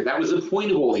believe in it. That was the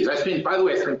point of all these. By the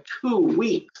way, I spent 2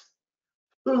 weeks.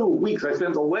 2 weeks. I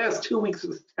spent the last 2 weeks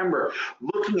of September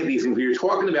looking at these things. We were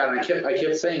talking about it, and I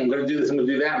kept saying, I'm going to do this, I'm going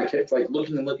to do that. And I kept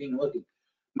looking and looking and looking.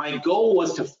 My goal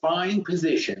was to find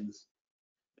positions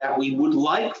that we would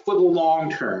like for the long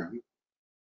term,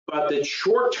 But the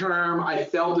short term, I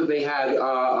felt that they had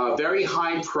a very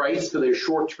high price for their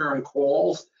short term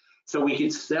calls. So we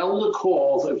could sell the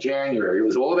calls of January. It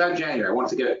was all about January. I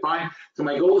wanted to get it fine. So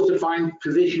my goal was to find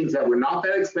positions that were not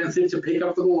that expensive to pick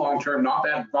up for the long term, not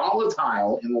that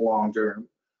volatile in the long term,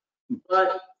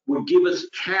 but would give us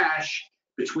cash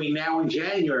between now and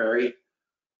January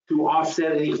to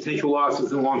offset any potential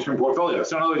losses in the long-term portfolio.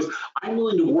 So in other words, I'm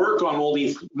willing to work on all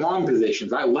these long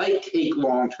positions. I like cake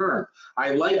long-term.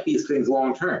 I like these things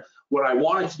long-term. What I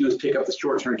wanted to do is pick up the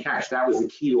short-term cash. That was the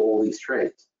key to all these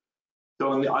trades.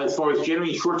 So as far as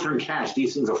generating short-term cash,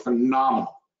 these things are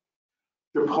phenomenal.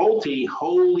 Chipotle,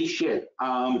 holy shit.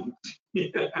 I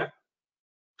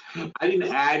didn't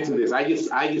add to this. I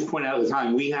just point out at the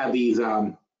time, we have these,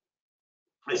 I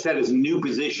said as a new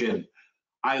position,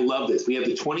 I love this. We have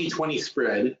the 2020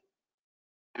 spread,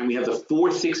 and we have the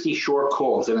 460 short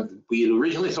calls. And we had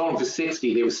originally sold them for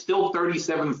 60. They were still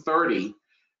 37.30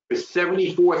 for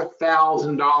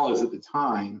 $74,000 at the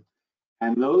time.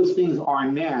 And those things are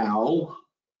now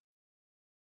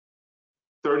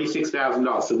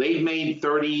 $36,000. So they've made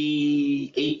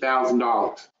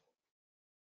 $38,000.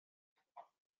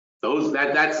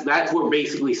 That's what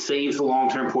basically saves the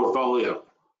long-term portfolio.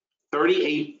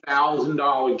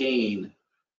 $38,000 gain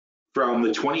from the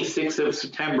 26th of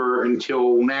September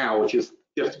until now, which is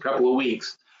just a couple of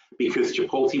weeks, because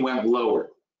Chipotle went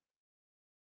lower.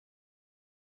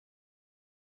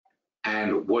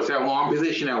 And what's our long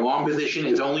position? Our long position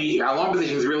is really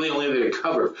only there to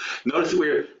cover. Notice that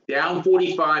we're down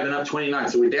 45 and up 29.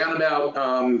 So we're down about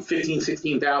 15,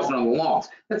 16,000 on the longs.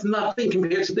 That's nothing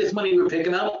compared to this money we're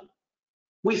picking up.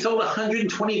 We sold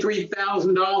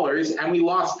 $123,000 and we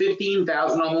lost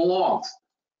 15,000 on the longs.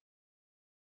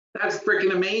 That's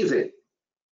freaking amazing.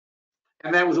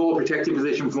 And that was all a protected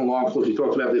position from the long close. We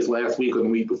talked about this last week or the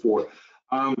week before.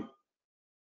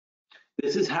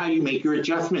 This is how you make your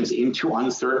adjustments into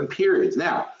uncertain periods.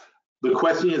 Now, the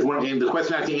question is, the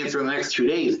question I have to answer in the next 2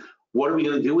 days, what are we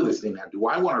going to do with this thing now? Do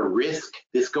I want to risk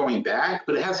this going back?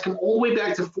 But it has to come all the way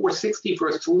back to 460 for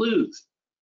us to lose.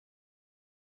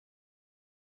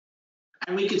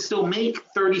 And we could still make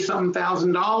 $30-something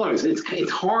thousand.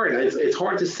 It's hard. It's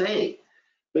hard to say.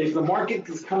 But if the market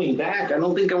is coming back, I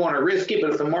don't think I want to risk it. But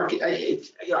if the market, I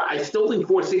still think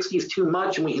 460 is too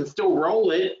much, and we can still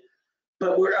roll it.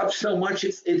 But we're up so much,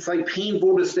 it's like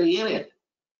painful to stay in it.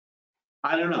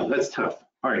 I don't know. That's tough.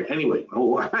 All right. Anyway,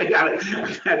 I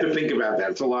had to think about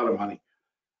that. It's a lot of money.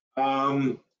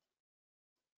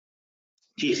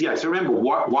 GCI. So remember,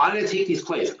 why did I take these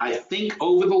plays? I think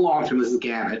over the long term, this is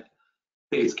Gannett. I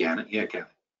think it's Gannett. Yeah, Gannett.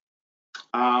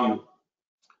 I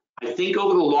think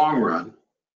over the long run,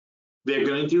 they're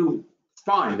going to do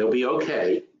fine. They'll be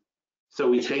okay. So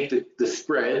we take the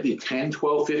spread, the 10,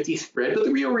 12, 50 spread. But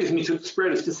the real reason we took the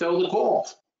spread is to sell the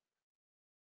calls.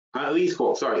 Lease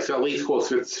calls, sorry, sell lease calls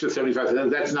for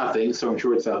 75. That's nothing, so I'm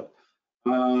sure it's up.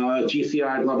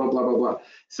 GCI, blah, blah, blah, blah, blah.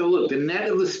 So look, the net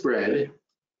of the spread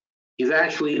is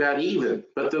actually about even.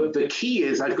 But the key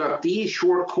is I've got these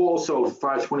short calls sold for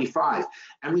 525.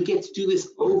 And we get to do this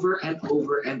over and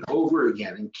over and over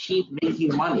again and keep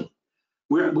making money.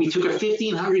 We took a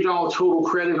 $1,500 total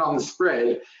credit on the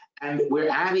spread, and we're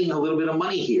adding a little bit of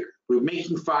money here. We're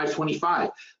making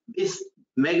 525. This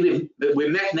negative, we're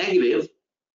net negative,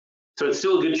 so it's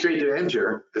still a good trade to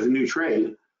enter as a new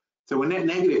trade. So we're net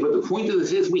negative, but the point of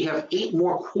this is we have 8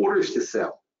 more quarters to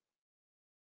sell.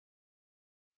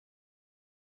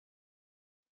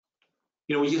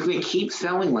 You know, we're just going to keep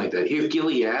selling like that. Here's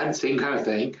Gilead, same kind of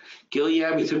thing.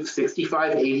 Gilead, we took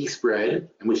 65.80 spread,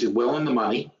 which is well in the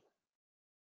money.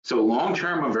 So long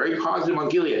term, I'm very positive on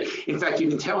Gilead. In fact, you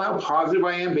can tell how positive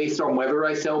I am based on whether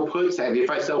I sell puts, and if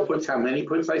I sell puts, how many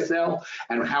puts I sell,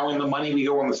 and how in the money we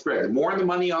go on the spread. The more in the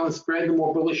money on the spread, the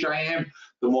more bullish I am.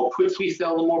 The more puts we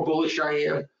sell, the more bullish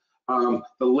I am.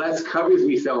 The less covers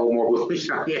we sell, the more bullish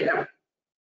I am.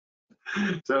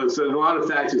 So a lot of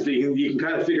factors. So you can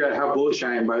kind of figure out how bullish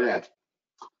I am by that.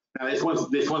 Now this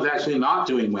one's actually not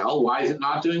doing well. Why is it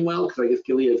not doing well? Because I guess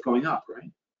Gilead's going up, right?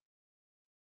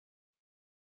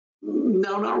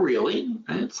 No, not really.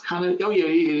 It's kind of, oh yeah,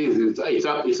 it is.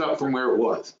 It's up from where it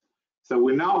was. So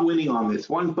we're not winning on this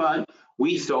one, but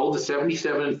we sold the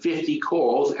 77.50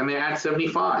 calls and they're at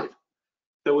 75.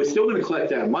 So we're still going to collect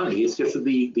that money. It's just that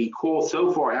the calls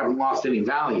so far haven't lost any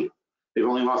value. They've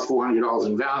only lost $400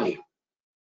 in value.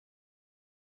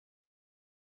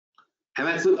 And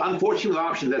that's unfortunate with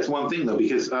options. That's one thing though,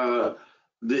 because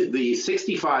the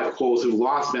 65 calls have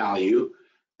lost value.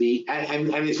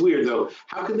 And it's weird though,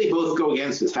 how could they both go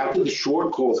against us? How could the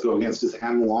short calls go against us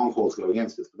and the long calls go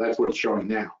against us? But that's what it's showing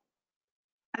now.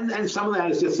 And some of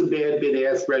that is just a bad bid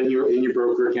ask spread in your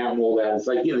broker account and all that. It's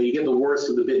like, you get the worst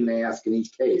of the bid and ask in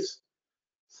each case.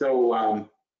 So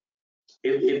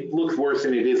it looks worse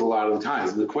than it is a lot of the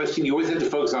times. The question you always have to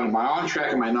focus on, am I on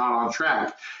track, am I not on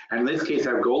track? And in this case,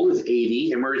 our goal is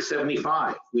 80 and we're at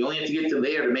 75. We only have to get to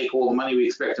there to make all the money we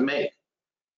expect to make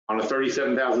on a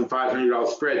 $37,500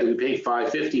 spread that we paid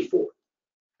 $550 for.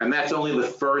 And that's only the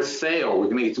first sale. We're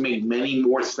going to get to make many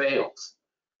more sales.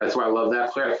 That's why I love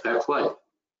that play.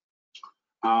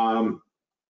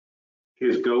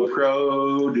 Here's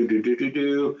GoPro,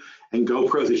 and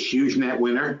GoPro's a huge net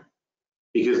winner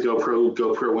because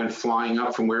GoPro went flying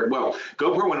up from where, well,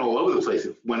 GoPro went all over the place.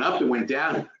 It went up, it went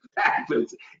down, back,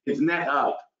 but it's net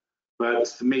up. But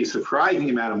it's made a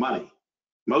surprising amount of money.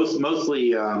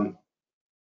 Mostly the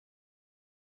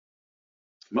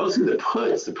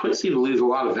puts seem to lose a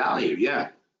lot of value, yeah.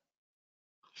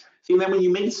 See, then when you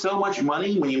make so much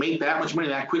money, when you make that much money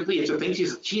that quickly, it's a thing.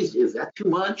 Geez, is that too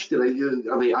much?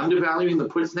 Are they undervaluing the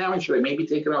puts now? And should I maybe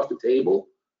take it off the table?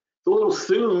 It's a little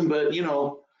soon, but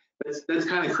that's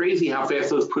kind of crazy how fast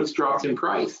those puts dropped in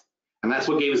price, and that's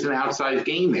what gave us an outsized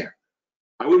gain there.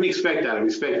 I wouldn't expect that.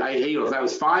 If that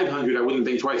was 500, I wouldn't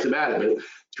think twice about it. But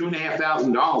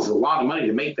 $2,500 is a lot of money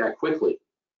to make that quickly.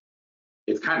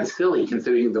 It's kind of silly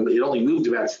considering it only moved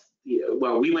about.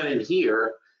 Well, we went in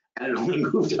here. And it only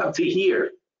moved up to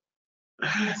here.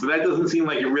 So that doesn't seem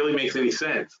like it really makes any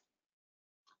sense.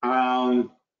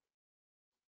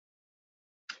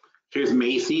 Here's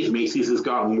Macy's. Macy's has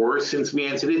gotten worse since we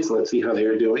entered it, so let's see how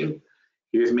they're doing.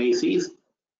 Here's Macy's.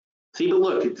 See, but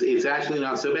look, it's actually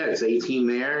not so bad. It's 18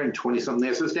 there and 20 something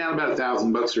there, so it's down about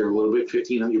 $1,000 or a little bit,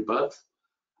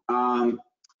 $1,500.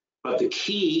 But the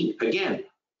key, again,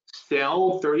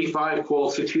 sell 35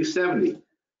 calls for $270.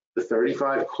 The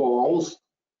 35 calls,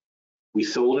 we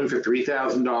sold them for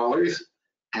 $3,000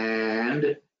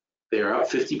 and they're up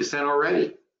 50%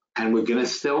 already. And we're going to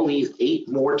sell these 8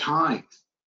 more times.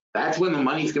 That's when the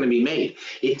money's going to be made.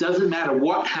 It doesn't matter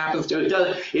what happens to it.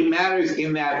 It matters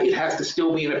in that it has to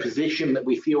still be in a position that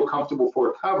we feel comfortable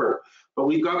for a cover. But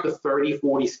we've got the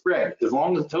 30-40 spread. As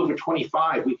long as it's over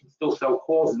 25, we can still sell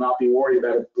calls and not be worried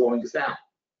about it blowing us out.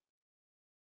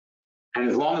 And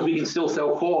as long as we can still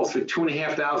sell calls for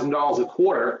 $2,500 a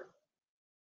quarter,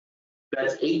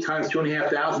 that's 8 times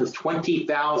 2,500 is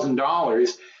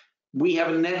 $20,000. We have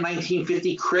a net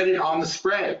 1950 credit on the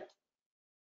spread.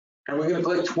 And we're going to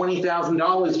collect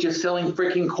 $20,000 just selling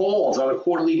freaking calls on a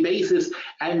quarterly basis.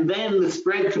 And then the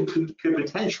spread could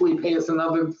potentially pay us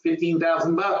another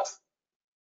 $15,000.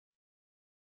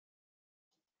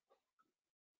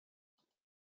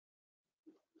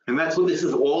 And that's what this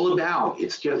is all about.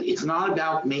 It's not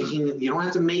about making, you don't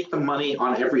have to make the money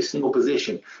on every single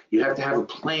position. You have to have a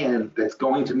plan that's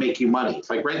going to make you money.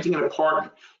 It's like renting an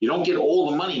apartment. You don't get all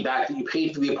the money back that you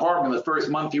paid for the apartment the first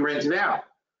month you rent it out.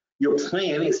 Your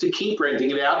plan is to keep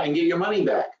renting it out and get your money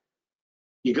back.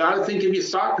 You got to think of your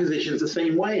stock positions the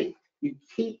same way. You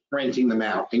keep renting them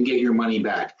out and get your money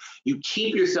back. You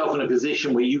keep yourself in a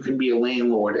position where you can be a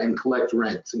landlord and collect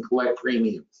rents and collect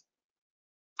premiums.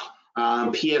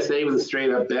 PSA was a straight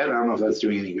up bet. I don't know if that's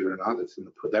doing any good or not. That's in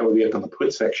the put. That would be up on the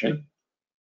put section.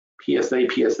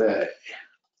 PSA.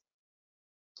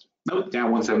 Nope,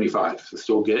 down 175. So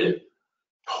still good.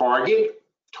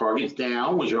 Target's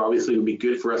down, which obviously would be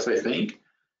good for us, I think.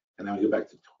 And then we go back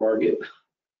to Target.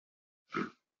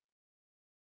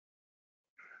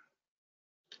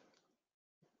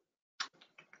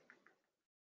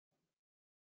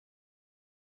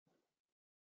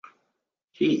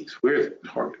 Geez, where's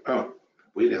Target? Oh,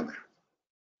 way down there.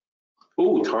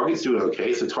 Oh, Target's doing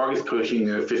okay. So Target's pushing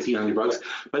 $1,500.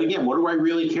 But again, what do I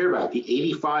really care about? The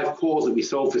 85 calls that we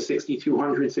sold for $6,200,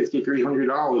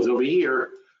 $6,300 over here,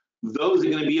 those are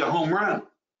going to be a home run.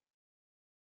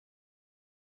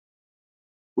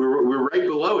 We're right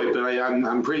below it, but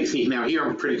I'm pretty, see now here,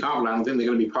 I'm pretty confident. I don't think they're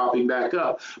going to be popping back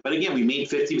up. But again, we made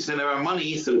 50% of our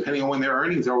money. So depending on when their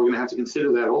earnings are, we're going to have to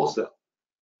consider that also.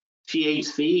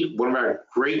 THC, one of our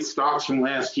great stocks from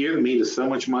last year that made us so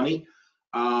much money.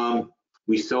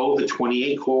 We sold the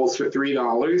 28 calls for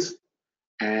 $3,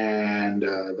 and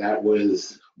that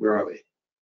was, where are they?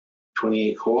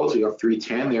 28 calls, we got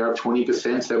 310. They're up 20%,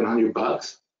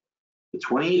 $700. The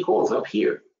 28 calls up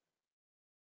here.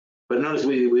 But notice it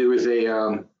was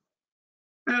a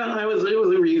it was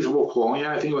a reasonable call.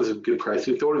 Yeah, I think it was a good price.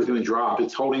 We thought it was going to drop.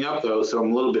 It's holding up though, so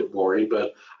I'm a little bit worried.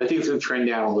 But I think it's going to trend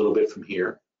down a little bit from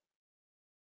here.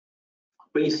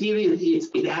 But you see,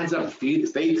 it adds up.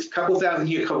 A couple thousand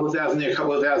here, a couple thousand there, a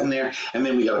couple of thousand there, and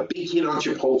then we got a big hit on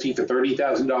Chipotle for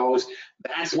 $30,000.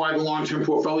 That's why the long-term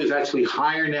portfolio is actually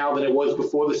higher now than it was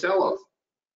before the sell-off.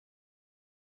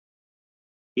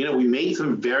 You know, we made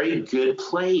some very good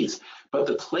plays, but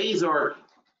the plays are,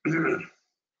 the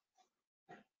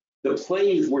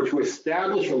plays were to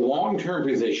establish a long-term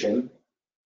position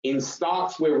in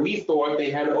stocks where we thought they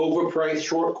had overpriced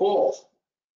short calls,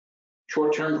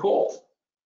 short-term calls.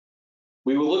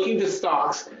 We were looking to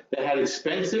stocks that had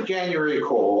expensive January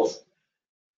calls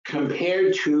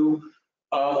compared to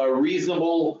a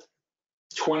reasonable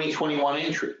 2021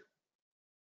 entry.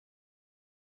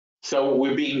 So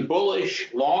we're being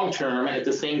bullish long-term at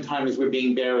the same time as we're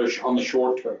being bearish on the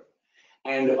short term.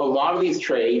 And a lot of these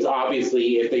trades,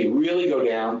 obviously, if they really go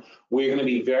down, we're going to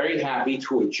be very happy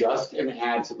to adjust and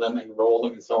add to them and roll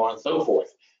them and so on and so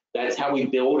forth. That's how we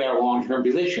build our long-term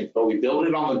positions, but we build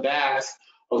it on the backs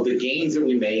of the gains that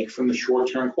we make from the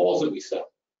short-term calls that we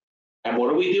sell. And what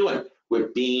are we doing? We're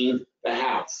being the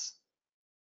house.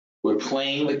 We're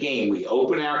playing the game. We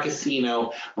open our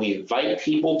casino. We invite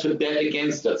people to bet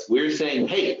against us. We're saying,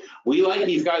 hey, we like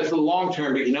these guys for the long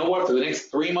term, but you know what? For the next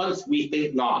 3 months, we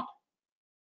think not.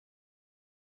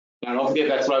 Now, don't forget,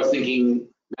 that's what I was thinking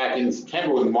back in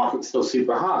September when the market was still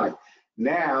super high.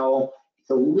 Now,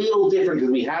 it's a little different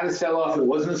because we had a sell-off. It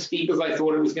wasn't as steep as I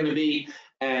thought it was going to be.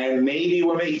 And maybe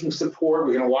we're making support.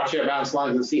 We're going to watch our bounce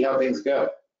lines and see how things go.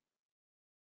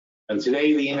 And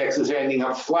today the index is ending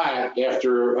up flat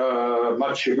after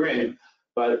much chagrin,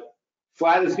 but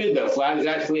flat is good though. Flat is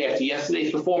actually, after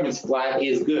yesterday's performance, flat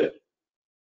is good.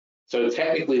 So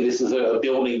technically this is a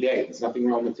building day. There's nothing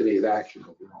wrong with today's action.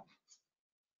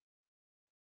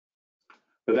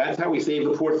 But that's how we save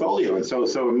the portfolio. And so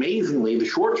amazingly, the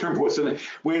short-term portfolio,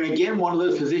 we're in again one of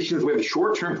those positions where the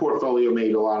short-term portfolio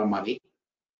made a lot of money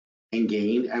and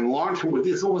gained, and long-term,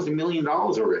 this is almost $1 million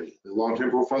already, the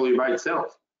long-term portfolio by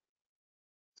itself.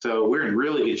 So we're in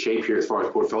really good shape here as far as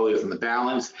portfolios and the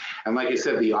balance. And like I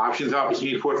said, the options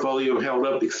opportunity portfolio held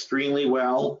up extremely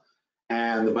well.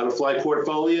 And the butterfly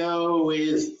portfolio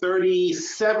is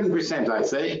 37%, I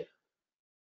say.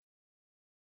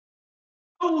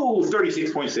 Oh,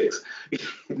 36.6. It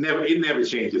never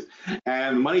changes.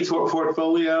 And the money talk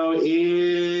portfolio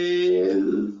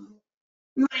is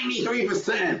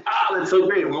 93%. Ah, that's so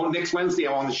great. Well, next Wednesday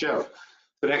I'm on the show.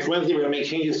 So next Wednesday we're gonna make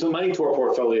changes to the money talk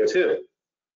portfolio too.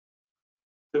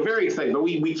 So very excited, but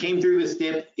we came through this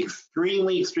dip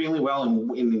extremely well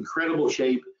in incredible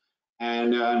shape.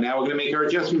 And now we're gonna make our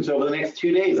adjustments over the next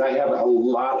 2 days. I have a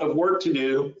lot of work to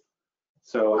do.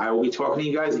 So I will be talking to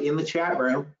you guys in the chat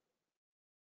room.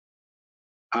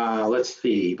 Let's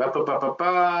see,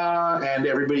 and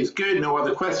everybody's good, no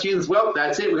other questions. Well,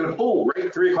 that's it, we're gonna pull right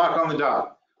at 3 o'clock on the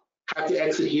dot. Have to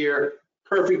exit here,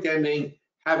 perfect ending.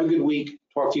 Have a good week,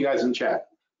 talk to you guys in chat.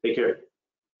 Take care.